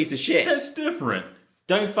guy was a piece of shit. That's different.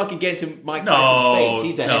 Don't fucking get into Mike Tyson's face.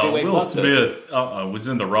 He's a heavyweight Will boxer. Smith was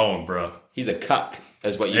in the wrong, bro. He's a cuck,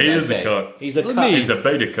 is what you He guys is a say. cuck. He's a Let cuck. me- He's a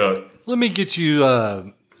beta cuck. Let me get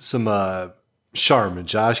you some Charmin,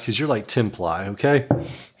 Josh, because you're like 10 ply, okay?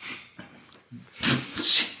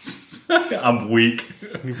 I'm weak.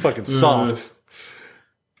 You're fucking soft.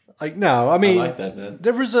 Like, no, I I mean, like that, man.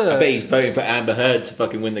 there was I bet a. he's voting for Amber Heard to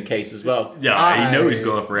fucking win the case as well. Yeah, he know he's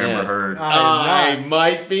going for Amber Yeah. Heard. I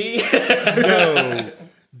might be. No.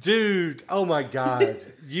 Dude, oh my God.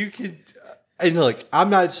 You could. And look, I'm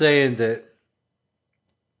not saying that.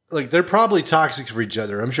 Like, they're probably toxic for each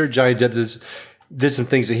other. I'm sure Johnny Depp did some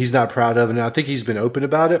things that he's not proud of, and I think he's been open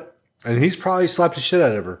about it. And he's probably slapped the shit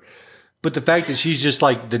out of her. But the fact that she's just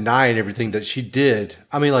like denying everything that she did,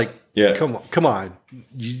 I mean, like, Yeah. come on.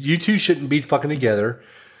 You two shouldn't be fucking together.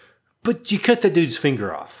 But you cut that dude's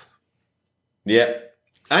finger off. Yep.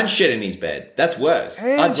 And shit in his bed. That's worse.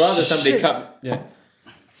 And I'd rather somebody shit. cut. Yeah.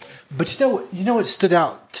 But you know what stood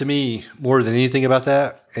out to me more than anything about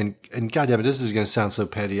that? And goddamn it, this is going to sound so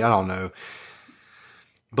petty. I don't know.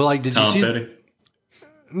 But like, did you Tom see? Petty.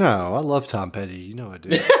 No, I love Tom Petty. You know I do.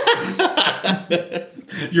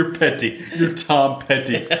 You're petty. You're Tom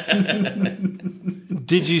Petty.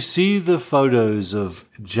 Did you see the photos of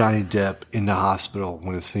Johnny Depp in the hospital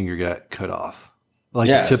when his finger got cut off? Like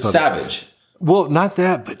Yeah, the tip of savage. Well, not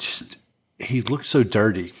that, but just he looked so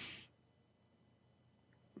dirty.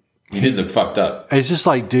 He did look fucked up. It's just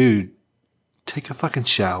like, dude, take a fucking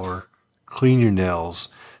shower, clean your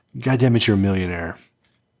nails. Goddamn it, you're a millionaire.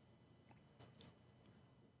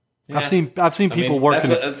 Yeah. I've seen people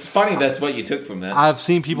working. It's funny that's what you took from that. I've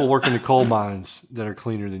seen people working the coal mines that are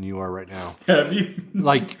cleaner than you are right now. Have you?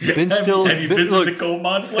 Like Ben Stiller. Have you Ben- visited look, the coal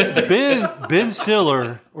mines lately? Ben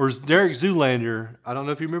Stiller or Derek Zoolander. I don't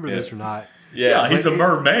know if you remember this or not. Yeah, he's a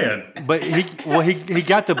merman. But he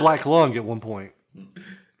got the black lung at one point.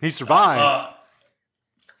 He survived.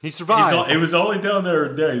 He survived. It was only down there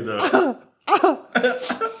a day, though. Got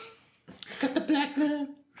the black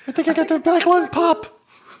man. I think I got the black lung pop.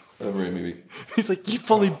 Maybe. He's like, you've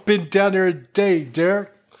only been down there a day,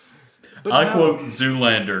 Derek. But I no. quote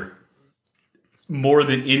Zoolander more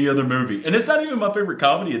than any other movie. And it's not even my favorite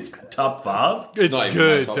comedy. It's top 5. It's not even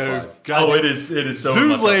good, my top dude. 5. God, Oh, it is so in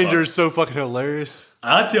my top 5. Zoolander's so fucking hilarious.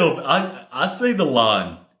 I say the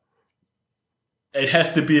line. It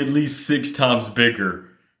has to be at least 6 times bigger,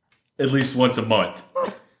 at least once a month.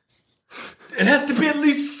 It has to be at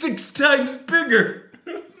least 6 times bigger.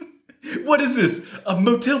 What is this? A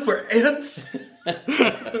motel for ants?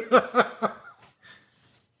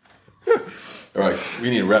 All right, we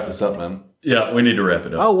need to wrap this up, man. Yeah, we need to wrap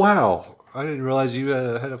it up. Oh, wow. I didn't realize you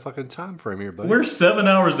had a fucking time frame here, buddy. We're 7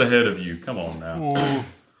 hours ahead of you. Come on now.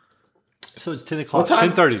 So it's 10 o'clock. What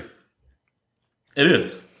time? 10:30. It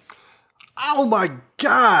is. Oh, my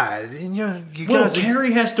God. And you Well, guys...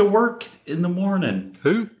 Carrie has to work in the morning.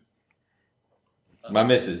 Who? My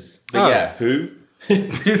missus. But Oh. yeah, who?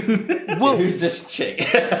 Well, Who's this chick?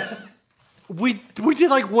 we did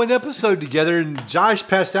like one episode together, and Josh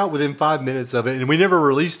passed out within 5 minutes of it, and we never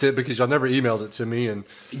released it because y'all never emailed it to me. And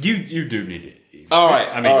You do need it. All right.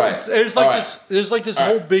 I mean, all right. there's all like right. this. There's like this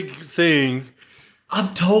whole big thing.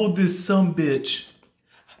 I've told this some bitch.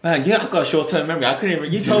 Man, yeah, I've got a short-term memory. I couldn't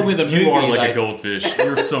even. You told me the movie. You are like a goldfish.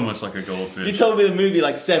 You're so much like a You goldfish. told me the movie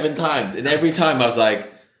like 7 times, and every time I was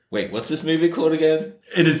like, "Wait, what's this movie called again?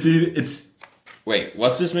 And it's Wait,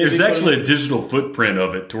 what's this movie?" there's called actually again? a digital footprint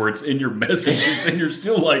of it to where it's in your messages, and you're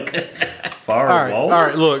still like All right, firewall. all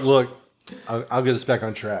right. Look. I'll get us back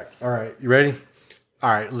on track. All right, you ready?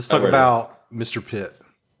 All right, let's talk I'm ready. about Mr. Pitt.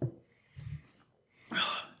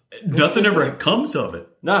 Nothing ever comes of it.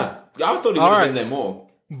 No, I thought he would All have right. been there more.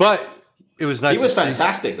 But it was nice. He was to see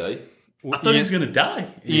fantastic, though. I thought he was going to die.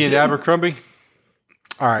 He Ian didn't. Abercrombie.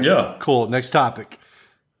 All right. Yeah. Cool. Next topic.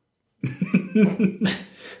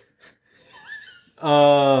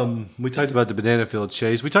 We talked about the banana field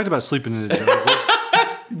chase. We talked about sleeping in the jungle.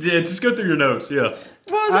 Yeah, just go through your notes. Yeah.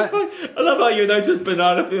 I love how your notes was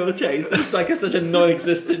banana field chase. It's like such a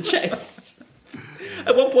non-existent chase.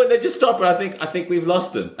 At one point, they just stop, and I think we've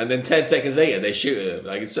lost them. And then 10 seconds later, they shoot at them.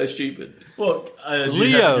 Like, it's so stupid. Well, do you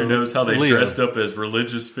Leo. have in your notes how they Leo. dressed up as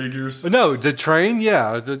religious figures? But no, the train,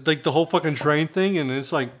 yeah, the whole fucking train thing, and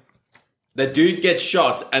it's like, The dude gets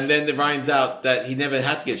shot, and then it finds out that he never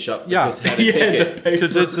had to get shot Yeah. because he had a ticket.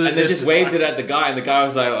 because it's And they just waved it at the guy, and the guy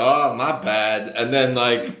was like, "Oh, my bad." And then,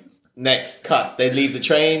 like, next cut, they leave the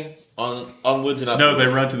train onwards and upwards. No, they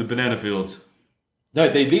run to the banana fields. No,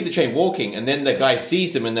 they leave the train walking, and then the guy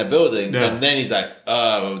sees them in their building, Yeah. and then he's like,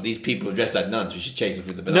 "Oh, these people are dressed like nuns. We should chase them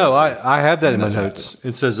through the banana." no, fields." I have that in my That's what notes.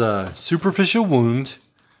 It says superficial wound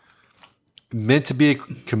meant to be a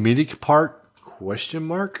comedic part? Question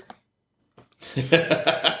mark.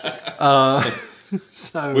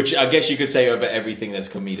 So Which I guess you could say over everything that's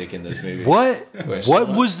comedic in this movie. what Question what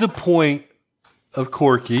mark. was the point of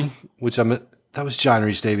Corky? Which that was John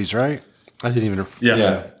Rhys Davies, right? I didn't even.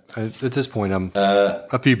 Yeah. At this point, I'm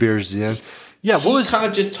a few beers in. Yeah, what He was kind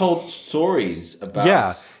of just told stories about,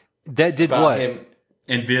 that did about what? him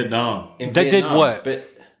In Vietnam. in That did Vietnam, what?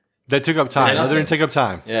 But That took up time. Nothing. Other than take up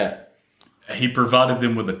time. yeah, He provided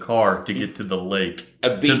them with a car to get to the lake. a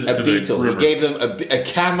to the beetle. He river. gave them a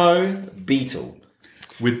camo beetle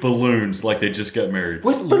With balloons like they just got married.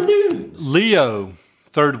 with balloons, Leo,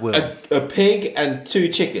 third wheel. a pig, and 2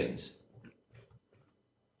 chickens.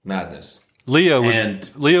 Madness. Leo and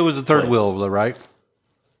was the third plates. wheel, though, right?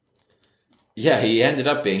 Yeah, he ended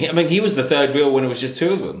up being. I mean, he was the third wheel when it was just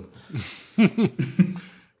 2 of them.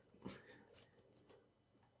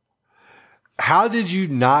 How did you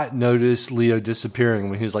not notice Leo disappearing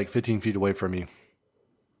when he was like 15 feet away from you?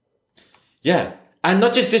 Yeah, and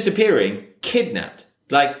not just disappearing, kidnapped.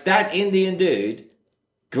 Like that Indian dude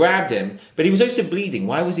grabbed him, but he was also bleeding.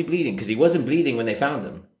 Why was he bleeding? Because he wasn't bleeding when they found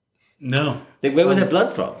him. No. Like, where was that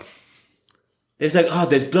blood from? It was like, oh,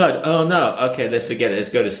 there's blood. Oh no, okay, let's forget it. Let's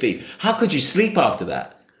go to sleep. How could you sleep after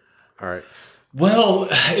that? All right. Well,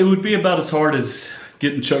 it would be about as hard as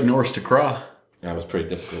getting Chuck Norris to cry. That was pretty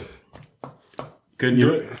difficult. Couldn't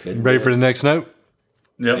do it. Ready for the next note?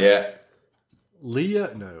 Yep. Yeah.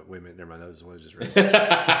 Leah? No, wait a minute. Never mind. That was the one I just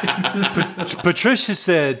read. Patricia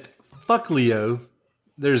said, fuck Leo.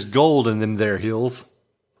 There's gold in them there hills.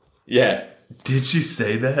 Yeah. Did she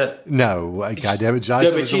say that? No. God damn it, Josh. No,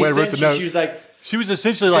 That but was the way I wrote the note. she was like, She was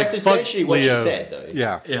essentially like, that's fuck essentially what Leo. she said, though.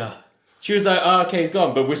 Yeah. Yeah. She was like, oh, okay, he's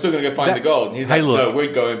gone, but we're still going to go find That- the gold. And he's Hey, like, look. no,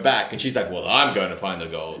 we're going back. And she's like, well, I'm going to find the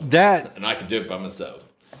gold. That, And I can do it by myself.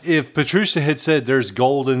 if Patricia had said there's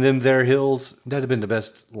gold in them there hills, that'd have been the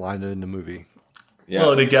best line in the movie. Yeah.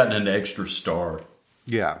 Well, it had gotten an extra star.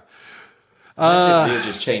 Yeah. Imagine if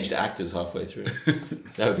Leo just changed actors halfway through.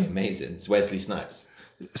 That would be amazing. It's Wesley Snipes.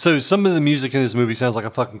 So some of the music in this movie sounds like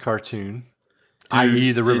a fucking cartoon,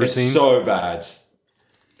 i.e. the river It's scene. so bad.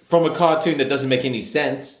 From a cartoon that doesn't make any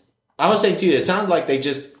sense. I was saying to you, it sounded like they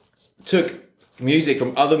just took music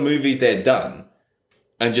from other movies they had done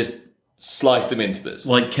and just sliced them into this.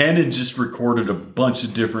 Like, Canon just recorded a bunch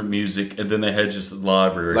of different music, and then they had just the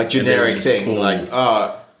library. Like and they generic just thing, pulled-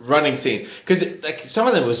 like running scene. Because like some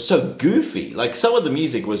of them was so goofy. Like some of the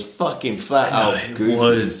music was fucking flat No, out it goofy.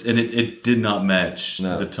 was, and it did not match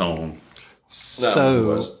No. the tone. That was the So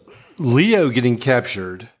worst. Leo getting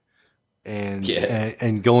captured and Yeah.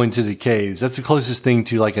 and going to the caves. That's the closest thing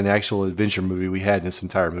to like an actual adventure movie we had in this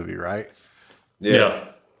entire movie, right? Yeah.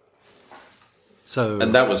 So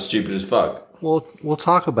And that was stupid as fuck. we'll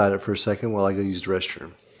talk about it for a second while I go use the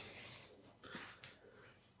restroom.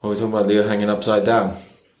 What are we talking about? Leo hanging upside down.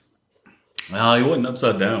 Well, he wasn't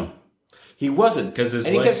upside down. He wasn't. Because his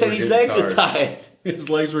and he kept legs saying were his getting legs are tired. His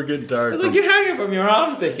legs were getting tired. I was like, you're hanging from your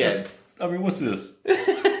arms, dickhead. I mean, what's this?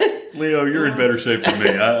 Leo, you're in better shape than me.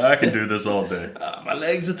 I can do this all day. My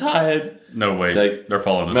legs are tired. No way. Like, they're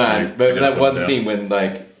falling asleep. Man, but We gotta that put one them down. scene when,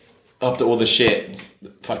 like, after all the shit,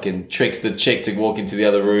 fucking tricks the chick to walk into the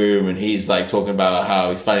other room, and he's, like, talking about how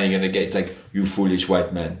he's finally going to get, it's like, you foolish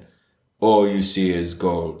white man. All you see is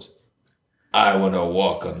gold. I want to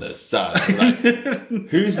walk on the sun. I'm like,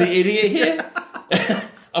 who's the idiot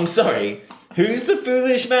here? I'm sorry. Who's the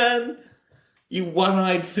foolish man? You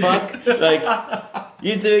one-eyed fuck. Like,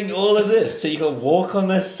 you're doing all of this so you can walk on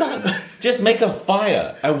the sun. Just make a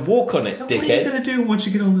fire and walk on it, dickhead. What are you going to do once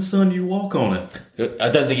you get on the sun? You walk on it. I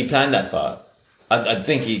don't think he planned that far. I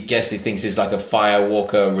think he thinks it's like a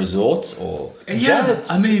Firewalker resort or... Yeah,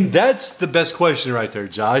 I mean... That's the best question right there,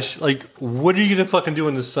 Josh. Like, what are you going to fucking do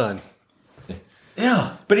in the sun?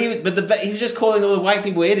 Yeah. But he was just calling all the white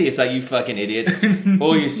people idiots, like, you fucking idiots.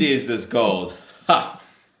 All you see is this gold. Ha!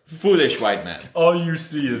 Foolish white man. All you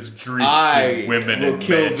see is dreams I and women will and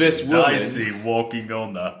kill mansions. this woman. I see walking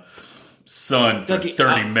on the sun for Like,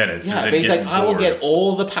 30 minutes. Yeah, and then but he's like, getting I will bored. get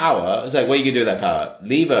all the power. It's like, what are you going to do with that power?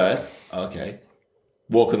 Leave Earth. Okay.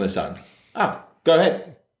 Walk on the sun. Oh, go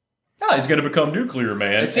ahead. Ah, he's going to become nuclear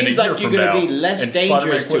man. It seems like you're going to be less and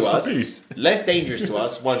dangerous Spider-Man to Quest for us. Peace. Less dangerous to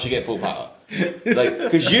us once you get full power. Like,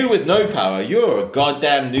 because you with no power, you're a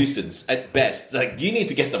goddamn nuisance at best. Like, you need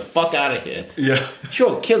to get the fuck out of here. Yeah.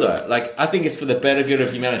 Sure, kill her. Like, I think it's for the better good of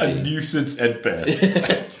A humanity. nuisance at best.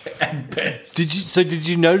 At best. Did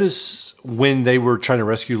you notice when they were trying to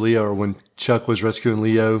rescue Leo, or when Chuck was rescuing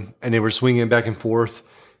Leo, and they were swinging back and forth,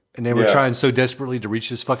 and they were Yeah. trying so desperately to reach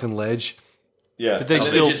this fucking ledge, Yeah, but they and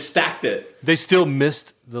still- they just stacked it. they still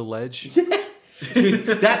missed the ledge? Dude,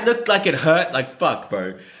 that looked like it hurt like fuck,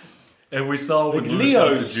 bro. And we saw when Like, Louis Leo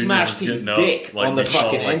Gossett Jr. smashed was his getting up, dick like, on the we saw,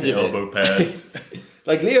 fucking like, end the of it. elbow pads.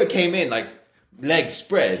 Like, Leo came in, like, legs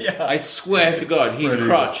spread. Yeah. I swear to God, his Spread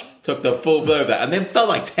crotch took the full blow of that and then fell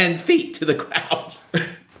like 10 feet to the ground.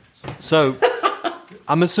 So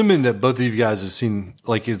I'm assuming that both of you guys have seen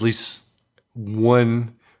like at least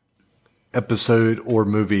one episode or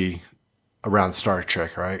movie around Star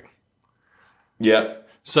Trek, right? Yeah.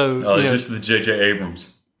 So Oh, you know, just the J.J. Abrams.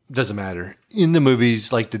 doesn't matter. In the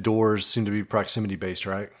movies, like the doors seem to be proximity based,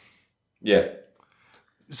 right? Yeah.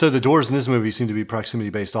 So the doors in this movie seem to be proximity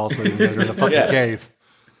based also, even though they're in a fucking Yeah. cave.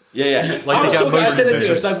 Yeah, yeah. Like I they was got talking- I motion said it to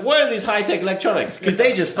you, sensors. it's like, what are these high-tech electronics? Because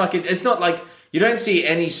they just fucking... It's not like... You don't see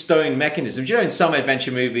any stone mechanisms. You know, in some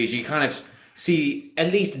adventure movies, you kind of see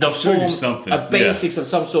at least They'll a show you form, something, a basics of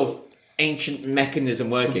some sort of ancient mechanism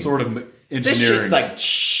working. Some sort of engineering. This shit's like...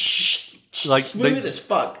 Like, smooth they- as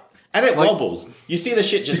fuck. And it wobbles. You see the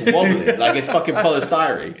shit just wobbling like it's fucking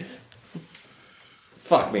polystyrene.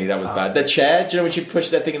 Fuck me, that was bad. The chair, do you know when you push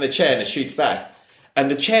that thing in the chair and it shoots back? And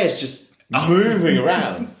the chair's just moving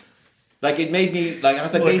around. Like it made me, like I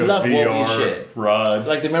was like, like they a love wobbly VR shit. rod.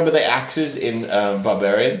 Like, remember the axes in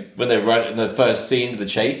Barbarian? When they run in the first scene of the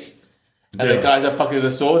chase? And Yeah. the guys are fucking with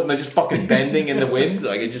the swords and they're just fucking bending in the wind?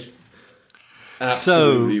 Like it just...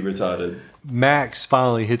 Absolutely retarded. Max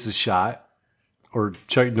finally hits a shot, or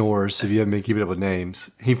Chuck Norris, if you haven't been keeping up with names.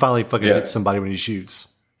 He finally fucking Yeah. hits somebody when he shoots.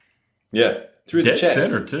 Yeah. Through the Dead chest.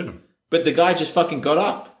 center, too. But the guy just fucking got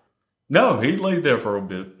up. No, he laid there for a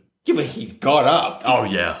bit. Yeah, but he got up. Oh,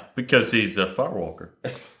 yeah, because he's a Firewalker.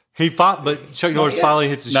 He fought, but Chuck Norris yet. finally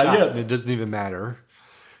hits a Not shot, yet. and it doesn't even matter.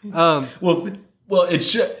 Well, it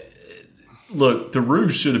should... Look, the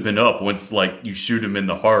ruse should have been up once, like, you shoot him in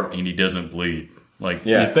the heart and he doesn't bleed. Like,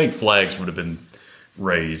 Yeah. you'd think flags would have been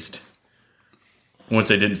raised once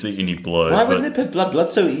they didn't see any blood. Why but wouldn't they put blood?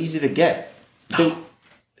 Blood's so easy to get. They,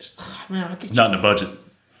 man, I get you. not in the budget.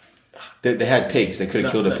 They had pigs. They could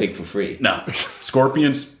have killed a pig for free. No.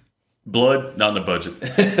 Scorpions, blood, not in the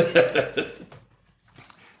budget.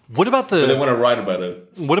 What about But they the want to write about it.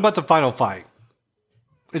 what about the final fight?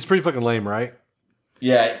 It's pretty fucking lame, right?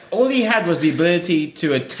 Yeah, all he had was the ability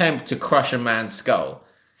to attempt to crush a man's skull.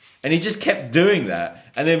 And he just kept doing that.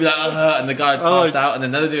 And then be like, and the guy would pass out, and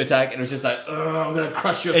another dude attack, and it was just like, I'm going to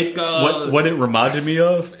crush your skull. What it reminded me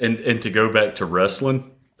of, and to go back to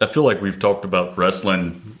wrestling, I feel like we've talked about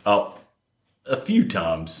wrestling a few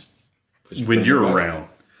times when you're around.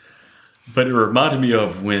 But it reminded me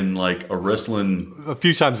of when, like, a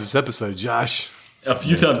few times this episode, Josh. A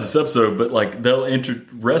few times this episode, but, like,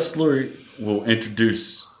 wrestler will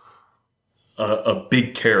introduce a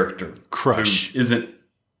big character. Crush. Who isn't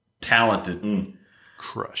talented.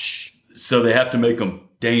 Crush. So they have to make them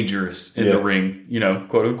dangerous in the ring,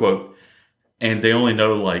 quote unquote. And they only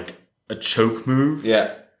know, like, a choke move.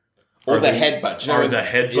 Yeah. Or the headbutt. Or the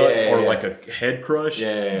headbutt, or like a head crush.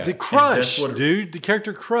 Yeah. The Crush, dude. The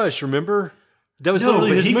character Crush, remember? That was No, literally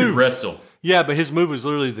but his he move. could wrestle. Yeah, but his move was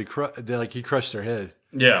literally like he crushed their head.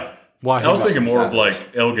 Yeah. Why? I was thinking more of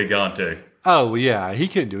like El Gigante. Oh, yeah. He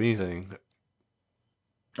couldn't do anything.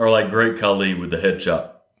 Or like Great Khali with the headshot.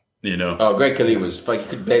 You know? Oh, Greg Khali was like, he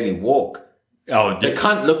could barely walk. Oh, The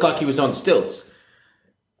cunt looked like he was on stilts.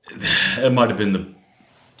 it might have been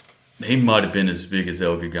he might have been as big as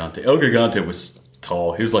El Gigante. El Gigante was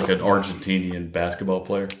tall. He was like an Argentinian basketball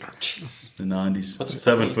player. The 90s.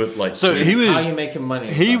 7 foot, like. So he was. How are you making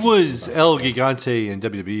money? He was El Gigante in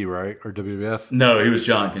WWE, right? Or WWF? No, he was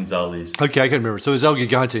John Gonzalez. Okay, I can't remember. So it was El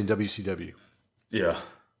Gigante in WCW. Yeah.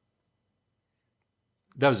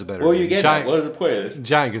 That was a better What name. you getting at? What is the point of this?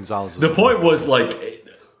 Giant Gonzalez. The point was like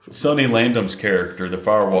Sonny Landham's character, the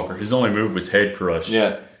Firewalker, his only move was head crush.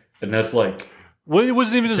 Yeah. And that's like. Well, it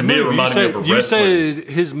wasn't even his To me, it move. reminded me of a You wrestler. said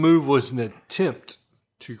his move was an attempt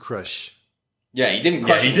to crush. Yeah, he didn't Yeah,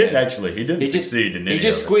 crush he him didn't yet. actually. He didn't succeed in any He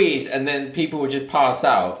just of it. squeezed, and then people would just pass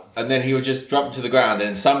out, and then he would just drop to the ground,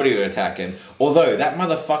 and somebody would attack him. Although that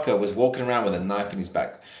motherfucker was walking around with a knife in his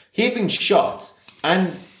back. He had been shot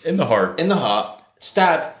and In the heart. in the heart,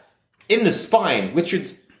 stabbed in the spine, which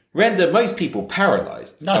would render most people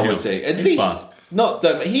paralyzed. No, I would he'll- say at he's least fine. not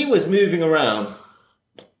them. He was moving around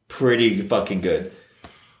pretty fucking good,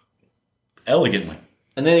 Elegantly.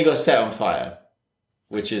 and then he got set on fire,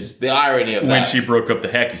 which is the irony of When that. she broke up the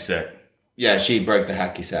hacky sack. Yeah, she broke the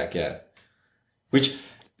hacky sack, yeah. Which,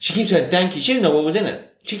 she keeps saying thank you. She didn't know what was in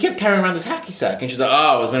it. She kept carrying around this hacky sack, and she's like, oh,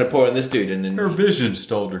 I was meant to pour it in this dude. And Her then, visions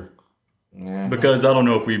told her. Because I don't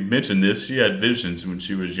know if we mentioned this, she had visions when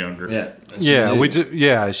she was younger. yeah. And she Yeah,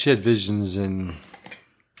 knew. she had visions and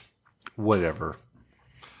whatever.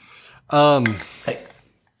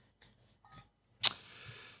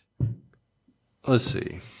 Let's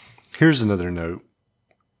see. Here's another note.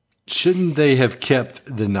 Shouldn't they have kept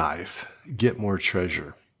the knife? Get more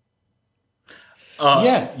treasure.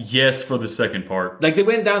 Yeah. Yes, for the second part. Like, they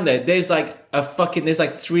went down there. There's like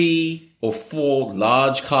 3 or 4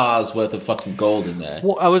 large cars worth of fucking gold in there.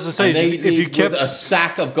 Well, I was gonna say, And they if you leave kept with a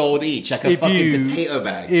sack of gold each, like a fucking potato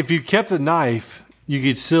bag. if you kept the knife, you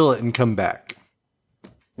could seal it and come back.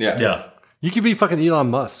 Yeah. Yeah. You could be fucking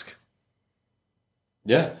Elon Musk.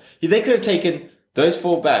 Yeah. They could have taken those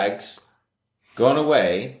 4 bags, gone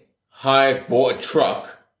away, bought a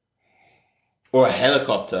truck, or a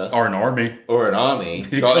helicopter, Or an army. or an army,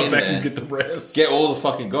 You got come in back there, and get the rest. get all the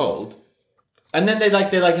fucking gold, and then they're like,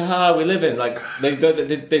 we live in like they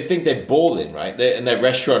think they're balling, right? They're in their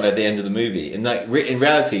restaurant at the end of the movie, and like in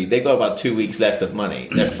reality, they've got about 2 weeks left of money.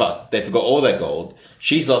 They're fucked. They forgot all their gold.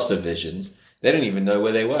 She's lost her visions. They don't even know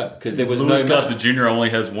where they were because there was Louis no Gossett Jr.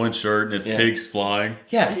 only has one shirt and his pigs flying.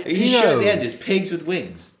 Yeah, his You shirt at know- the end is pigs with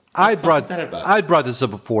wings. I What the fuck is that about? brought this up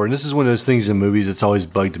before, and this is one of those things in movies that's always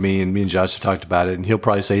bugged me. And me and Josh have talked about it, and he'll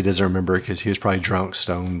probably say he doesn't remember because he was probably drunk,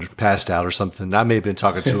 stoned, passed out, or something. I may have been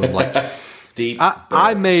talking to him like Deep.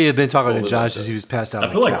 I may have been talking to All Josh about as he was passed out.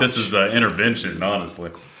 I feel like this is an intervention,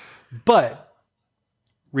 honestly. But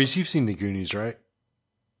Reese, you've seen the Goonies, right?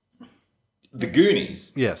 The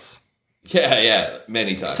Goonies. Yes. Yeah,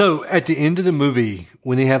 many times. So at the end of the movie,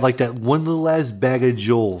 when they have like that one little ass bag of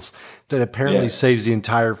jewels that apparently Yeah. saves the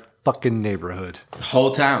entire fucking neighborhood. the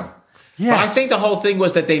whole town. Yes. But I think the whole thing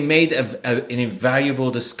was that they made an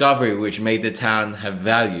invaluable discovery which made the town have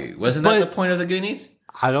value. Wasn't that But- the point of the Goonies?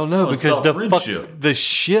 I don't know it's because about the friendship. the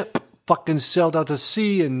ship fucking sailed out to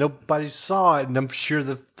sea and nobody saw it, and I'm sure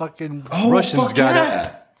the fucking Russians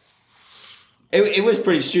got it. It was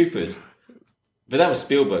pretty stupid. But that was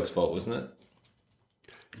Spielberg's fault, wasn't it?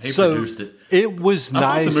 He So produced it. it was I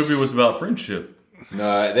nice. thought the movie was about friendship.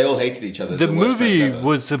 No, they all hated each other. The They were worst movie friends ever.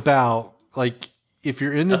 was about like if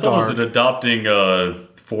you're in the I thought dark. it was adopting a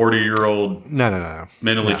 40-year-old No.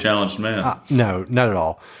 mentally challenged man. No, not at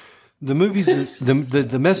all. The movie's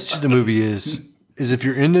the message of the movie is if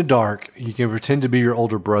you're in the dark, you can pretend to be your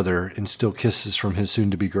older brother and steal kisses from his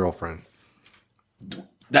soon-to-be girlfriend.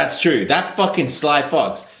 That's true. That fucking Sly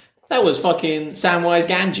Fox. That was fucking Samwise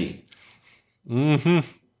Gamgee. Mm-hmm.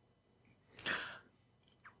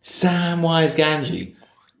 Samwise Gamgee.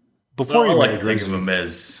 Before I he like to married think Rosie. of him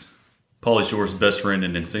as Pauly Shore's best friend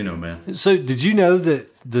in Encino Man. So, did you know that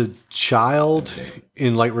the child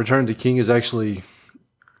in like Return of the King is actually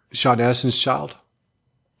Sean Astin's child?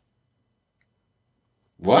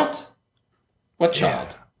 What? What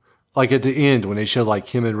child? Like at the end when they show like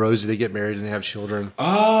him and Rosie, they get married and they have children.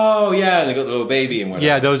 Oh, yeah. They got the little baby and whatever.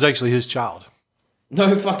 Yeah, that was actually his child.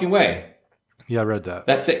 No fucking way. Yeah, I read that.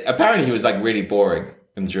 That's it. Apparently, he was like really boring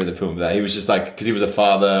during the film. That he was just like because he was a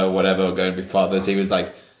father or whatever, or going to be father. So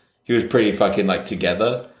he he was pretty fucking like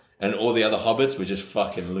together, and all the other hobbits were just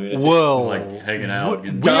fucking lunatics. Whoa. Like hanging out.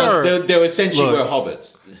 They were essentially were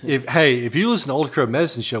hobbits. If you listen to Old Crow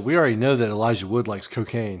Medicine Show, we already know that Elijah Wood likes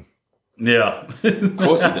cocaine. Yeah. Of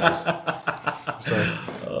course he does.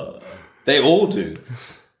 So They all do.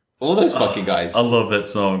 All those fucking guys. I love that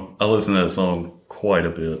song. I listen to that song quite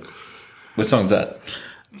a bit. What song's that?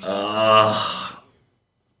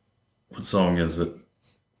 What song is it?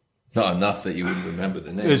 Not enough that you wouldn't remember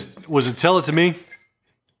the name. was it Tell It To Me?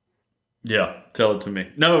 Yeah, Tell It To Me.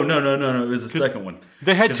 No. It was the second one.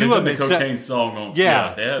 They had 'Cause two they of did them. the cocaine song on.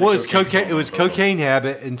 Yeah. they had Well, a it's cocaine. song It was on both. Cocaine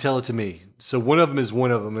Habit and Tell It To Me. So one of them is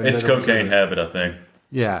one of them. And It's the other one's Cocaine the other. Habit, I think.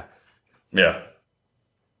 Yeah. Yeah.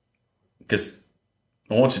 Because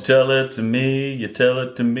won't you tell it to me? You tell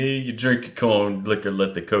it to me. You drink your corn liquor,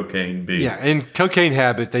 let the cocaine be. Yeah. And Cocaine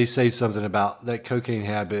Habit, they say something about that cocaine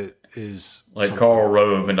habit is Like something. Carl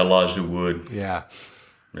Rove and Elijah Wood. Yeah.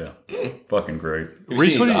 Yeah. Fucking great. You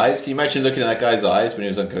Reese, see what his do you- eyes? Can you imagine looking at that guy's eyes when he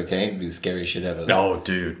was on cocaine? It'd be the scariest shit ever. Oh,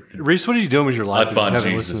 dude. Reese, what are you doing with your life I'd if you find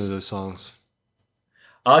haven't Jesus. listened to those songs?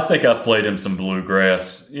 I think I've played him some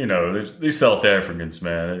bluegrass. You know, these South Africans,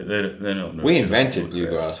 man, they don't know. We shit invented about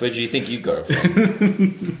bluegrass. Where do you think you got it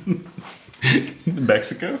from?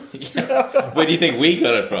 Mexico? Where do you think we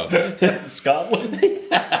got it from? Scotland?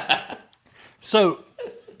 So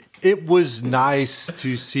it was nice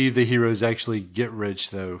to see the heroes actually get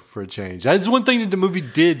rich, though, for a change. That's one thing that the movie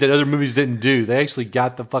did that other movies didn't do. They actually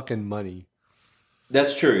got the fucking money.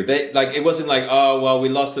 That's true. They like it wasn't like, oh well, we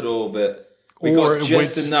lost it all, but we Or got it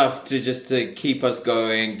just went- enough to keep us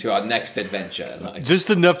going to our next adventure. Like, Just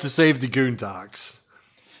enough to save the Goondocks.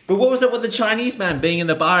 but what was up with the Chinese man being in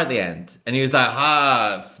the bar at the end? And he was like,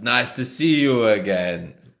 nice to see you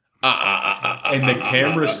again. And the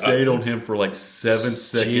camera stayed on him for like 7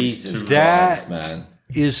 seconds. Jesus too That Christ, man.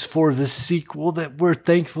 is for the sequel that we're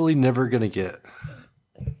thankfully never going to get.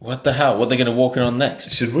 What the hell? What are they going to walk in on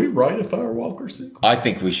next? Should we write a Firewalker sequel? I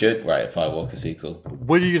think we should write a Firewalker sequel.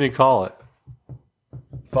 What are you going to call it?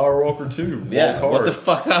 Firewalker 2. Yeah, Walk Hard. what the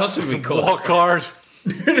fuck else would we call it? Walk hard.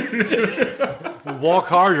 Walk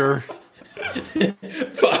harder.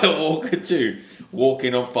 Firewalker 2.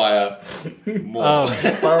 Walking on fire. More.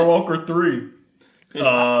 Firewalker 3.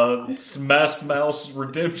 Smash Mouse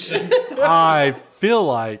Redemption. I feel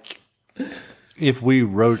like if we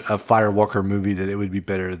wrote a Firewalker movie that it would be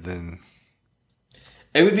better than...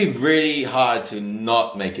 It would be really hard to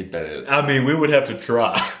not make it better. I mean, we would have to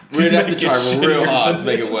try. We'd have to make it try real shittier hard than to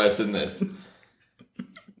make it this. worse than this.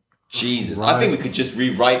 Jesus. Right. I think we could just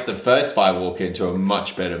rewrite the first Firewalker into a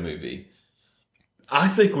much better movie. I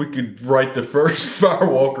think we could write the first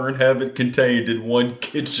Firewalker and have it contained in one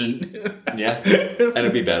kitchen. Yeah? And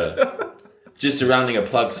it'd be better. Just surrounding a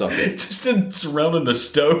plug socket. Just surrounding the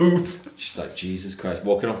stove. Just like, Jesus Christ,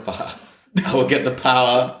 walking on fire. I will get the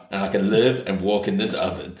power and I can live and walk in this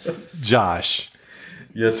oven. Josh,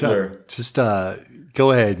 Yes, sir. just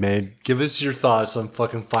go ahead, man. Give us your thoughts on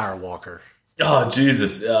fucking Firewalker. Oh,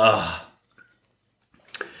 Jesus.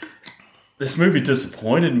 This movie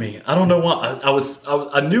disappointed me. I don't know why.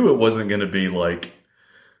 I knew it wasn't going to be like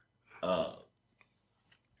a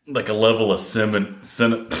level of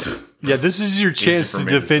Yeah, this is your chance to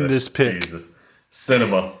defend this pick. Jesus.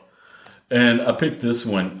 Cinema. And I picked this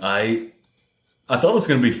one. I thought it was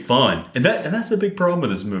going to be fun. And that's a big problem with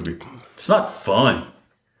this movie. It's not fun.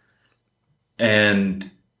 And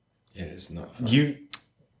It is not fun.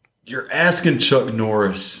 you're asking Chuck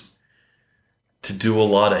Norris to do a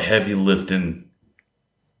lot of heavy lifting,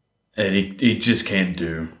 and he just can't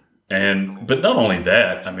do. But not only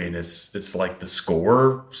that, I mean, it's like the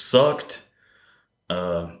score sucked.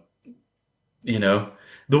 The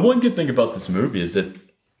one good thing about this movie is that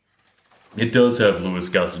it does have Louis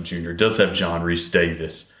Gossett Jr., it does have John Rhys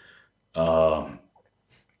Davis.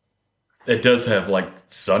 It does have like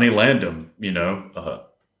Sonny Landham,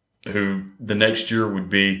 who the next year would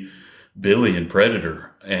be Billy in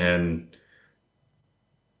Predator. And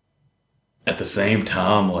at the same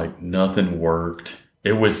time, like nothing worked.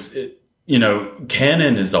 Canon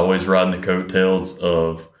is always riding the coattails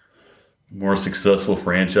of more successful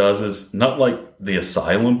franchises. Not like the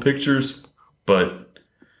Asylum pictures, but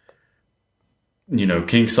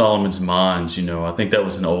King Solomon's Mines, I think that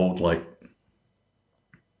was an old like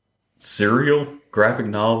serial graphic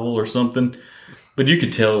novel or something. But you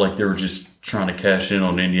could tell like they were just trying to cash in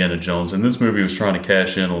on Indiana Jones. And this movie was trying to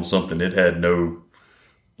cash in on something it had no,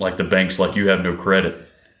 like the bank's like, you have no credit,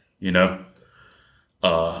 And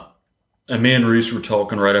me and Reese were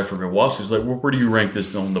talking right after we watched it. He's like, well, where do you rank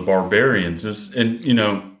this on the Barbarians?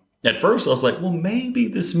 At first I was like, well, maybe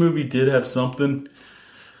this movie did have something.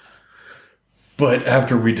 But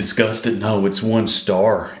after we discussed it, no, it's 1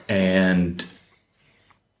 star. And,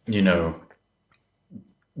 you know,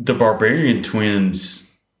 the Barbarian Twins,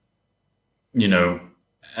 you know,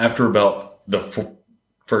 after about the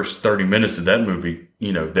first 30 minutes of that movie,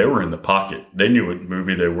 you know, they were in the pocket. They knew what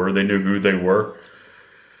movie they were. They knew who they were.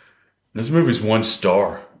 This movie's 1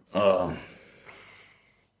 star.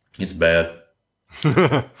 It's bad.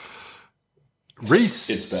 Reese.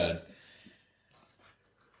 It's bad.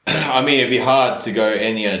 I mean, it'd be hard to go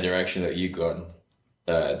any other direction that you've gone,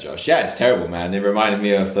 Josh. Yeah, it's terrible, man. It reminded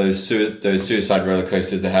me of those suicide roller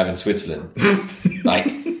coasters they have in Switzerland. Like,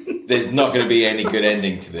 there's not going to be any good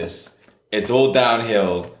ending to this. It's all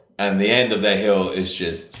downhill, and the end of the hill is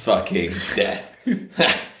just fucking death.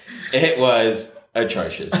 It was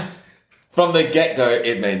atrocious. From the get-go,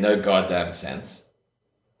 it made no goddamn sense.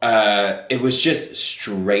 It was just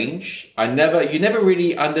strange. You never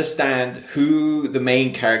really understand who the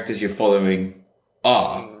main characters you're following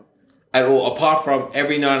are at all, apart from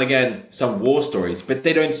every now and again some war stories, but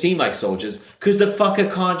they don't seem like soldiers because the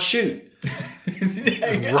fucker can't shoot.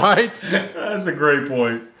 Right? That's a great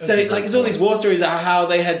point. There's all these war stories of how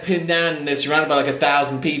they had pinned down and they're surrounded by like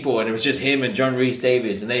 1,000 people and it was just him and John Rhys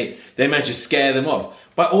Davies and they managed to scare them off.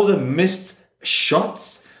 But all the missed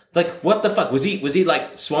shots. Like, what the fuck? Was he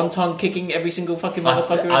like swanton kicking every single fucking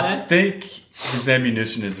motherfucker in there? I think his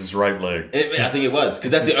ammunition is his right leg. I think it was.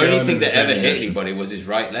 Because that's the only thing that ever hit anybody was his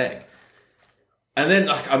right leg. And then,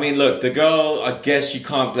 I mean, look, the girl, I guess you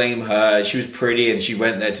can't blame her. She was pretty and she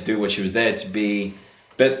went there to do what she was there to be.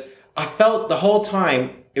 But I felt the whole time,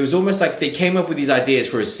 it was almost like they came up with these ideas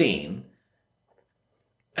for a scene.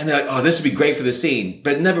 And they're like, oh, this would be great for the scene.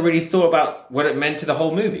 But never really thought about what it meant to the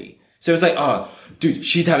whole movie. So it was like, oh, dude,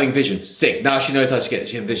 she's having visions. Sick. Now she knows how to get it.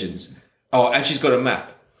 She has visions. Oh, and she's got a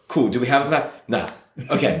map. Cool. Do we have a map? No.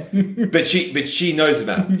 Okay. but she knows the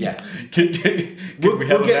map. Yeah. Can we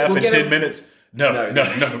have a map in 10 minutes? No. All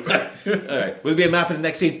right. Will there be a map in the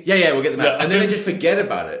next scene? Yeah, we'll get the map. And then they just forget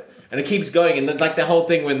about it. And it keeps going. And then, like the whole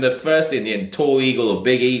thing when the first Indian, Tall Eagle or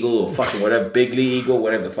Big Eagle or fucking whatever, Bigly Eagle,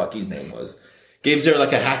 whatever the fuck his name was, gives her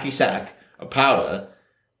like a hacky sack of powder.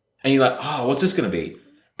 And you're like, oh, what's this going to be?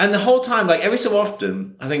 And the whole time, like every so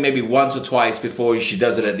often, I think maybe once or twice before she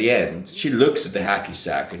does it at the end, she looks at the hacky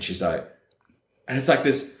sack and she's like, and it's like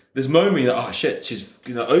this moment, you're like, oh shit, she's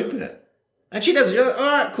gonna open it. And she does it, you're like,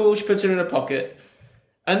 alright, cool, she puts it in her pocket.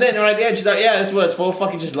 And then right at the end, she's like, yeah, this is what it's for,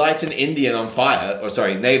 fucking just lights an Indian on fire, or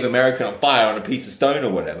sorry, Native American on fire on a piece of stone or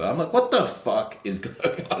whatever. I'm like, what the fuck is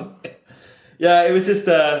going on? Yeah, it was just,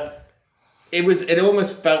 it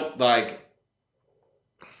almost felt like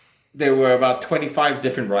there were about 25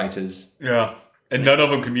 different writers. Yeah. And none of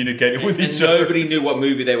them communicated with each other. Nobody knew what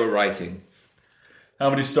movie they were writing. How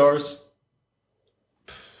many stars?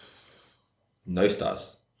 No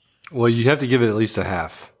stars. Well, you have to give it at least a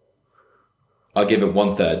half. I'll give it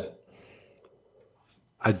 1/3.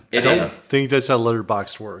 I don't think that's how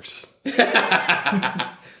Letterboxd works.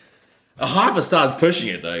 A half a star's pushing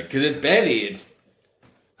it though, because it's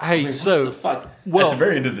Hey, what so the fuck? Well, at the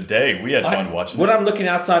very end of the day, we had fun watching When it. I'm looking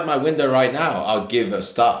outside my window right now, I'll give a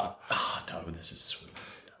star. Oh, no, this is sweet.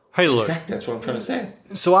 hey, look. Exactly, that's what I'm trying to say.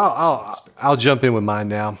 So I'll jump in with mine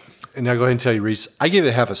now, and I'll go ahead and tell you, Reese. I give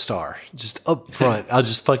it half a star, just up front. I'll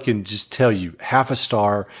just fucking tell you half a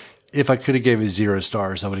star. If I could have gave it 0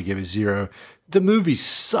 stars, I would have given it 0. The movie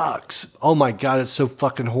sucks. Oh my god, it's so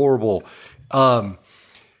fucking horrible.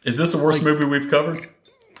 Is this the worst movie we've covered?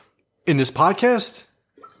 In this podcast?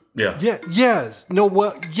 Yeah. Yeah. Yes. No.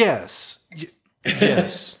 What? Yes.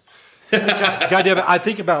 Yes. God damn it! I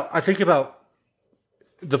think about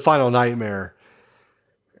the Final Nightmare.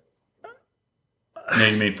 Now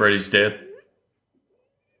you mean Freddy's dead?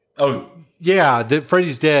 Oh, Yeah,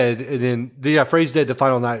 Freddy's dead, and then Freddy's dead. The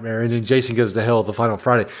Final Nightmare, and then Jason goes to hell. The Final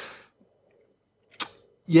Friday.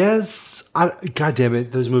 Yes. God damn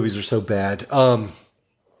it! Those movies are so bad.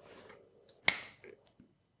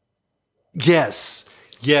 Yes.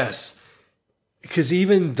 Yes. Because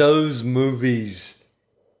even those movies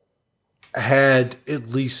had at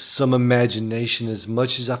least some imagination. As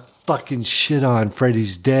much as I fucking shit on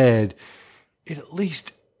Freddy's Dead, at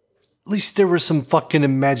least there was some fucking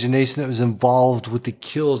imagination that was involved with the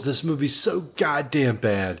kills. This movie's so goddamn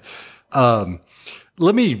bad.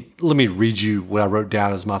 Let me read you what I wrote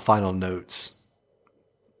down as my final notes.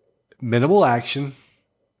 Minimal action.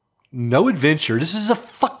 No adventure. This is a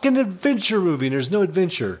fucking adventure movie, and there's no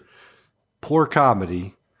adventure. Poor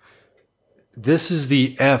comedy. This is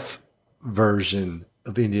the F version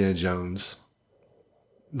of Indiana Jones.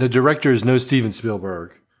 The director is no Steven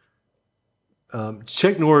Spielberg.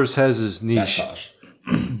 Chuck Norris has his niche. That's harsh.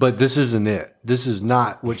 but this isn't it. This is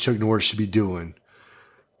not what Chuck Norris should be doing.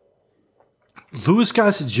 Louis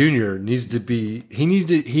Gossett Jr. He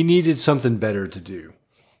needed something better to do.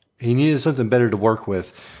 He needed something better to work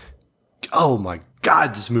with. Oh my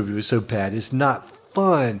God, this movie was so bad. It's not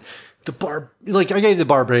fun. I gave the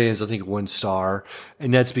Barbarians, I think, 1 star,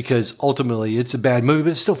 and that's because ultimately it's a bad movie,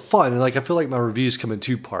 but it's still fun. And I feel like my reviews come in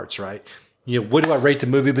 2 parts, right? What do I rate the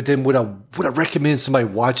movie? But then would I recommend somebody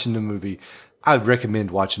watching the movie? I'd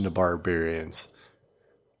recommend watching the Barbarians.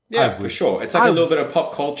 Yeah, for sure. It's like a little bit of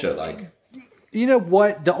pop culture, like. You know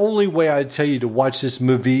what? The only way I'd tell you to watch this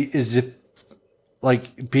movie is if,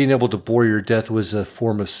 being able to bore your death was a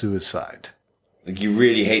form of suicide. Like, you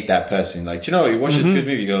really hate that person. Like, you watch this good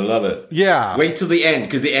movie, you're going to love it. Yeah. Wait till the end,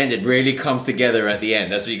 because the end, it really comes together at the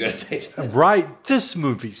end. That's what you got to say to them. Right. This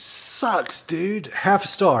movie sucks, dude. 0.5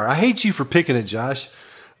 star. I hate you for picking it, Josh.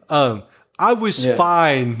 I was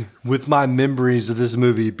fine with my memories of this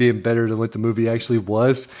movie being better than what the movie actually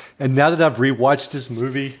was. And now that I've rewatched this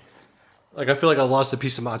movie, I feel like I lost a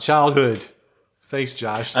piece of my childhood. Thanks,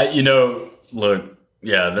 Josh. Look,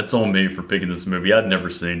 yeah, that's on me for picking this movie. I'd never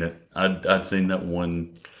seen it. I'd seen that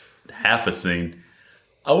half a scene.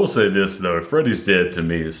 I will say this, though. Freddy's Dead, to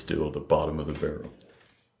me, is still the bottom of the barrel.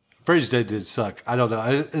 Freddy's Dead did suck. I don't know.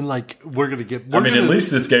 And, we're going to get... at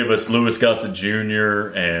least this gave us Louis Gossett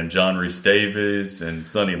Jr. and John Rhys Davies and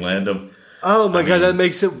Sonny Landham. Oh, my God. That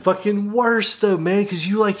makes it fucking worse, though, man, because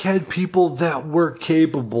you, had people that were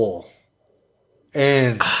capable.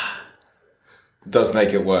 And... does make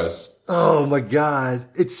it worse. Oh my God!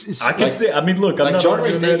 It's. I can see. Look, I'm not John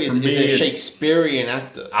Rhys Davies is a me, Shakespearean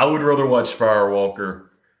actor. I would rather watch Firewalker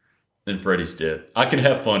than Freddy's Dead. I can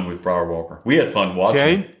have fun with Firewalker. We had fun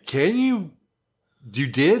watching it. Can you? You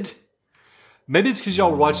did? Maybe it's because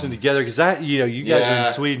y'all were watching it together. Because you guys are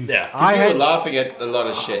in Sweden. Yeah, I were laughing at a lot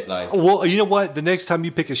of shit. Well, you know what? The next time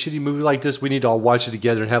you pick a shitty movie like this, we need to all watch it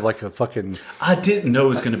together and have a fucking. I didn't know it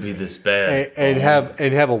was going to be this bad. And have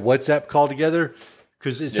a WhatsApp call together.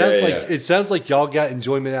 Because it sounds like y'all got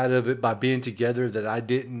enjoyment out of it by being together that I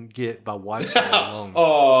didn't get by watching it alone.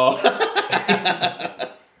 Oh.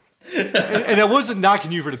 and I wasn't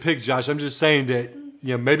knocking you for the pick, Josh. I'm just saying that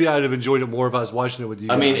maybe I'd have enjoyed it more if I was watching it with you.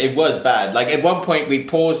 I mean, it was bad. At one point we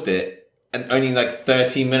paused it, and only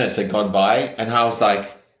 13 minutes had gone by, and I was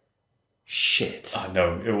like, shit. I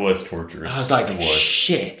know, it was torturous. I was like,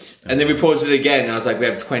 shit. And then we paused it again, and I was like, we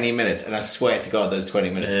have 20 minutes, and I swear to God, those 20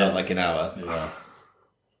 minutes felt like an hour. Yeah.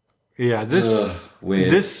 Yeah, weird.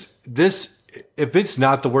 This, if it's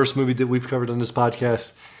not the worst movie that we've covered on this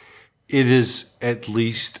podcast, it is at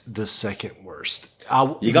least the second worst.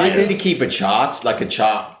 You guys need to keep a chart, a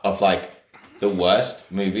chart of the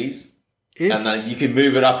worst movies. And then you can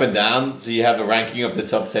move it up and down so you have a ranking of the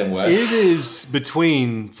top 10 worst. It is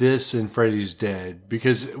between this and Freddy's Dead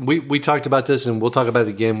because we talked about this and we'll talk about it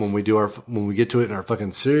again when we get to it in our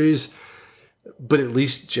fucking series. But at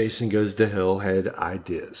least Jason Goes to Hell had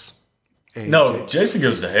ideas. Jason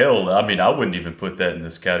Goes to Hell, I wouldn't even put that in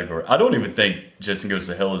this category. I don't even think Jason Goes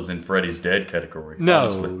to Hell is in Freddy's Dead category. No,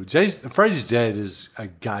 honestly. Freddy's Dead is a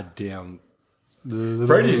goddamn...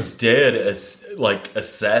 Freddy's Dead is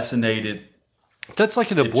assassinated... That's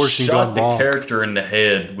like an abortion gone wrong. Shot the character in the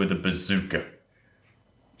head with a bazooka.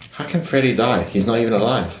 How can Freddy die? He's not even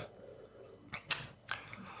alive.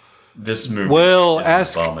 This movie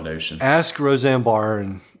is an abomination. Ask Roseanne Barr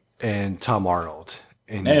and Tom Arnold.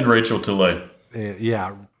 And Rachel Taylor.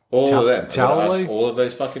 Yeah. All of them. Ask all of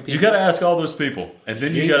those fucking people. You got to ask all those people. And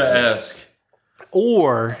then you got to ask.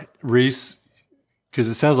 Or, Reese, because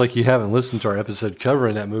it sounds like you haven't listened to our episode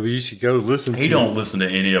covering that movie. You should go listen to it. He don't listen to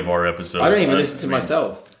any of our episodes. I don't even listen to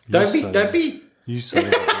myself. Don't be. You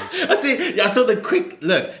said it. I saw the quick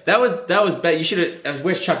look. That was bad. You should have. I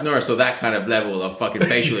wish Chuck Norris saw that kind of level of fucking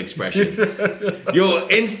facial expression.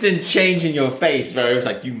 Your instant change in your face, where it was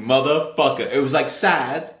like, "You motherfucker." It was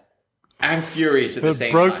sad and furious at the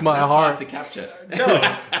same time. It broke my heart hard to capture.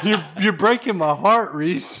 No, you're breaking my heart,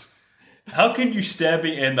 Reese. How can you stab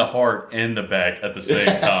me in the heart and the back at the same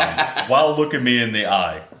time while looking me in the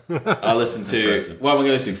eye? I'll listen to. Impressive. What am I going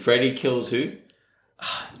to listen to? Freddy Kills Who?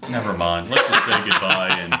 Never mind. Let's just say goodbye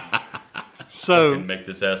and make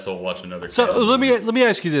this asshole watch another. So let me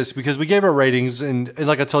ask you this because we gave our ratings and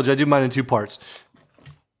like I told you, I do mine in 2 parts.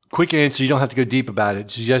 Quick answer. You don't have to go deep about it.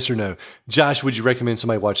 Just yes or no. Josh, would you recommend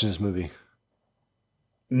somebody watching this movie?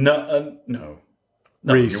 No.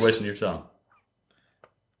 Reese. You're wasting your time.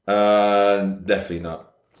 Definitely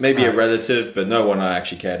not. Maybe a relative, but no one I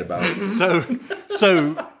actually cared about.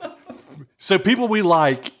 So people we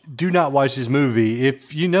like, do not watch this movie.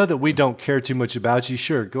 If you know that we don't care too much about you,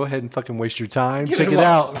 sure, go ahead and fucking waste your time. Check it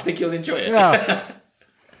out. I think you'll enjoy it. Yeah.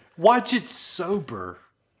 Watch it sober,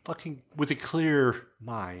 fucking with a clear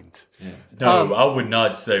mind. Yeah. No, I would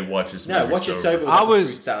not say watch this movie. No, watch it sober. I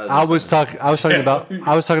was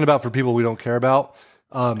talking about for people we don't care about.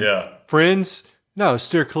 Friends, no,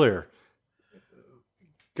 steer clear.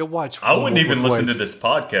 Go watch. I wouldn't even listen to this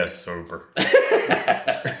podcast sober.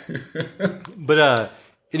 But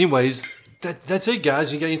anyways, that's it,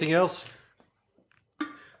 guys. You got anything else?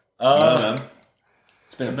 No, man.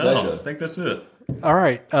 It's been a pleasure. I think that's it. All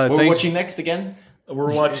right. We're watching next again.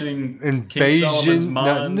 We're watching Invasion.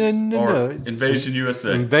 No. Invasion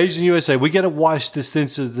USA. Invasion USA. We got to wash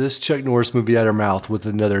this Chuck Norris movie out of our mouth with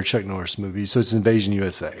another Chuck Norris movie. So it's Invasion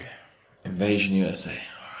USA. Invasion USA.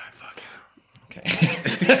 All right, fuck. Okay.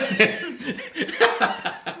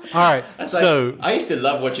 All right. So I used to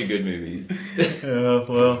love watching good movies.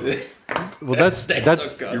 Well, that's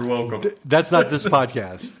you're welcome. That's not this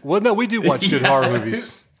podcast. Well, no, we do watch good horror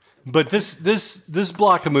movies, but this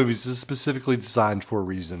block of movies is specifically designed for a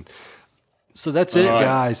reason. So that's it,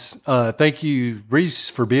 guys. Thank you, Reese,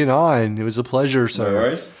 for being on. It was a pleasure. So, No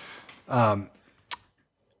worries.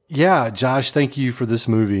 Yeah, Josh, thank you for this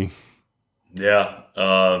movie. Yeah,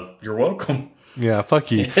 you're welcome. Yeah,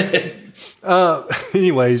 fuck you.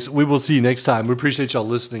 Anyways, we will see you next time. We appreciate y'all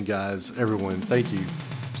listening, guys. Everyone, thank you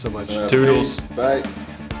so much. Toodles. Bye.